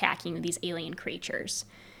walls and attacking these alien creatures.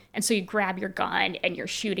 And so you grab your gun and you're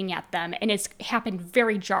shooting at them, and it's happened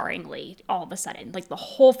very jarringly all of a sudden. Like the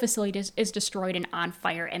whole facility is destroyed and on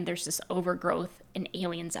fire, and there's this overgrowth and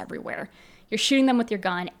aliens everywhere. You're shooting them with your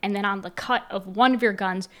gun, and then on the cut of one of your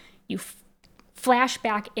guns, you flash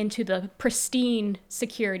back into the pristine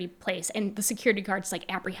security place, and the security guard's like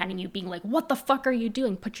apprehending you, being like, what the fuck are you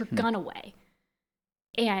doing? Put your gun away.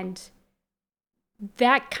 And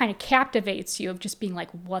that kind of captivates you of just being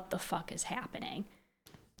like, what the fuck is happening?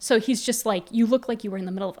 So he's just like, you look like you were in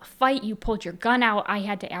the middle of a fight. You pulled your gun out. I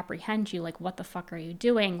had to apprehend you. Like, what the fuck are you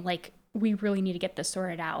doing? Like, we really need to get this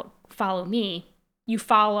sorted out. Follow me. You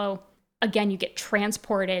follow. Again, you get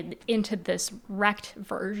transported into this wrecked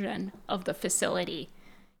version of the facility.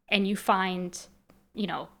 And you find, you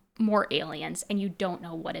know, more aliens. And you don't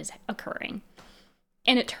know what is occurring.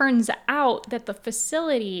 And it turns out that the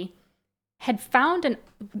facility had found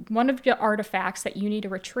one of the artifacts that you need to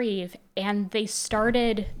retrieve, and they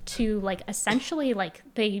started to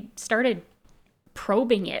they started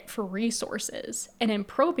probing it for resources. And in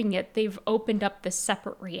probing it, they've opened up this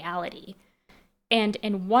separate reality. And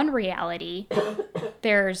in one reality,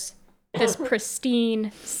 there's this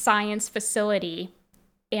pristine science facility,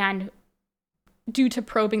 and due to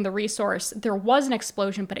probing the resource, there was an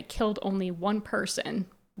explosion, but it killed only one person.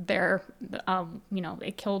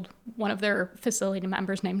 It killed one of their facility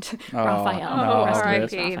members named Raphael. No,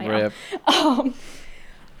 R.I.P. Rip.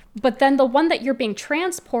 But then the one that you're being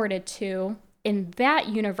transported to, in that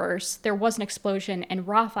universe, there was an explosion, and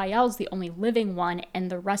Raphael's the only living one, and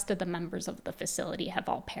the rest of the members of the facility have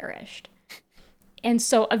all perished. And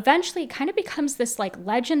so eventually it kind of becomes this like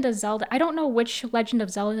Legend of Zelda. I don't know which Legend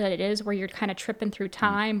of Zelda it is, where you're kind of tripping through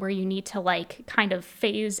time, where you need to like kind of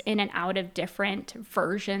phase in and out of different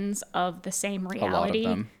versions of the same reality. A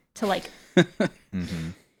lot of them. To like,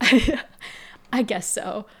 I guess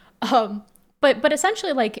so. But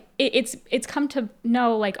essentially like it's come to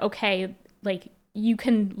know like, okay, like you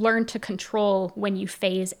can learn to control when you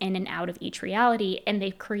phase in and out of each reality. And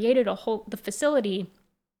they've created the facility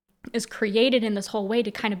is created in this whole way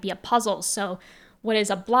to kind of be a puzzle. So what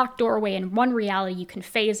is a blocked doorway in one reality, you can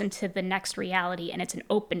phase into the next reality, and it's an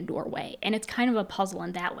open doorway. And it's kind of a puzzle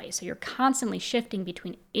in that way. So you're constantly shifting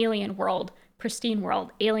between alien world, pristine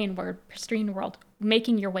world, alien world, pristine world,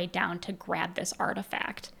 making your way down to grab this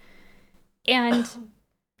artifact. And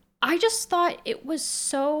I just thought it was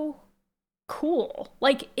so cool.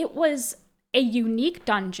 Like, it was a unique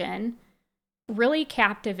dungeon, really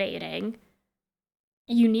captivating,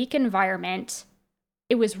 unique environment.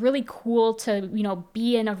 It was really cool to,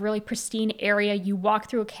 be in a really pristine area. You walk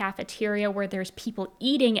through a cafeteria where there's people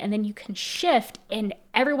eating, and then you can shift, and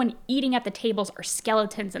everyone eating at the tables are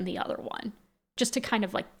skeletons in the other one. Just to kind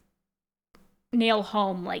of like nail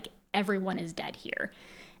home, like, everyone is dead here.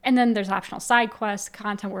 And then there's optional side quest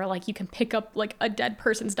content where like you can pick up like a dead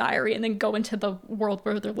person's diary and then go into the world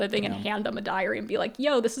where they're living and hand them a diary and be like,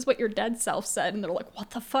 yo, this is what your dead self said. And they're like, what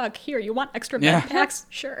the fuck? Here, you want extra med packs?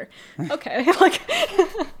 Sure. Okay. Like,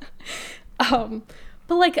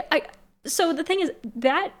 but like, so the thing is,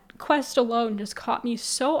 that quest alone just caught me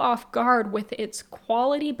so off guard with its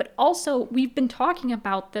quality, but also we've been talking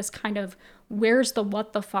about this kind of where's the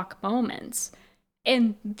what the fuck moments.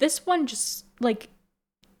 And this one just like,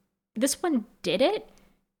 this one did it,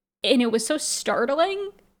 and it was so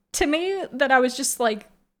startling to me that I was just like,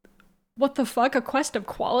 what the fuck, a quest of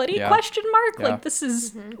quality, question mark? Yeah. Like, this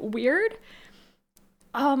is weird.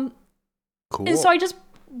 Cool. And so I just,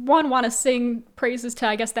 want to sing praises to,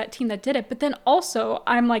 I guess, that team that did it, but then also,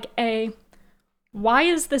 I'm like, why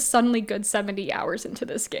is this suddenly good 70 hours into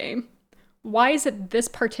this game? Why is it this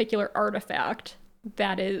particular artifact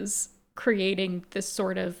that is creating this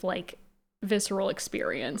sort of, like, visceral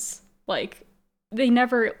experience? Like, they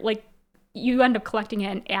never, like, you end up collecting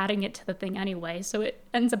it and adding it to the thing anyway, so it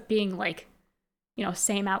ends up being like,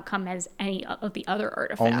 same outcome as any of the other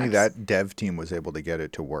artifacts. Only that dev team was able to get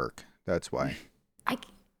it to work. That's why.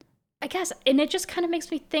 I guess, and it just kind of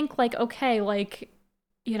makes me think like, okay, like,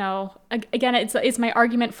 you know, again, it's my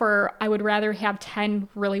argument for I would rather have 10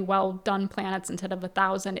 really well done planets instead of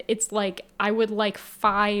 1,000. It's like I would like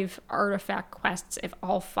 5 artifact quests if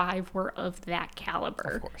all 5 were of that caliber.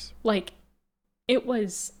 Of course. Like it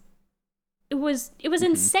was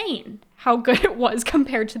insane how good it was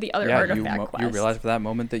compared to the other artifact quests. You realize for that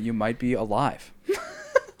moment that you might be alive. You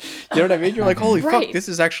know what I mean? You're like, holy fuck, this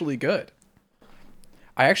is actually good.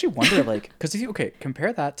 I actually wonder, like, because if you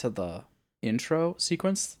compare that to the intro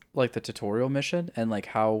sequence, like the tutorial mission, and like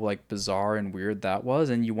how like bizarre and weird that was,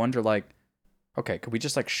 and you wonder like, okay, could we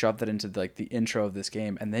just like shove that into like the intro of this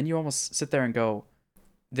game? And then you almost sit there and go,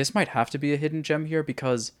 this might have to be a hidden gem here,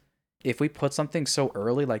 because if we put something so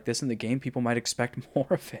early like this in the game, people might expect more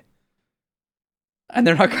of it. And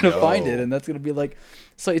they're not going to find it, and that's going to be like,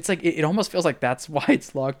 so it's like it almost feels like that's why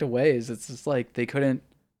it's locked away. Is it's just like they couldn't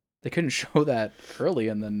show that early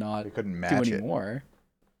and then not They couldn't match do it anymore.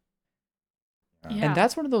 Yeah. And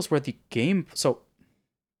that's one of those where the game, so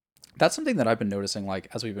that's something that I've been noticing, like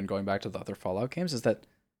as we've been going back to the other Fallout games, is that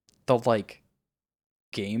the like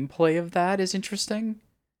gameplay of that is interesting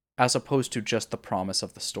as opposed to just the promise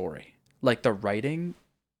of the story. Like the writing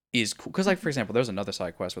is cool, because like for example, there's another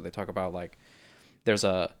side quest where they talk about like there's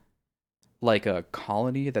a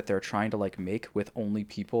colony that they're trying to like make with only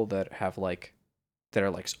people that have like that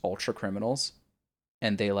are like ultra criminals,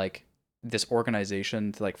 and they like this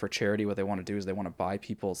organization to, like for charity, what they want to do is they want to buy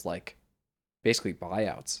people's like basically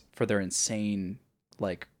buyouts for their insane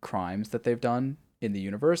like crimes that they've done in the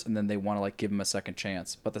universe, and then they want to like give them a second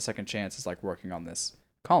chance, but the second chance is like working on this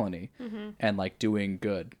colony and like doing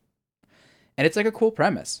good. And it's like a cool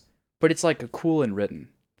premise, but it's like cool and written.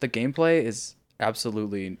 The gameplay is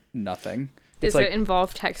absolutely nothing. Does like, it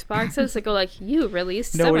involve text boxes that go like, you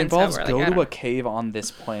released no, it involves like, go to a cave on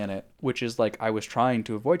this planet, which is like, I was trying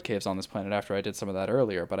to avoid caves on this planet after I did some of that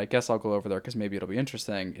earlier, but I guess I'll go over there because maybe it'll be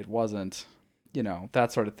interesting. It wasn't, you know,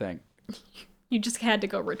 that sort of thing. You just had to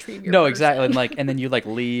go retrieve your No, person. exactly. And like, and then you like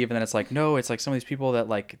leave, and then it's like, no, it's like some of these people that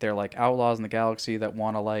like, they're like outlaws in the galaxy that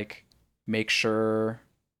want to like make sure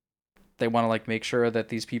that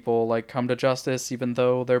these people like come to justice, even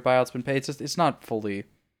though their buyout's been paid. It's not fully.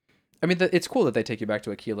 I mean, it's cool that they take you back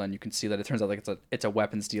to Aquila, and you can see that it turns out like it's a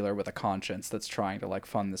weapons dealer with a conscience that's trying to like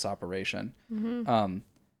fund this operation.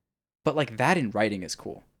 But like that in writing is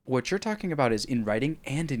cool. What you're talking about is in writing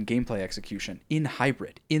and in gameplay execution, in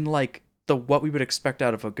hybrid, in like what we would expect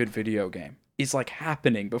out of a good video game is like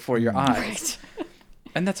happening before your eyes,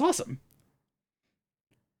 and that's awesome.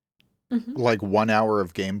 Like 1 hour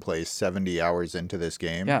of gameplay, 70 hours into this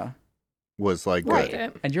game. Yeah. Was like right.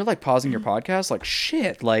 good. And you're like pausing your podcast like,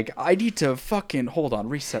 shit, like I need to fucking hold on,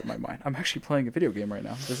 reset my mind. I'm actually playing a video game right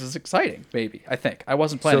now. This is exciting, maybe. I think. I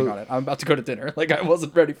wasn't planning on it. I'm about to go to dinner. Like I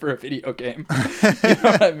wasn't ready for a video game. You know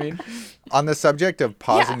what I mean? On the subject of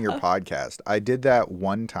pausing your podcast, I did that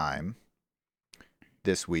one time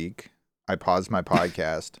this week. I paused my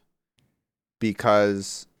podcast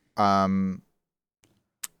because I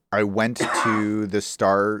went to the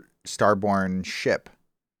Starborn ship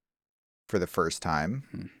for the first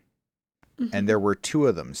time, and there were 2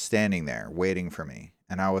 of them standing there waiting for me,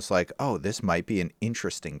 and I was like, oh, this might be an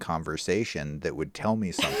interesting conversation that would tell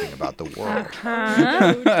me something about the world.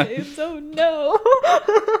 Oh, James, oh no.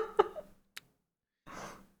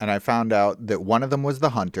 And I found out that one of them was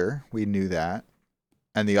the hunter, we knew that,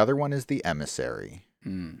 and the other one is the emissary.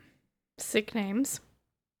 Sick names.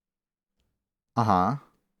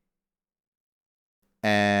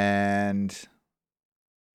 And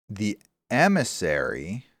the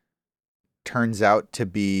emissary turns out to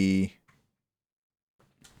be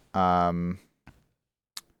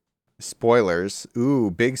spoilers. Ooh,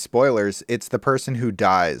 big spoilers. It's the person who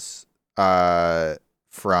dies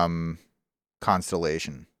from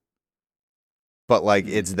Constellation. But like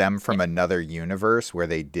it's them from another universe where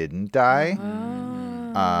they didn't die.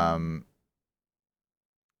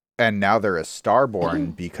 And now they're a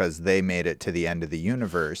Starborn because they made it to the end of the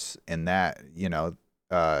universe in that, you know,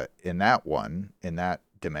 in that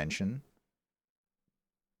dimension.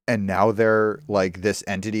 And now they're like this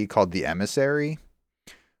entity called the Emissary,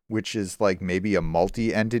 which is like maybe a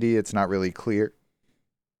multi-entity. It's not really clear.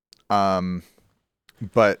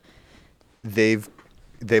 But they've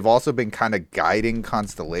also been kind of guiding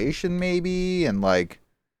Constellation maybe, and like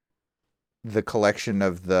the collection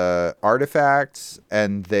of the artifacts,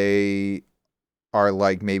 and they are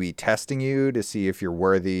like maybe testing you to see if you're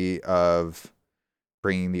worthy of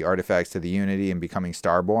bringing the artifacts to the Unity and becoming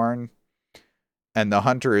Starborn. And the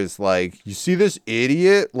hunter is like, you see this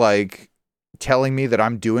idiot like telling me that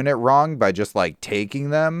I'm doing it wrong by just like taking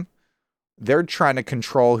them? they're trying to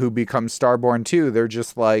control who becomes Starborn too. They're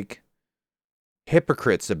just like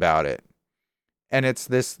hypocrites about it. And it's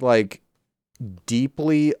this like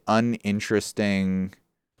deeply uninteresting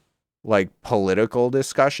like political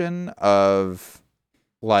discussion of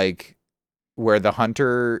like where the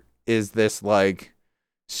hunter is this like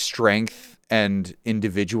strength and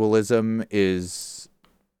individualism is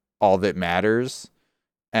all that matters,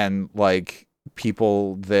 and like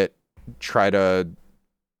people that try to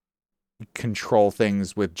control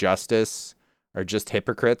things with justice are just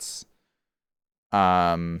hypocrites,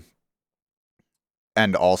 and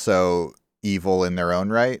also evil in their own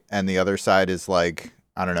right. And the other side is like,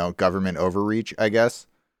 I don't know, government overreach, I guess.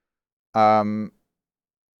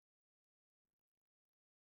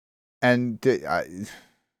 And they're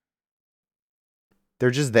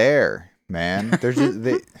just there, man. They're just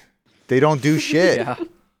they don't do shit. Yeah.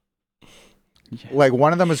 Like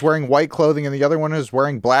one of them is wearing white clothing and the other one is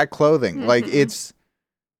wearing black clothing. Like it's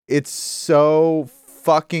so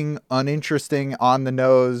fucking uninteresting, on the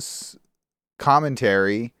nose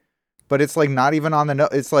commentary, but it's like not even on the nose.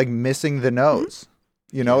 It's like missing the nose.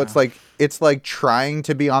 You know, Yeah. it's like trying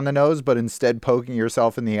to be on the nose, but instead poking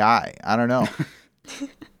yourself in the eye. I don't know.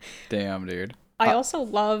 Damn, dude. I also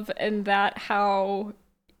love in that how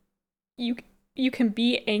you can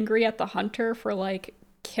be angry at the hunter for like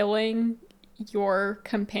killing your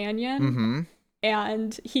companion, Mm-hmm.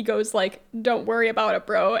 and he goes like, "Don't worry about it,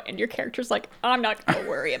 bro," and your character's like, "I'm not gonna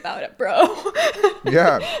worry about it, bro."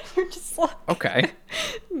 Yeah. You're just like, Okay.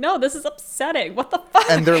 no, this is upsetting. What the fuck?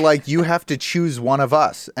 And they're like, you have to choose one of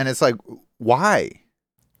us. And it's like, why?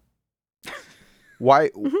 Why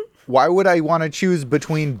would I want to choose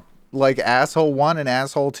between like asshole 1 and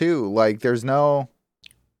asshole 2? Like there's no,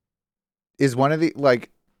 is one of the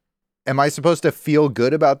like, am I supposed to feel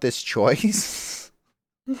good about this choice?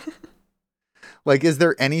 Like, is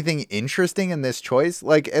there anything interesting in this choice?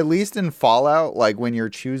 Like, at least in Fallout, like when you're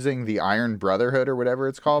choosing the Iron Brotherhood or whatever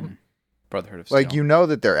it's called, Brotherhood of Steel. like, you know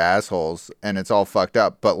that they're assholes and it's all fucked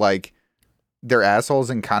up, but like they're assholes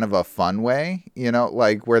in kind of a fun way, you know,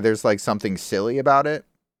 like where there's like something silly about it.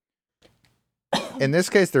 In this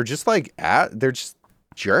case, they're just like, they're just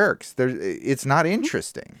jerks. It's not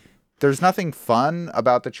interesting. There's nothing fun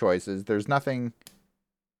about the choices. There's nothing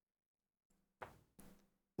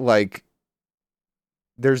like,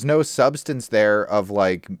 there's no substance there of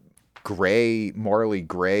like gray, morally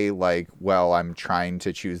gray, like, well, I'm trying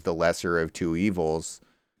to choose the lesser of two evils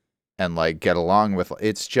and like get along with.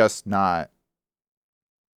 It's just not.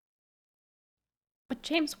 But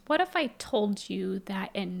James, what if I told you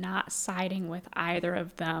that in not siding with either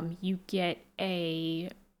of them, you get a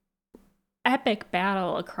epic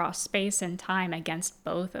battle across space and time against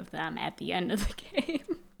both of them at the end of the game?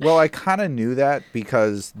 Well, I kind of knew that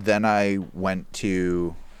because then I went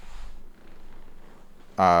to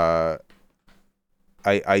I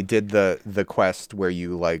did the quest where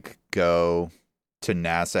you like go to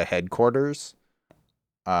NASA headquarters,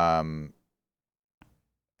 and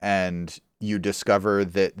you discover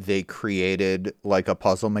that they created like a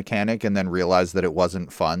puzzle mechanic and then realized that it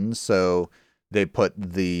wasn't fun, so they put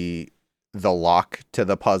the lock to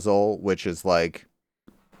the puzzle, which is like,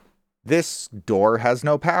 this door has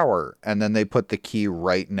no power, and then they put the key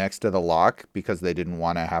right next to the lock because they didn't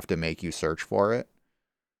want to have to make you search for it.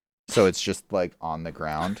 So it's just like on the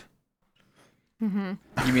ground. You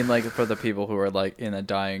mean like for the people who are like in a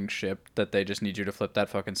dying ship that they just need you to flip that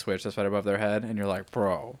fucking switch that's right above their head, and you're like,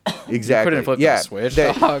 bro, Exactly. couldn't flip yeah. that switch,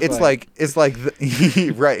 They- dog. it's like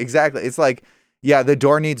right. Exactly. It's like, yeah, the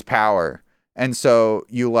door needs power, and so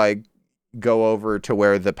you like go over to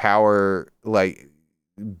where the power like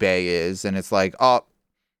bay is, and it's like, oh,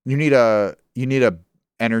 you need a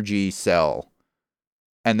energy cell,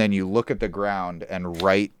 and then you look at the ground, and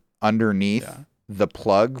right underneath the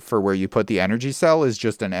plug for where you put the energy cell is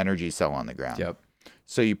just an energy cell on the ground. Yep.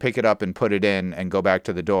 So you pick it up and put it in and go back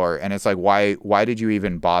to the door, and it's like, why did you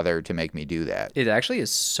even bother to make me do that? It actually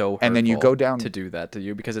is so hurtful And then you go down to do that to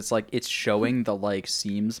you, because it's like it's showing the like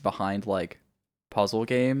seams behind like puzzle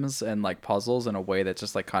games and like puzzles in a way that's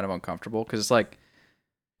just like kind of uncomfortable, because it's like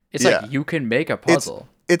you can make a puzzle.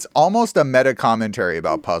 It's almost a meta commentary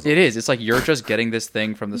about puzzles. It is. It's like, you're just getting this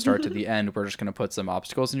thing from the start to the end. We're just going to put some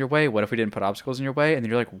obstacles in your way. What if we didn't put obstacles in your way? And then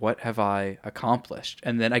you're like, what have I accomplished?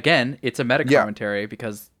 And then again, it's a meta commentary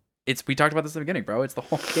because we talked about this in the beginning, bro. It's the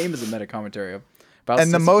whole game is a meta commentary about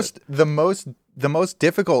And Sisyphus. the most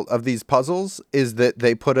difficult of these puzzles is that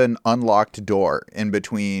they put an unlocked door in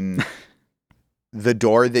between the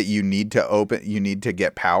door that you need to open, you need to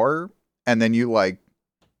get power, and then you like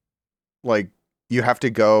you have to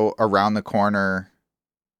go around the corner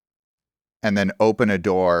and then open a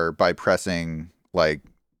door by pressing like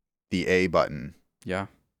the A button, Yeah.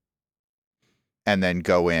 and then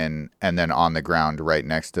go in, and then on the ground right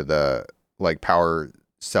next to the like power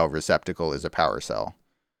cell receptacle is a power cell.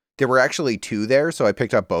 There were actually 2 there, so I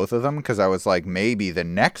picked up both of them because I was like, maybe the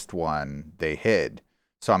next one they hid,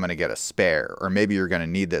 so I'm going to get a spare, or maybe you're going to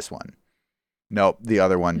need this one. Nope, the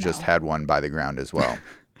other one just had one by the ground as well.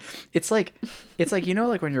 It's like you know,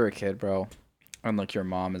 like when you're a kid, bro, and like your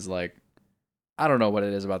mom is like, I don't know what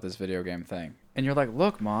it is about this video game thing, and you're like,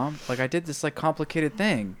 look, mom, like I did this like complicated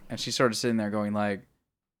thing, and she's sort of sitting there going like,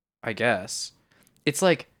 I guess. It's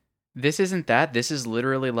like, this isn't that. This is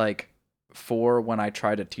literally like for when I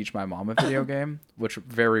try to teach my mom a video game, which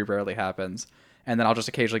very rarely happens, and then I'll just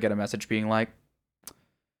occasionally get a message being like,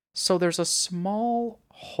 so there's a small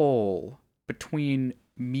hole between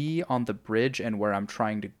me on the bridge and where I'm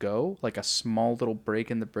trying to go, like a small little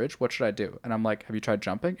break in the bridge. What should I do? And I'm like, have you tried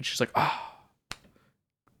jumping? And she's like, oh.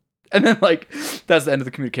 And then like that's the end of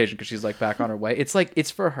the communication because she's like back on her way. It's like,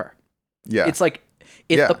 it's for her. Yeah. It's like,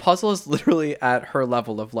 the puzzle is literally at her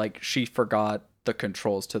level of like she forgot the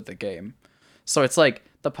controls to the game. So it's like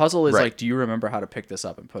the puzzle is like, do you remember how to pick this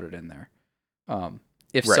up and put it in there?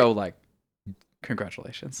 If so, like,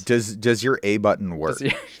 congratulations. Does your A button work?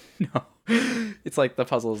 No. It's like the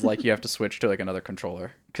puzzle is like you have to switch to like another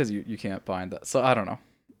controller because you can't bind that. So I don't know.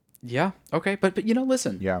 Yeah. Okay. But you know,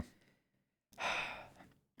 listen. Yeah.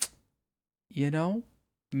 You know,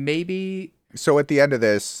 maybe. So at the end of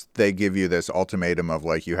this, they give you this ultimatum of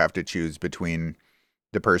like you have to choose between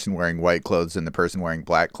the person wearing white clothes and the person wearing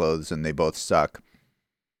black clothes, and they both suck.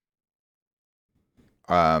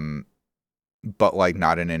 But like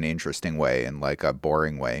not in an interesting way, in like a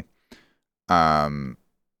boring way.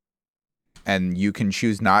 And you can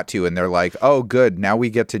choose not to, and they're like, "Oh, good, now we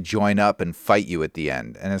get to join up and fight you at the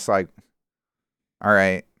end." And it's like, all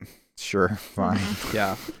right, sure, fine.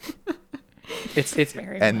 Yeah. It's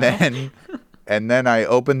Very And well. then I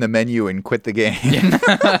open the menu and quit the game.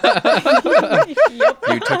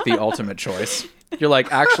 You took the ultimate choice. You're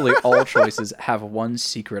like, actually, all choices have one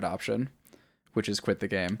secret option, which is quit the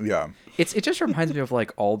game. Yeah. It just reminds me of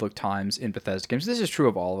like all the times in Bethesda games. This is true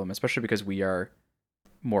of all of them, especially because we are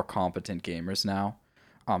more competent gamers now.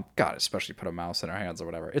 God, especially put a mouse in our hands or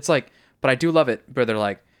whatever. It's like, but I do love it where they're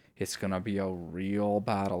like, it's gonna be a real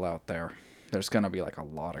battle out there. There's gonna be like a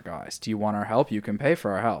lot of guys. Do you want our help? You can pay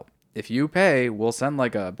for our help. If you pay, we'll send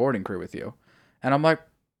like a boarding crew with you. And I'm like,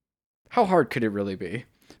 how hard could it really be?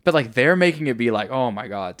 But like they're making it be like, oh my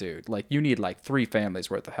God, dude, like you need like 3 families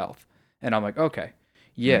worth of health. And I'm like, okay,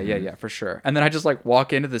 yeah, for sure. And then I just like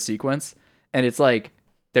walk into the sequence and it's like,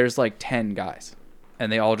 there's like 10 guys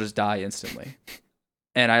and they all just die instantly.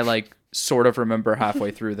 And I like sort of remember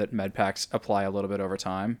halfway through that med packs apply a little bit over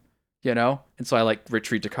time, you know? And so I like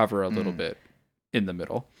retreat to cover a little bit in the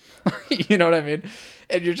middle. You know what I mean?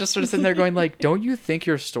 And you're just sort of sitting there going like, don't you think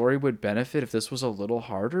your story would benefit if this was a little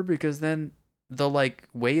harder? Because then the like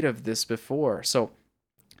weight of this before. So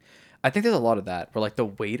I think there's a lot of that where like the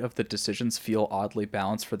weight of the decisions feel oddly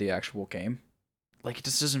balanced for the actual game. Like it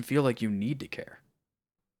just doesn't feel like you need to care.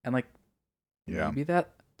 And like, maybe that,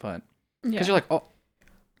 but because you're like, oh.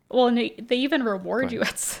 Well, and they even reward you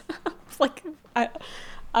at like, I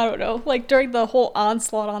don't know, like during the whole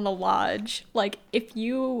onslaught on the lodge, like if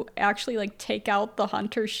you actually like take out the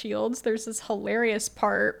hunter shields, there's this hilarious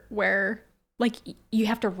part where like you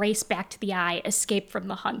have to race back to the eye, escape from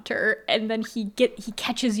the hunter, and then he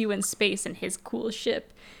catches you in space in his cool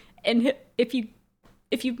ship. And if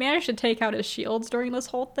you've managed to take out his shields during this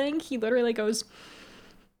whole thing, he literally goes,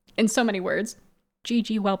 in so many words,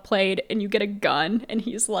 GG, well played, and you get a gun, and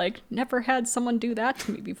he's like, never had someone do that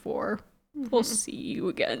to me before. We'll see you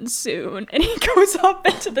again soon. And he goes up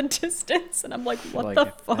into the distance, and I'm like, what the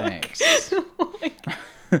fuck? Thanks.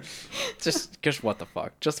 Like, just what the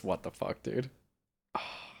fuck? Just what the fuck, dude?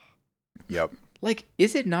 Yep. Like,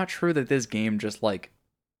 is it not true that this game just like,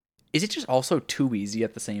 is it just also too easy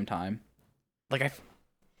at the same time? Like I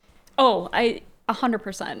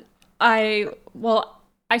 100%.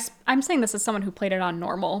 I'm saying this as someone who played it on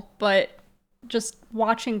normal, but just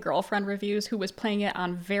watching girlfriend reviews who was playing it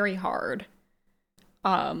on very hard,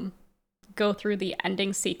 go through the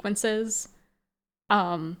ending sequences,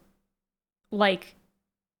 like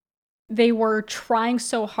they were trying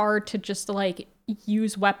so hard to just like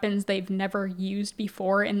use weapons they've never used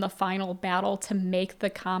before in the final battle to make the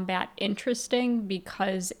combat interesting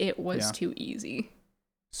because it was too easy.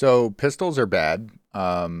 So pistols are bad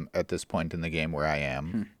at this point in the game where I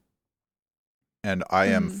am. And I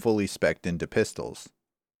am fully spec'd into pistols.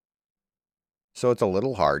 So it's a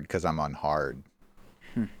little hard because I'm on hard.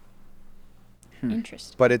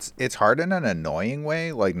 Interesting. But it's hard in an annoying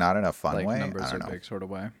way, like not in a fun Like way. numbers I are don't know. big sort of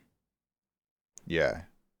way. Yeah.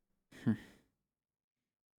 I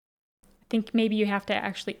think maybe you have to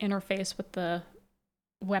actually interface with the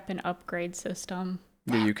weapon upgrade system.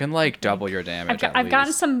 Yeah, you can like double your damage. I've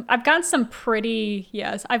gotten some pretty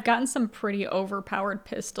overpowered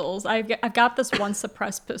pistols. I've got this one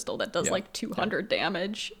suppressed pistol that does like 200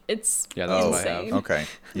 damage. It's Yeah, that's what I insane. have. Okay.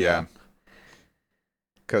 Yeah.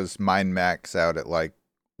 Because mine max out at like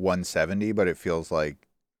 170, but it feels like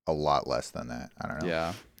a lot less than that. I don't know.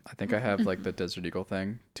 Yeah, I think I have like the Desert Eagle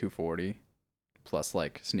thing, 240, plus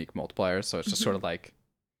like sneak multipliers. So it's just sort of like,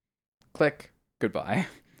 click, goodbye.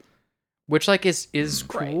 Which like is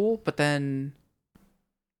cool, but then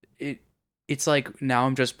it's like now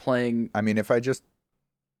I'm just playing. I mean, if I just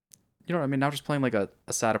You know what I mean? Now I'm just playing like a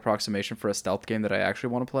sad approximation for a stealth game that I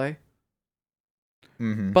actually want to play.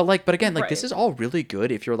 mhm. But again, like this Right. is all really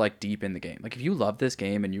good if you're like deep in the game. Like if you love this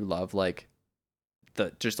game and you love like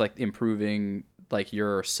the just like improving like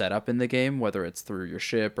your setup in the game, whether it's through your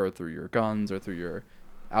ship or through your guns or through your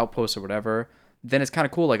outposts or whatever, then it's kind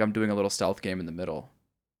of cool. Like I'm doing a little stealth game in the middle,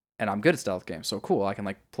 and I'm good at stealth games, so cool. I can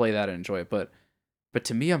like play that and enjoy it. But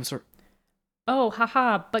to me, I'm sort. Oh,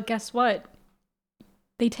 haha! But guess what?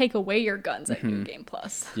 They take away your guns at New Game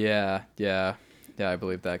Plus. Yeah. I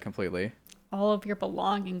believe that completely. All of your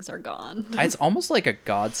belongings are gone. It's almost like a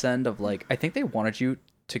godsend of like I think they wanted you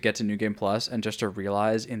to get to New Game Plus and just to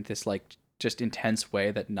realize in this like just intense way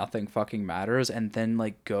that nothing fucking matters, and then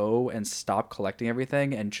like go and stop collecting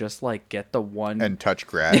everything and just like get the one and touch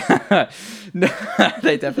grass. No,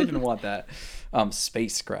 they definitely didn't want that.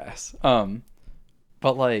 Space grass.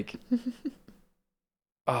 But like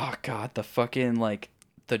oh god, the fucking like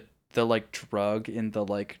the like drug in the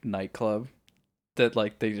like nightclub that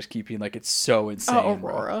like they just keep being like it's so insane.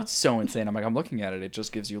 Bro. Aurora. It's so insane. I'm like, I'm looking at it, it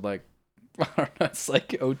just gives you like I don't know, it's like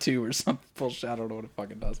O2 or some bullshit. I don't know what it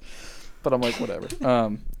fucking does. But I'm like, whatever.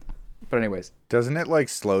 But anyways. Doesn't it like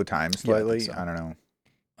slow time slightly? so. I don't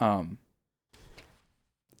know.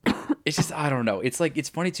 It's just I don't know. It's like it's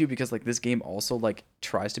funny too because like this game also like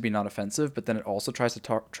tries to be non offensive, but then it also tries to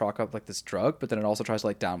chalk up like this drug, but then it also tries to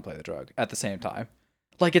like downplay the drug at the same time.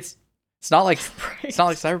 Like it's not like it's not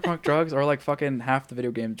like cyberpunk drugs or like fucking half the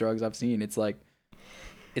video game drugs I've seen. It's like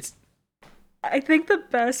it's I think the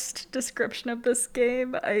best description of this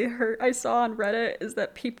game I saw on Reddit is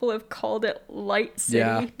that people have called it Light City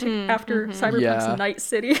after Cyberpunk's Yeah. Night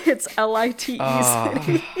City. It's LITE City.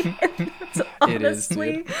 It's It is, dude.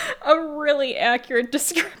 honestly a really accurate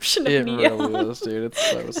description of it Neo. really is, dude.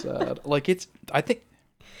 It's so sad. Like it's I think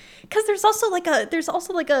Because there's also like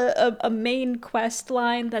a main quest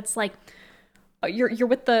line that's like you're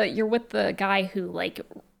with the guy who like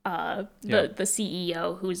the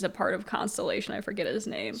CEO who's a part of Constellation. I forget his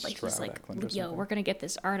name. Like he's like, Eklund or yo, something. we're gonna get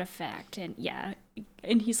this artifact, and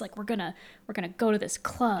and he's like, we're gonna go to this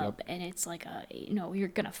club, and it's like you're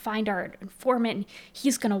gonna find our informant, and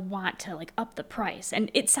he's gonna want to like up the price, and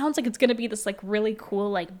it sounds like it's gonna be this like really cool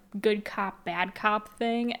like good cop bad cop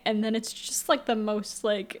thing, and then it's just like the most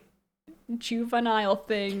like juvenile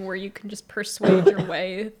thing where you can just persuade your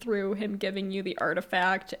way through him giving you the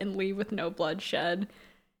artifact and leave with no bloodshed.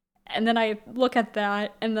 And then I look at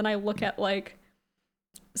that, and then I look at like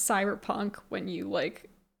Cyberpunk when you like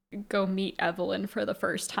go meet Evelyn for the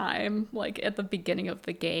first time, like at the beginning of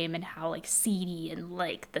the game, and how like seedy and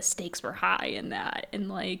like the stakes were high in that, and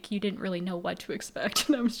like you didn't really know what to expect.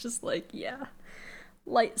 And I was just like, yeah,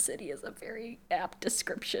 Light City is a very apt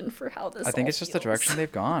description for how this. I think all it's just the feels. direction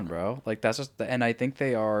they've gone, bro. Like that's just and I think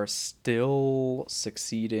they are still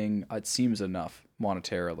succeeding. It seems enough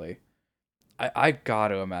monetarily. I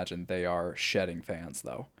gotta imagine they are shedding fans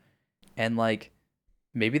though, and like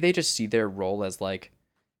maybe they just see their role as like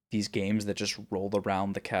these games that just roll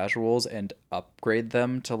around the casuals and upgrade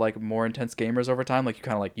them to like more intense gamers over time. Like you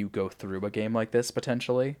kind of like you go through a game like this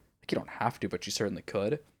potentially. Like you don't have to, but you certainly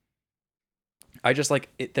could. I just like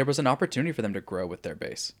there was an opportunity for them to grow with their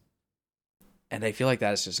base, and I feel like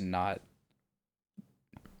that is just not.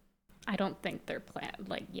 I don't think they're planned.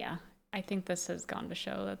 Like, yeah, I think this has gone to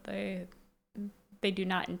show that they do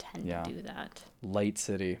not intend to do that. Light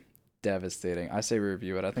City, devastating. I say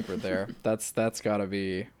review it. I think we're there. That's gotta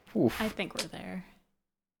be. Oof. I think we're there.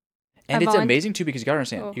 And it's amazing too because you gotta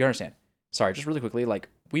understand. Oh. You gotta understand. Sorry, just really quickly. Like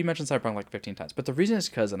we mentioned Cyberpunk like 15 times, but the reason is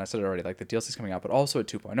because, and I said it already, like the DLC's coming out, but also a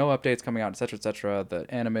 2.0 updates coming out, etc., etc. The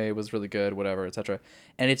anime was really good, whatever, etc.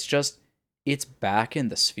 And it's just, it's back in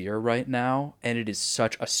the sphere right now, and it is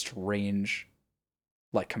such a strange,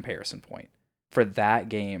 like comparison point for that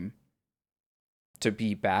game to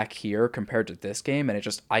be back here compared to this game, and it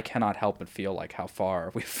just I cannot help but feel like how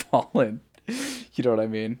far we've fallen You know what I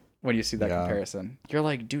mean? When you see that Yeah. comparison, you're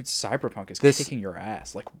like, dude, Cyberpunk is This- kicking your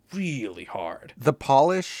ass like really hard. The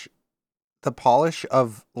polish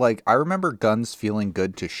of, like, I remember guns feeling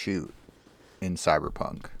good to shoot in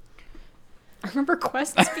Cyberpunk. I remember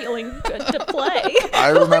quests feeling good to play. I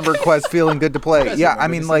remember Quest feeling good to play. Yeah, I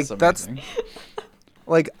mean, like, that's amazing.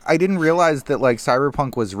 like, I didn't realize that, like,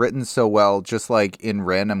 Cyberpunk was written so well just, like, in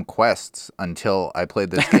random quests until I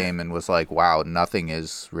played this game and was like, wow, nothing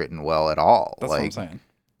is written well at all. That's like, what I'm saying.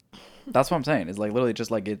 That's what I'm saying. It's like literally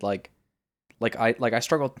just like it like I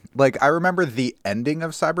struggled. Like, I remember the ending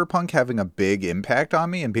of Cyberpunk having a big impact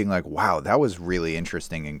on me and being like, wow, that was really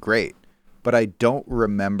interesting and great. But I don't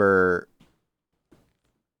remember,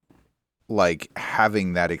 like,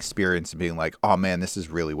 having that experience and being like, oh man, this is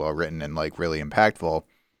really well written and, like, really impactful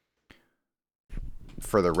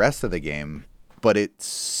for the rest of the game. But it's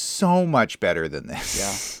so much better than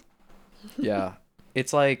this. Yeah.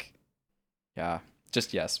 It's like, yeah,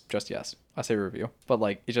 just yes. I say review, but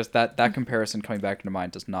like it's just that comparison coming back into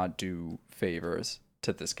mind does not do favors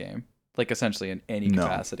to this game. Like essentially in any No.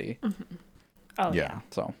 capacity. Oh, Yeah.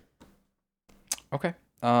 So, okay.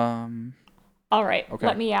 All right, Okay.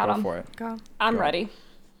 let me out Go on. for it. Go. I'm Go. ready.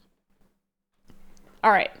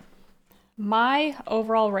 All right. My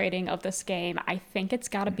overall rating of this game, I think it's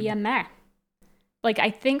got to be a meh. Like,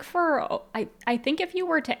 I think I think if you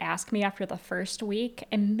were to ask me after the first week,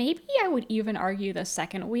 and maybe I would even argue the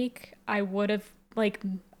second week, I would have, like,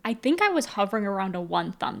 I think I was hovering around a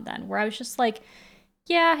 1 thumb then, where I was just like,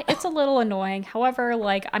 yeah, it's a little annoying. However,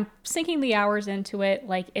 like, I'm sinking the hours into it.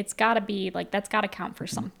 Like, it's got to be, like, that's got to count for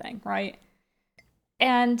something, right?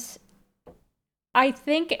 And I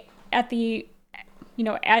think at the,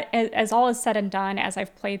 as all is said and done, as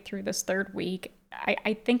I've played through this third week,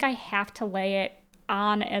 I think I have to lay it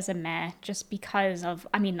on as a meh just because of,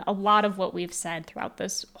 I mean, a lot of what we've said throughout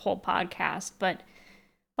this whole podcast. But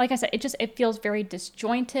like I said, it feels very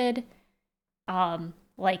disjointed.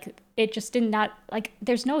 Like it just did not, like,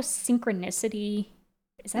 there's no synchronicity.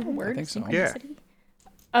 Is that a word? think so. Yeah.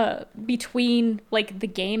 Synchronicity? Between like the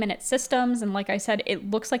game and its systems, and like I said, it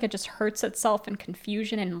looks like it just hurts itself in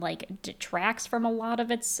confusion and like detracts from a lot of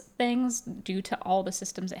its things due to all the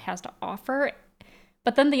systems it has to offer.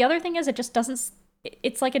 But then the other thing is, it just doesn't.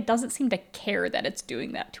 It's like it doesn't seem to care that it's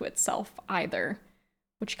doing that to itself either,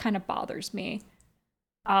 which kind of bothers me.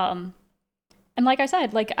 And like I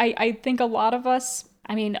said, like I think a lot of us,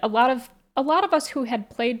 I mean, a lot of us who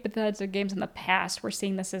had played Bethesda games in the past were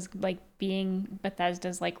seeing this as like being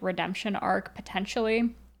Bethesda's like redemption arc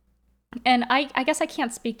potentially. And I guess I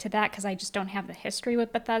can't speak to that because I just don't have the history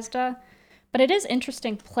with Bethesda. But it is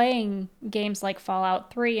interesting playing games like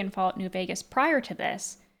Fallout 3 and Fallout New Vegas prior to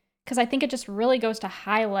this, because I think it just really goes to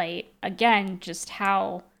highlight, again, just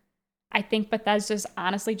how I think Bethesda's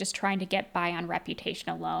honestly just trying to get by on reputation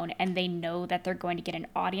alone, and they know that they're going to get an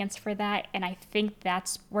audience for that, and I think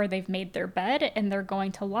that's where they've made their bed, and they're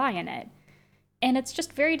going to lie in it. And it's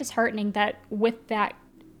just very disheartening that with that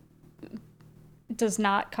does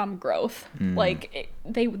not come growth. Like,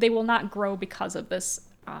 they will not grow because of this,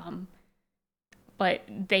 but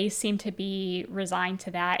they seem to be resigned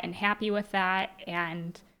to that and happy with that,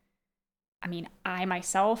 and I mean, I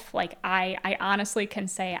myself, like, I honestly can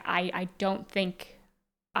say I don't think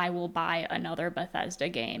I will buy another Bethesda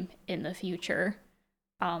game in the future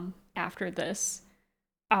after this.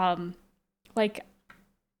 Like,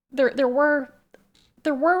 there were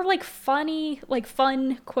like fun,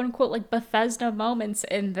 quote unquote, like Bethesda moments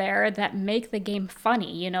in there that make the game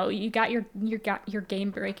funny. You know, you got your game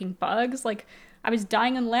breaking bugs. Like, I was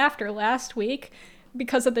dying in laughter last week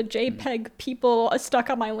because of the JPEG people stuck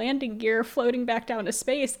on my landing gear floating back down to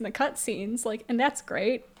space in the cutscenes. Like, and that's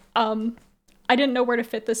great. I didn't know where to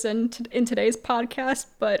fit this in today's podcast,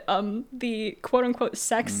 but the quote unquote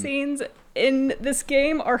sex scenes in this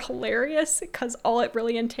game are hilarious because all it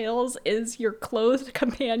really entails is your clothed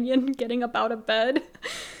companion getting up out of bed.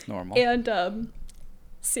 Normal. And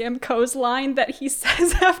Sam Coe's line that he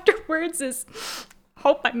says afterwards is,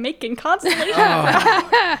 "Hope I'm making constellation."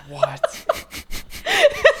 What?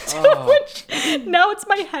 Which, now it's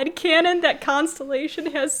my headcanon that Constellation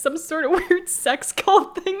has some sort of weird sex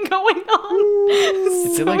cult thing going on.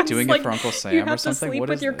 Is it like doing it for Uncle Sam you or have something? To sleep What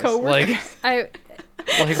with is your this? coworkers. Like, I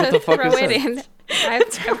what the fuck throw is it this? in.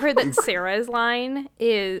 I've heard that Sarah's line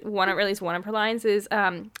is at least one of her lines is,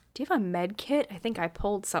 "Do you have a med kit? I think I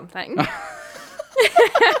pulled something."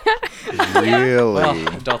 Really? Well,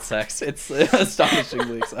 adult sex. It's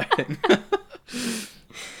astonishingly exciting.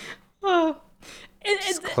 Oh.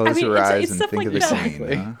 Just close your eyes and think of the scene.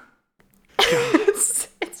 Exactly. Huh?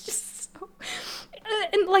 It's just so...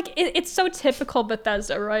 And like, it's so typical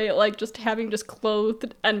Bethesda, right? Like, just having just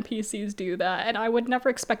clothed NPCs do that. And I would never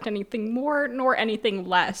expect anything more nor anything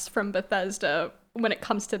less from Bethesda when it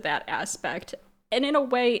comes to that aspect. And in a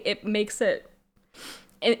way, it makes it,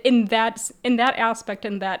 in that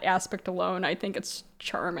aspect alone, I think it's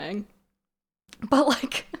charming. But,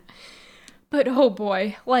 like, but oh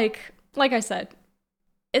boy, like I said,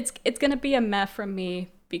 it's gonna be a meh from me,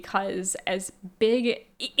 because as big,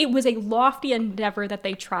 it was a lofty endeavor that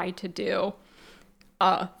they tried to do,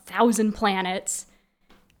 1,000 planets,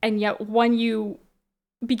 and yet when you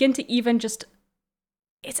begin to even just,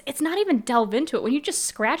 it's not even delve into it. When you just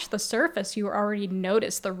scratch the surface, you already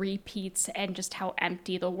notice the repeats and just how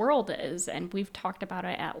empty the world is, and we've talked about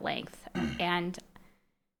it at length, and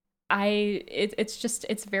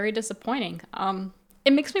it's very disappointing.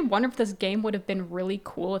 It makes me wonder if this game would have been really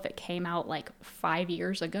cool if it came out like 5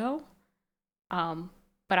 years ago.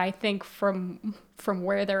 But I think from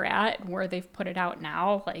where they're at and where they've put it out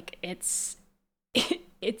now, like it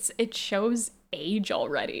shows age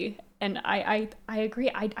already. And I agree.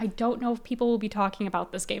 I don't know if people will be talking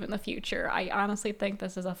about this game in the future. I honestly think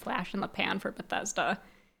this is a flash in the pan for Bethesda.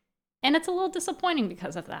 And it's a little disappointing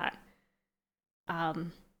because of that.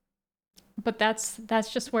 But that's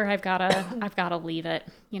just where I've gotta leave it.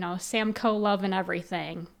 You know, Samco love and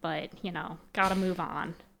everything, but you know, gotta move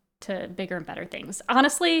on to bigger and better things.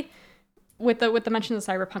 Honestly, with the mention of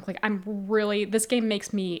Cyberpunk, like this game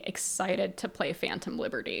makes me excited to play Phantom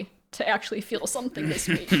Liberty, to actually feel something this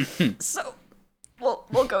week. So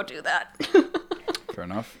we'll go do that. Fair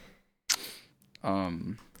enough. You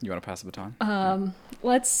want to pass the baton?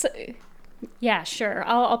 Let's. Yeah, sure.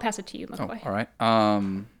 I'll pass it to you, McCoy. Oh, all right.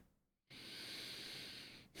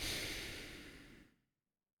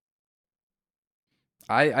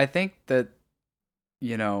 I think that,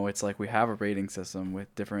 you know, it's like we have a rating system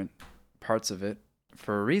with different parts of it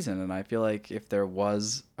for a reason, and I feel like if there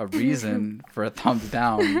was a reason for a thumbs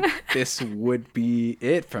down, this would be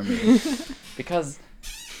it for me. Because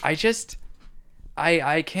I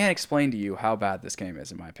can't explain to you how bad this game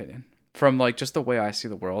is, in my opinion. From like just the way I see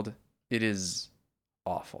the world, it is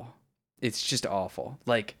awful. It's just awful.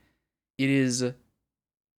 Like, it is.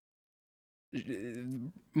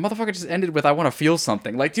 Motherfucker just ended with, I want to feel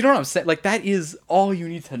something. Like, do you know what I'm saying? Like, that is all you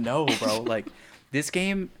need to know, bro. Like, this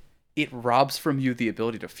game, it robs from you the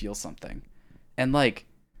ability to feel something. And like,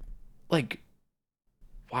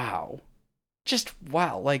 wow. Just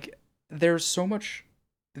wow. Like, there's so much.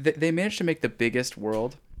 They managed to make the biggest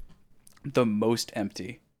world the most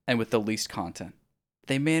empty and with the least content.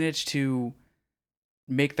 They managed to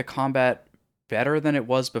make the combat better than it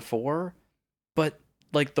was before, but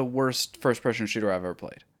like the worst first-person shooter I've ever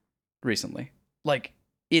played recently. Like,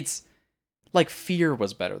 it's like Fear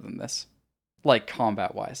was better than this, like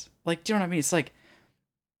combat-wise. Like, do you know what I mean? It's like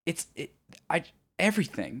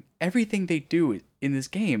everything they do in this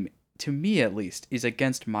game, to me at least, is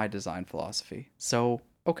against my design philosophy. So,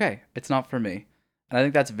 okay, it's not for me. And I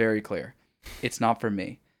think that's very clear. It's not for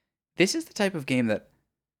me. This is the type of game that,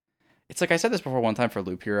 it's like I said this before one time for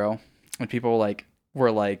Loop Hero, and people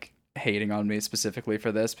were hating on me specifically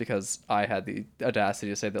for this because I had the audacity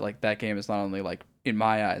to say that like that game is not only like in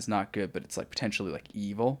my eyes not good, but it's like potentially like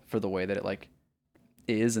evil for the way that it like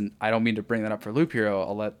is. And I don't mean to bring that up for Loop Hero.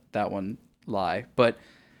 I'll let that one lie. But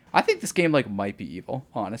I think this game like might be evil,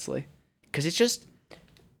 honestly, because it's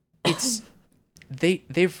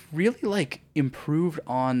they've really like improved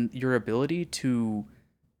on your ability to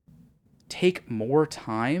take more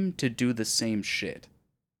time to do the same shit.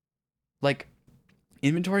 Like,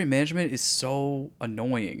 inventory management is so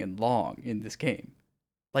annoying and long in this game.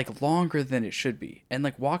 Like, longer than it should be. And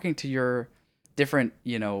like walking to your different,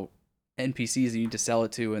 you know, NPCs you need to sell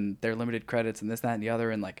it to and their limited credits and this, that, and the other,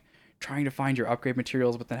 and like trying to find your upgrade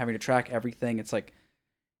materials, but then having to track everything. It's like,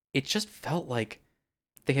 it just felt like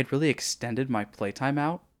they had really extended my playtime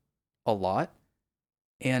out a lot.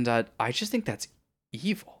 And I just think that's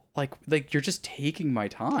evil. Like you're just taking my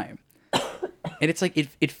time. And it's like,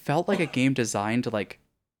 it felt like a game designed like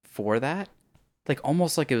for that. Like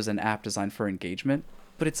almost like it was an app designed for engagement.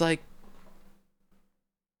 But it's like,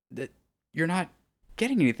 that you're not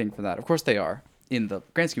getting anything from that. Of course they are, in the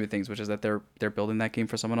grand scheme of things, which is that they're building that game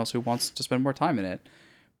for someone else who wants to spend more time in it.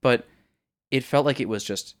 But it felt like it was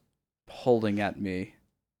just pulling at me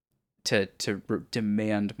to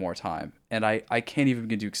demand more time. And I can't even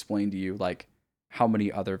begin to explain to you like how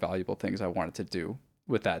many other valuable things I wanted to do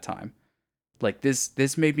with that time. Like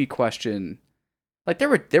this made me question, like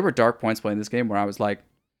there were dark points playing this game where I was like,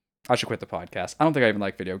 I should quit the podcast. I don't think I even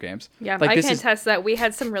like video games. Yeah, like, I can attest that we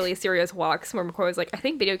had some really serious walks where McCoy was like, I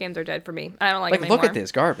think video games are dead for me. I don't like them anymore. Look at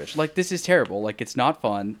this garbage. Like, this is terrible. Like, it's not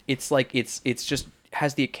fun. It's like, it's just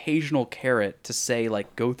has the occasional carrot to say,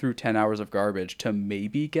 like, go through 10 hours of garbage to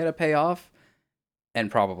maybe get a payoff, and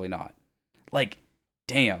probably not. Like,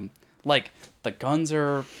 damn. Like, the guns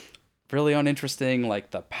are really uninteresting.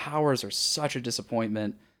 Like, the powers are such a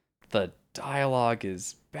disappointment. The dialogue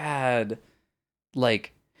is bad.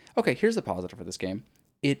 Like, okay, here's the positive for this game.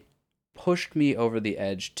 It pushed me over the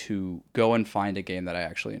edge to go and find a game that I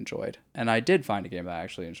actually enjoyed. And I did find a game that I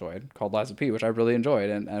actually enjoyed called Lies of P, which I really enjoyed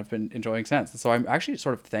and I've been enjoying since. So I'm actually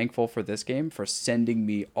sort of thankful for this game for sending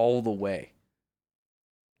me all the way,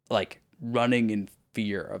 like, running in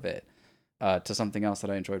fear of it, to something else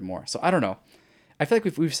that I enjoyed more. So I don't know. I feel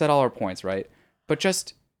like we've said all our points, right? But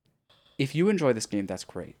just, if you enjoy this game, that's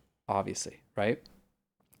great, obviously, right?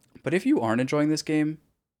 But if you aren't enjoying this game,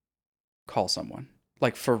 call someone.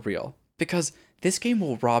 Like, for real. Because this game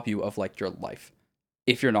will rob you of, like, your life.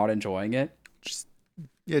 If you're not enjoying it.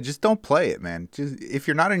 Just don't play it, man. Just, if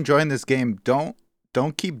you're not enjoying this game, don't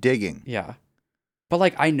keep digging. Yeah. But,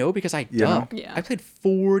 like, I know because I dubbed. Yeah. I played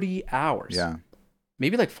 40 hours. Yeah.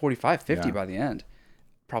 Maybe like 45, 50 by the end.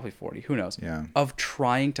 Probably 40. Who knows? Yeah. Of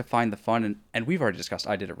trying to find the fun. And we've already discussed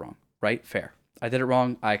I did it wrong. Right? Fair. I did it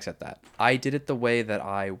wrong. I accept that. I did it the way that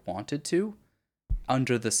I wanted to,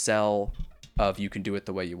 under the cell of you can do it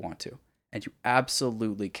the way you want to. And you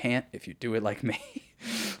absolutely can't if you do it like me.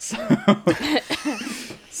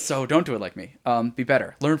 So don't do it like me. Be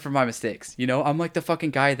better. Learn from my mistakes. You know, I'm like the fucking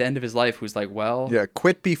guy at the end of his life who's like, well... Yeah,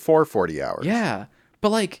 quit before 40 hours. Yeah. But,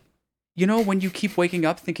 like, you know, when you keep waking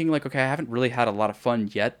up thinking, like, okay, I haven't really had a lot of fun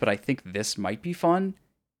yet, but I think this might be fun,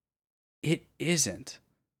 it isn't.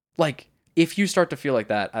 Like, if you start to feel like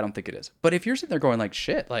that, I don't think it is. But if you're sitting there going, like,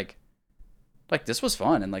 shit, like this was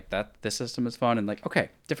fun, and, like, this system is fun, and, like, okay,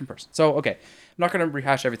 different person. So, okay, I'm not going to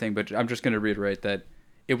rehash everything, but I'm just going to reiterate that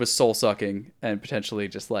it was soul-sucking and potentially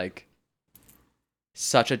just, like,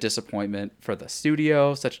 such a disappointment for the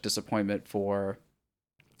studio, such a disappointment for...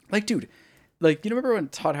 Like, dude, like, you remember when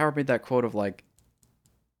Todd Howard made that quote of, like,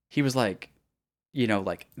 he was like, you know,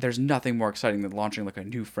 like, there's nothing more exciting than launching, like, a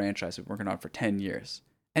new franchise we've been working on for 10 years.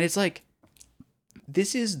 And it's like,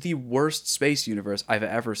 this is the worst space universe I've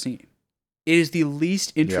ever seen. It is the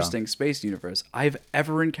least interesting space universe I've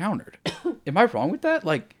ever encountered. Am I wrong with that?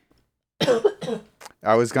 Like,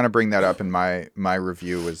 I was going to bring that up in my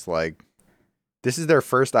review was like, this is their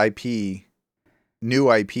first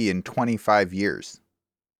new IP in 25 years.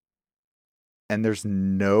 And there's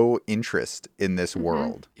no interest in this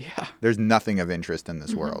world. yeah. There's nothing of interest in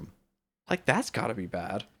this world. Like, that's gotta be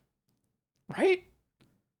bad. Right?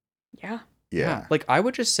 Yeah. Yeah. Like, I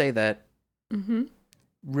would just say that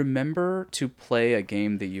remember to play a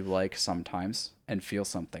game that you like sometimes and feel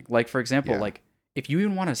something. Like, for example, like, if you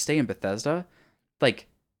even want to stay in Bethesda, like,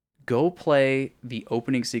 go play the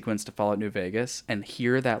opening sequence to Fallout New Vegas and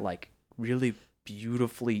hear that, like, really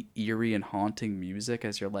beautifully eerie and haunting music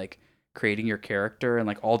as you're, like, creating your character and,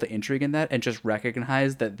 like, all the intrigue in that, and just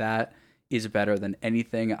recognize that that is better than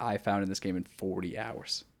anything I found in this game in 40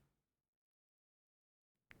 hours.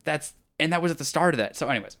 And that was at the start of that. So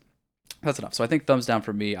anyways, that's enough. So I think thumbs down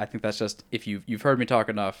for me. I think that's just, if you've heard me talk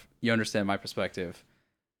enough, you understand my perspective.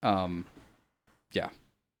 Yeah.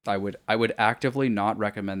 I would actively not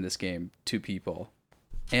recommend this game to people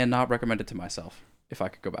and not recommend it to myself if I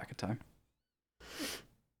could go back in time.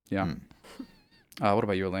 Yeah. What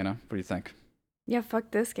about you, Elena? What do you think? Yeah,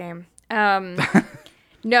 fuck this game.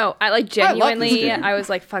 No, I like genuinely, I was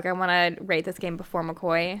like, fuck, I want to rate this game before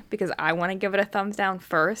McCoy because I want to give it a thumbs down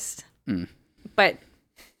first. But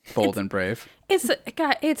bold and brave.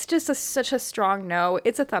 It's just such a strong no.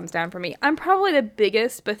 It's a thumbs down for me. I'm probably the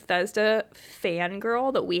biggest Bethesda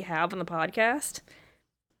fangirl that we have on the podcast.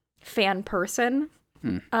 Fan person.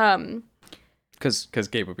 Because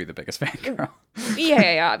Gabe would be the biggest fangirl.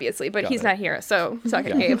 yeah, obviously, but he's not here, so suck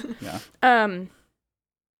it, Gabe. Yeah.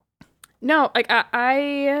 No, like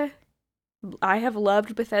I have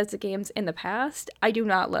loved Bethesda games in the past. I do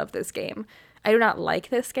not love this game. I do not like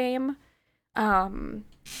this game. In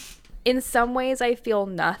some ways, I feel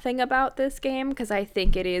nothing about this game because I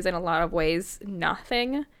think it is in a lot of ways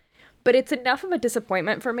nothing. But it's enough of a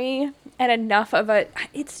disappointment for me and enough of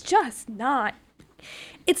it's just not.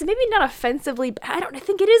 It's maybe not offensively. I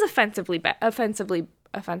think it is offensively.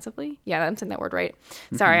 Yeah, I'm saying that word right.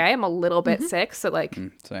 Sorry, I am a little bit sick, so like,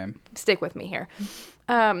 same. Stick with me here.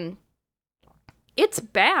 It's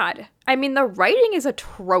bad. I mean, the writing is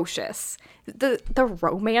atrocious. The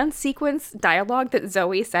romance sequence dialogue that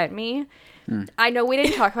Zoe sent me. I know we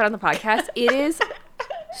didn't talk about it on the podcast. It is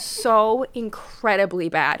so incredibly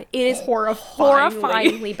bad. It is Horrifyingly.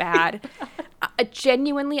 horrifyingly bad.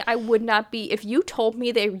 Genuinely, I would not be, if you told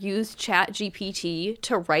me they used ChatGPT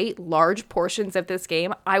to write large portions of this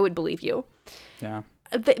game, I would believe you. Yeah.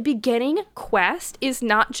 The beginning quest is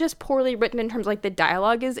not just poorly written in terms of like the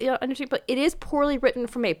dialogue is understood, but it is poorly written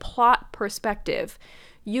from a plot perspective.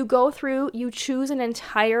 You go through, you choose an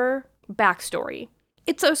entire backstory.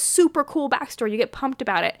 It's a super cool backstory. You get pumped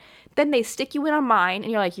about it. Then they stick you in a mine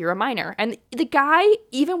and you're like, you're a miner. And the guy,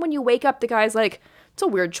 even when you wake up, the guy's like, it's a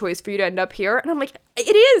weird choice for you to end up here. And I'm like,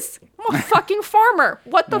 it is. I'm a fucking farmer.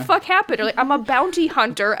 What the fuck happened? Or like, I'm a bounty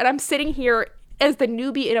hunter and I'm sitting here as the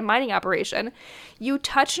newbie in a mining operation. You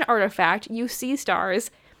touch an artifact, you see stars.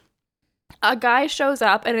 A guy shows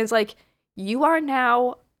up and is like, you are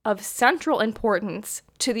now of central importance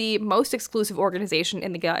to the most exclusive organization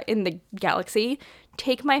in the galaxy.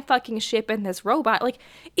 Take my fucking ship and this robot. Like,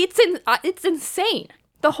 it's insane.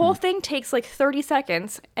 The whole thing takes like 30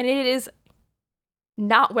 seconds and it is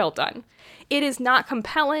not well done. It is not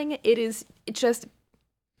compelling. It's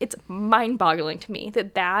mind-boggling to me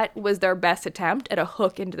that was their best attempt at a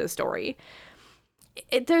hook into the story.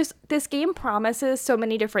 This game promises so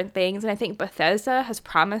many different things, and I think Bethesda has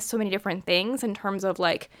promised so many different things in terms of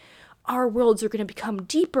like, our worlds are going to become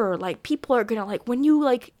deeper. Like, people are going to like, when you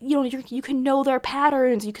like, you know, you can know their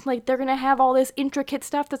patterns. You can like, they're going to have all this intricate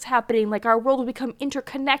stuff that's happening. Like, our world will become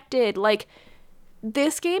interconnected. Like,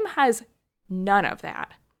 this game has none of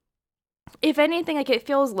that. If anything, like, it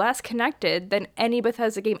feels less connected than any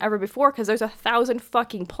Bethesda game ever before because there's 1,000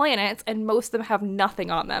 fucking planets and most of them have nothing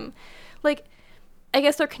on them. Like, I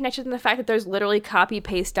guess they're connected in the fact that there's literally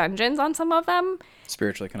copy-paste dungeons on some of them.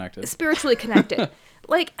 Spiritually connected.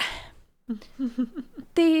 Like,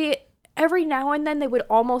 every now and then they would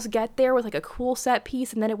almost get there with like a cool set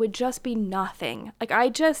piece and then it would just be nothing.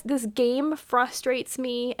 Like, this game frustrates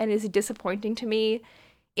me and is disappointing to me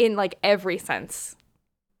in like every sense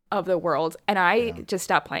of the world, and I just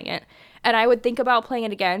stopped playing it. And I would think about playing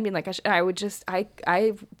it again, being like,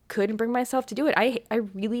 I couldn't bring myself to do it. I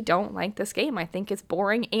really don't like this game. I think it's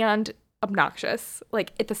boring and obnoxious,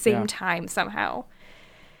 like at the same time somehow.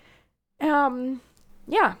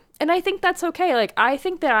 Yeah, and I think that's okay. Like, I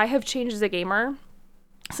think that I have changed as a gamer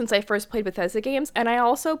since I first played Bethesda games, and I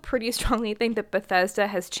also pretty strongly think that Bethesda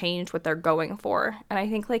has changed what they're going for. And I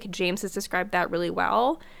think like James has described that really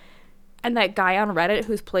well. And that guy on Reddit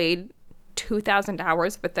who's played 2,000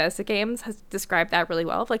 hours of Bethesda games has described that really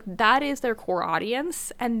well. Like, that is their core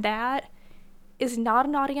audience, and that is not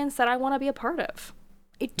an audience that I want to be a part of.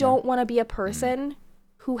 I don't want to be a person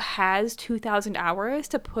who has 2,000 hours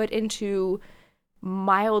to put into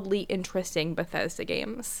mildly interesting Bethesda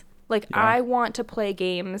games. Like, I want to play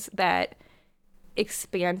games that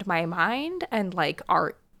expand my mind and like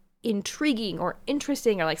are intriguing or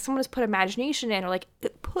interesting, or like someone has put imagination in, or like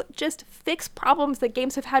just fix problems that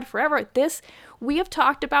games have had forever. We have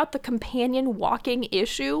talked about the companion walking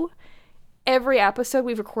issue every episode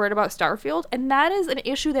we've recorded about Starfield, and that is an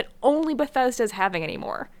issue that only Bethesda is having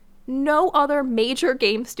anymore. No other major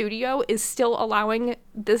game studio is still allowing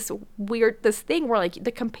this thing where like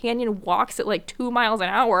the companion walks at like 2 miles an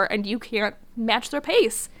hour and you can't match their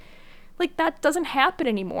pace. Like, that doesn't happen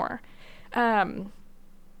anymore.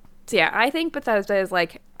 So yeah, I think Bethesda is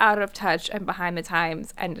like out of touch and behind the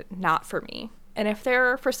times and not for me. And if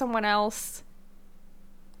they're for someone else,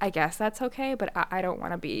 I guess that's okay, but I don't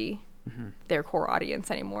want to be their core audience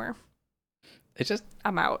anymore.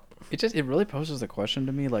 I'm out. It really poses the question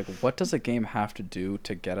to me, like, what does a game have to do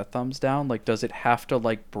to get a thumbs down? Like, does it have to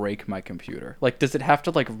like break my computer? Like, does it have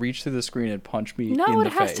to like reach through the screen and punch me in the face? No,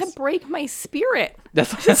 it has to break my spirit.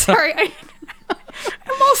 That's sorry.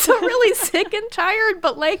 I'm also really sick and tired,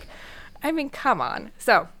 but like, I mean, come on.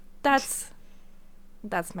 So that's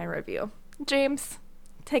my review. James,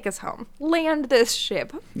 take us home. Land this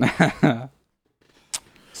ship.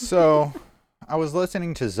 So, I was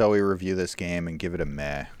listening to Zoe review this game and give it a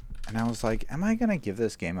meh. And I was like, am I going to give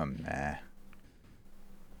this game a meh?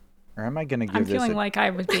 Or am I going to give this feeling a like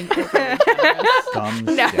I was being overly generous. thumbs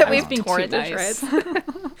Now down? that we've being torn too it to nice. shreds.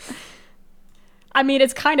 I mean,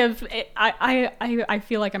 it's kind of. I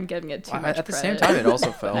feel like I'm giving it too much at the credit. same time, it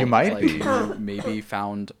also felt You might like be. you maybe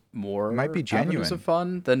found more It might be avenues genuine. of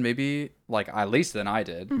fun than maybe, like, at least than I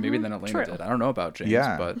did. Maybe than Elena true. did. I don't know about James,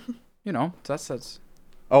 Yeah. but you know, that's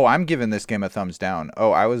Oh, I'm giving this game a thumbs down.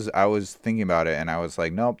 Oh, I was thinking about it and I was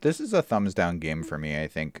like, nope, this is a thumbs down game for me, I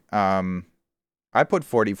think. I put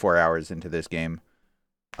 44 hours into this game.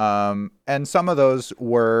 And some of those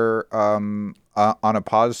were on a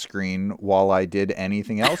pause screen while I did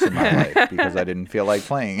anything else in my life because I didn't feel like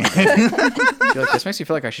playing. I feel like this makes me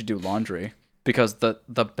feel like I should do laundry. because the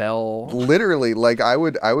bell. Literally, like I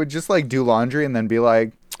would just like do laundry and then be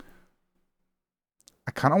like,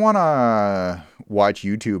 I kind of want to watch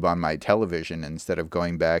YouTube on my television instead of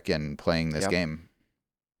going back and playing this Yep. game.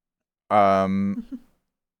 And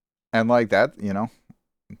like that,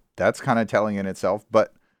 that's kind of telling in itself.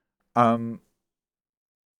 But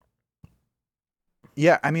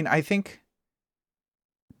yeah, I mean, I think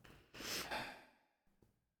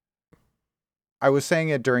I was saying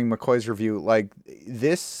it during McCoy's review, like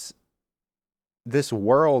this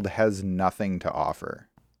world has nothing to offer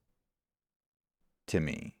to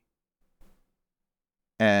me.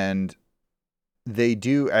 And they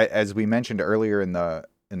do, as we mentioned earlier in the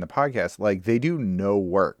podcast, like they do no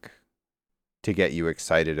work to get you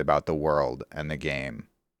excited about the world and the game.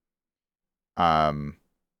 All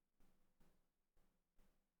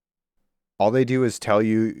they do is tell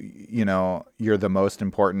you, you're the most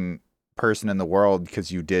important person in the world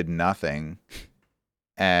because you did nothing,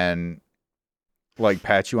 and like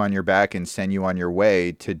pat you on your back and send you on your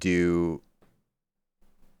way to do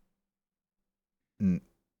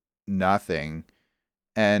nothing.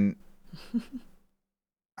 And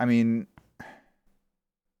I mean,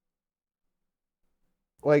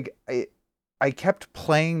 like I kept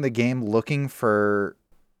playing the game looking for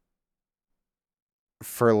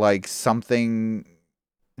like something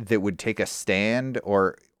that would take a stand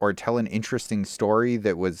or tell an interesting story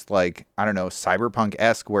that was like, I don't know,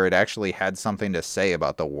 cyberpunk-esque, where it actually had something to say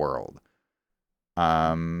about the world.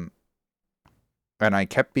 And I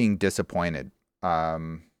kept being disappointed.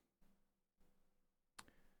 I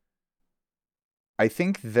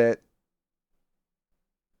think that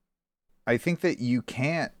you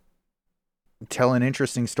can't tell an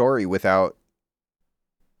interesting story without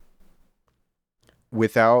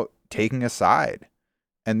taking a side.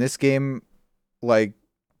 And this game, like,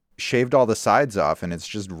 shaved all the sides off, and it's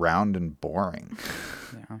just round and boring.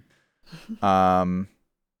 Yeah.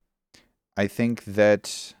 I think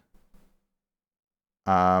that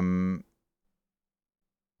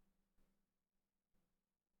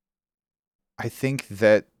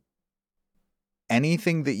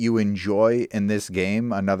anything that you enjoy in this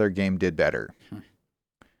game, another game did better.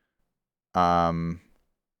 And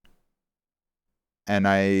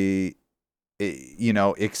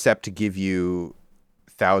except to give you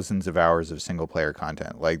thousands of hours of single player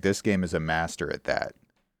content. Like, this game is a master at that.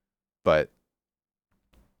 But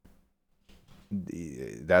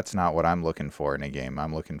that's not what I'm looking for in a game.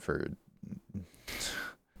 I'm looking for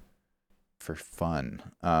fun.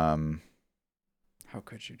 How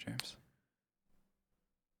could you, James?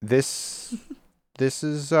 This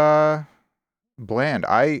is bland.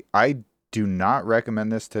 I do not recommend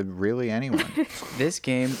this to really anyone. This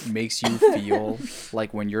game makes you feel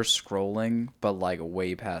like when you're scrolling, but like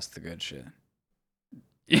way past the good shit.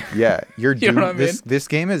 Yeah, you're You know what I mean? This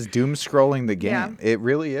game is doom scrolling the game. Yeah. It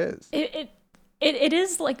really is. It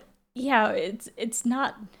is like, yeah, it's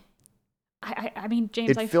not. I mean,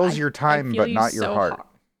 James, It fills your time, but not your heart.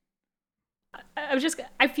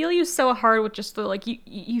 I feel you so hard with just the, like,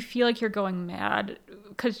 you feel like you're going mad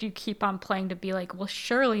because you keep on playing to be like, well,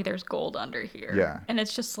 surely there's gold under here. Yeah. And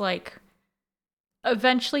it's just like,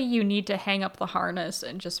 eventually you need to hang up the harness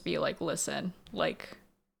and just be like, listen, like,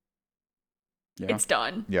 it's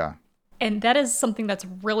done. Yeah. And that is something that's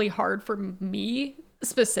really hard for me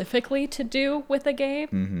specifically to do with a game.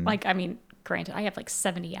 Mm-hmm. Like, I mean, granted, I have like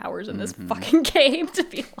 70 hours in this fucking game to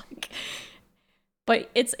be like, but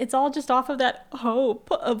it's all just off of that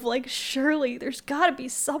hope of like, surely there's got to be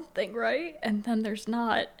something, right? And then there's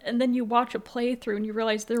not. And then you watch a playthrough and you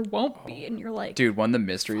realize there won't be, and you're like, Dude, when the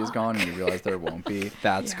mystery is gone and you realize there won't be,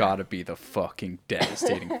 that's Yeah. gotta be the fucking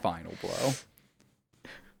devastating final blow.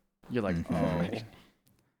 You're like, oh.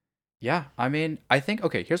 Yeah, I mean, I think,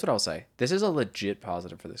 okay, here's what I'll say. This is a legit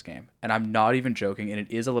positive for this game. And I'm not even joking, and it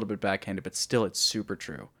is a little bit backhanded, but still, it's super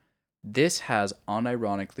true. This has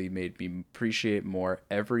unironically made me appreciate more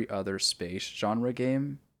every other space genre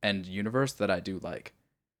game and universe that I do like.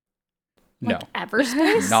 No,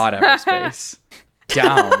 Everspace? not Everspace.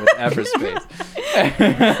 Down with Everspace.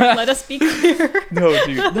 Let us be clear. No,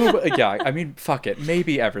 dude. No, but yeah, I mean, fuck it.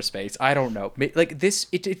 Maybe Everspace. I don't know. Like this,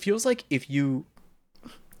 it feels like if you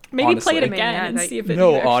Maybe honestly, play it I mean, again yeah, and that- see if it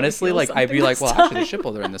no, actually honestly, feels like I'd be something like, this well, actually, the time. ship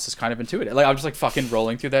builder in this is kind of intuitive. Like I'm just like fucking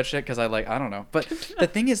rolling through that shit because I don't know. But the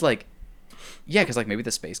thing is, like, yeah, because like maybe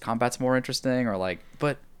the space combat's more interesting, or like,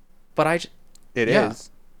 but It Yeah. is.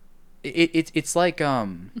 it's like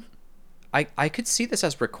I could see this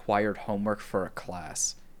as required homework for a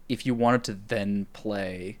class if you wanted to then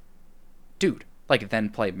play, then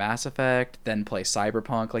play Mass Effect, then play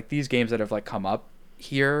Cyberpunk, like these games that have like come up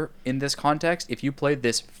here in this context, if you played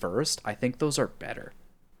this first, I think those are better,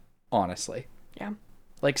 honestly. Yeah.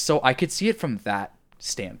 Like, so I could see it from that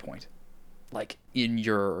standpoint. Like, in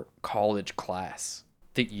your college class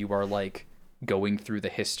that you are, like, going through the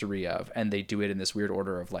history of, and they do it in this weird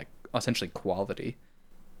order of, like, essentially quality.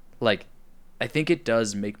 Like, I think it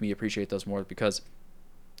does make me appreciate those more, because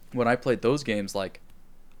when I played those games, like,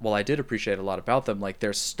 well, I did appreciate a lot about them. Like,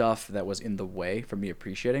 there's stuff that was in the way for me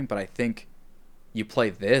appreciating, but I think you play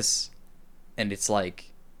this, and it's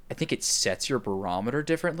like, I think it sets your barometer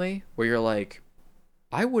differently, where you're like,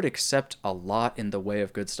 I would accept a lot in the way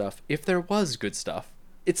of good stuff if there was good stuff.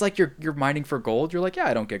 It's like you're mining for gold. You're like, yeah,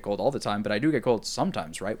 I don't get gold all the time, but I do get gold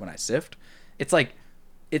sometimes, right? When I sift, it's like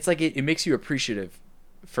it makes you appreciative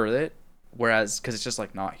for it, whereas because it's just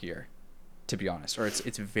like not here, to be honest, or it's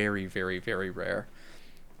very, very, very rare.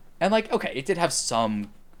 And like, okay, it did have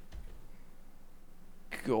some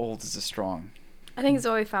gold is a strong. I think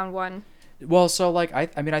Zoe found one. Well, so like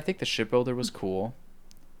I mean I think the shipbuilder was cool.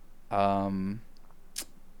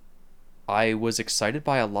 I was excited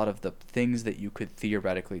by a lot of the things that you could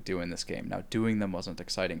theoretically do in this game. Now, doing them wasn't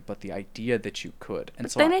exciting, but the idea that you could. And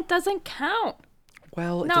But so then it doesn't count.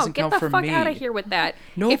 well, it No, doesn't get count the for fuck me. out of here with that.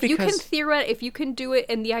 No, if you can because- if you can do it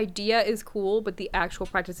and the idea is cool, but the actual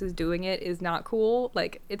practice is doing it is not cool,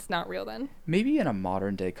 like, it's not real then. Maybe in a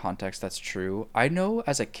modern day context that's true. I know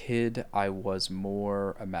as a kid I was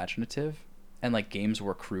more imaginative and like games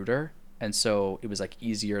were cruder. And so it was like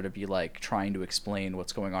easier to be like trying to explain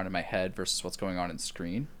what's going on in my head versus what's going on in the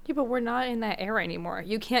screen. Yeah, but we're not in that era anymore.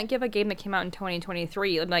 You can't give a game that came out in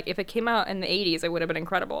 2023. Like, if it came out in the 80s, it would have been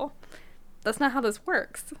incredible. That's not how this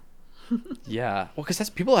works. Yeah. Well, because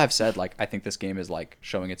that's people have said like I think this game is like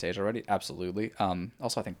showing its age already. Absolutely.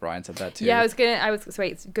 Also, I think Brian said that too. Yeah,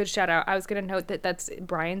 wait, good shout out. I was gonna note that that's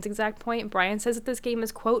Brian's exact point. Brian says that this game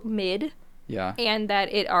is, quote, mid, Yeah. and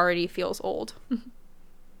that it already feels old.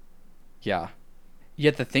 Yeah.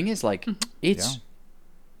 Yet the thing is, like, it's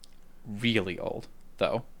really old,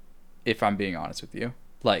 though, if I'm being honest with you.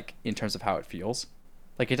 Like, in terms of how it feels.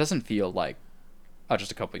 Like, it doesn't feel like, oh,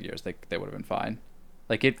 just a couple of years, they would have been fine.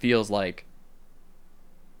 Like, it feels like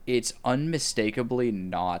it's unmistakably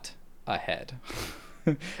not ahead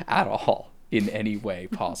at all in any way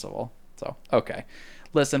possible. So, okay.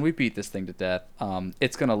 Listen, we beat this thing to death.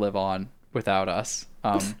 It's going to live on without us,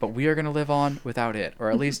 but we are going to live on without it, or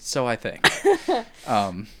at least so I think.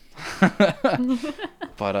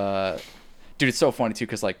 But dude, it's so funny too,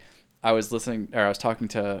 because like I was talking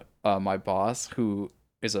to my boss, who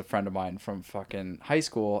is a friend of mine from fucking high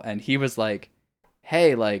school, and he was like,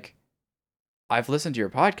 hey, like, I've listened to your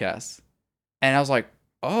podcast. And I was like,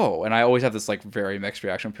 oh. And I always have this like very mixed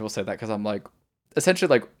reaction when people say that, because I'm like, essentially,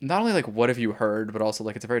 like, not only like what have you heard, but also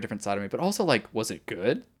like it's a very different side of me, but also like, was it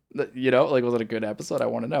good? You know, like, was it a good episode? I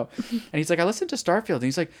want to know. And he's like, I listened to Starfield, and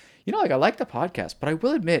he's like, you know, like, I like the podcast, but I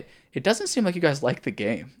will admit, it doesn't seem like you guys like the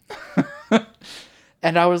game.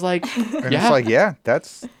 And I was like, And yeah, it's like, yeah,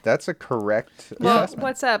 that's a correct Well, assessment.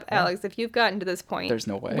 what's up, Alex? If you've gotten to this point, There's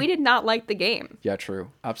no way. we did not like the game. yeah, true,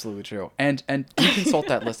 absolutely true. And do consult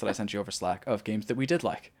that list that I sent you over Slack of games that we did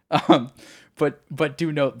like. But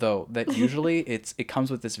do note though that usually it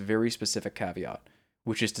comes with this very specific caveat,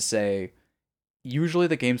 which is to say, usually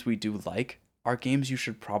the games we do like are games you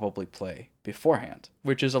should probably play beforehand,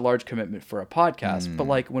 which is a large commitment for a podcast. But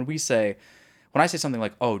like when I say something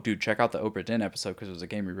like, oh, dude, check out the Obra Dinn episode because it was a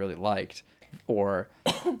game we really liked, or,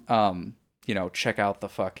 you know, check out the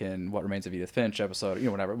fucking What Remains of Edith Finch episode, you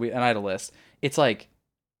know, whatever. And I had a list. It's like,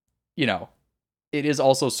 you know, it is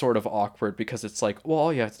also sort of awkward because it's like, well,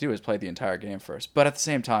 all you have to do is play the entire game first. But at the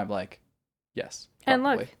same time, like, yes. And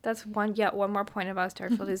probably. look, that's one more point about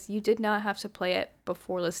Starfield is you did not have to play it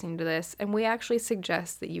before listening to this, and we actually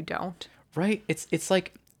suggest that you don't. Right? It's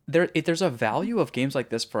like there's a value of games like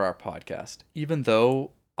this for our podcast, even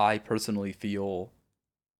though I personally feel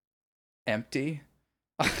empty,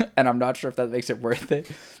 and I'm not sure if that makes it worth it.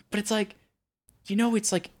 But it's like, you know,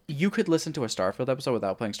 it's like you could listen to a Starfield episode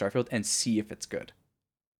without playing Starfield and see if it's good.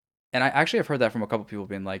 And I actually have heard that from a couple people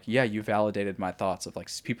being like, yeah, you validated my thoughts of like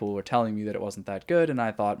people were telling me that it wasn't that good, and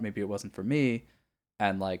I thought maybe it wasn't for me,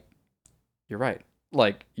 and like, you're right.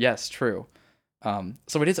 Like, yes, true.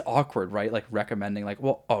 So it is awkward, right? Like recommending like,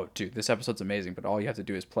 well, oh, dude, this episode's amazing, but all you have to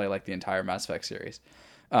do is play like the entire Mass Effect series,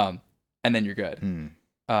 and then you're good.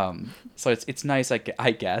 So it's nice,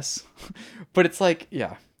 I guess, but it's like,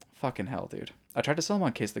 yeah, fucking hell, dude. I tried to sell him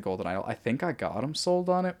on Case of the Golden Idol. I think I got him sold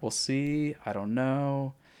on it. We'll see. I don't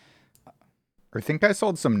know. I think I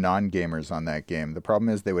sold some non-gamers on that game. The problem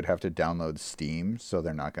is they would have to download Steam, so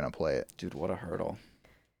they're not going to play it. Dude, what a hurdle.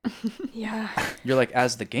 Yeah. You're like,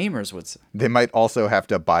 as the gamers would say. They might also have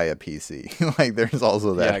to buy a PC. Like, there's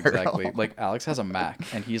also that. Yeah, exactly. hurdle. Like, Alex has a Mac,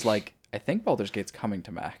 and he's like, I think Baldur's Gate's coming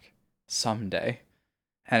to Mac someday.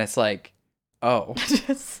 And it's like, oh.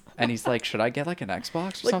 And he's like, should I get like an Xbox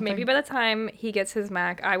or Like, something? maybe by the time he gets his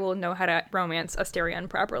Mac, I will know how to romance Asterion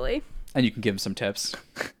properly. And you can give him some tips.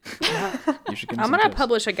 You should give him I'm some going to tips.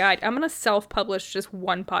 publish a guide. I'm going to self-publish just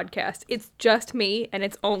one podcast. It's just me, and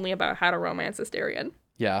it's only about how to romance Asterion.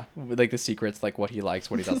 Yeah, with, like the secrets, like what he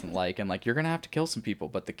likes, what he doesn't like, and like you're gonna have to kill some people,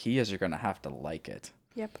 but the key is you're gonna have to like it.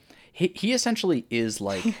 Yep. He essentially is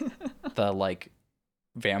like the like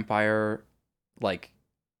vampire, like,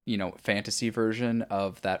 you know, fantasy version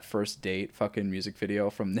of that first date fucking music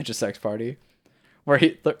video from Ninja Sex Party, where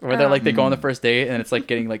they're like they go on the first date and it's like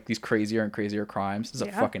getting like these crazier and crazier crimes. It's a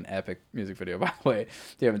Yeah. fucking epic music video, by the way.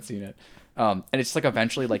 If you haven't seen it, and it's like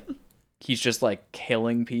eventually like. He's just like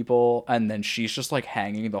killing people, and then she's just like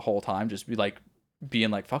hanging the whole time, just be like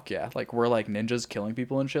being like, fuck yeah, like we're like ninjas killing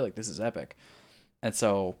people and shit, like this is epic. And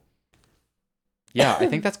so yeah, I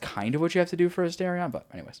think that's kind of what you have to do for Asterion, but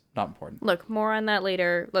anyways, not important. Look, more on that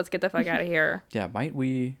later. Let's get the fuck out of here. Yeah, might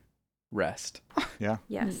we rest? Yeah.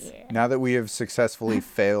 Yes. Now that we have successfully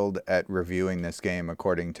failed at reviewing this game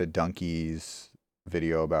according to Donkey's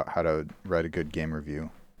video about how to write a good game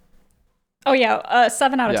review. Oh yeah,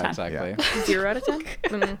 7 out of Yeah, 10. exactly. 0 out of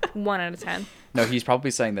 10? 1 out of 10. No, he's probably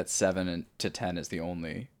saying that 7 to 10 is the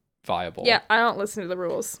only viable. Yeah, I don't listen to the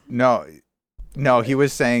rules. No, he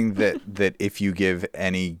was saying that if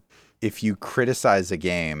you criticize a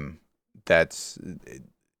game, that's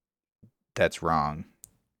wrong.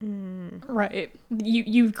 Right.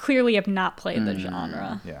 You clearly have not played the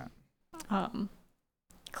genre. Yeah.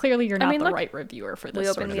 Clearly you're I not mean, the look, right reviewer for We this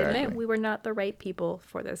sort openly of Exactly. admit we were not the right people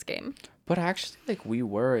for this game. But actually, like we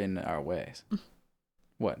were in our ways.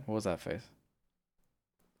 What was that face?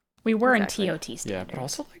 We were Exactly. in TOT standards. Yeah, but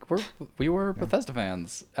also like we were Bethesda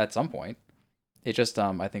fans at some point. It just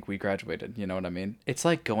I think we graduated, you know what I mean? It's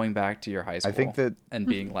like going back to your high school I think that and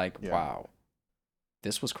being like, Yeah. wow,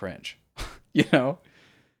 this was cringe. You know?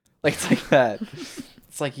 Like it's like that.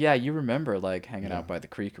 It's like, yeah, you remember like hanging out by the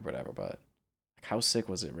creek or whatever, but like, how sick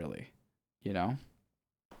was it really? You know?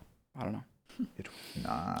 I don't know.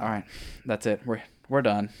 nah. All right. That's it. We're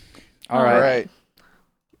done. All All right. right.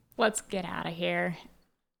 Let's get out of here.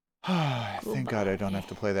 Thank God I don't have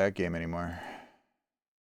to play that game anymore.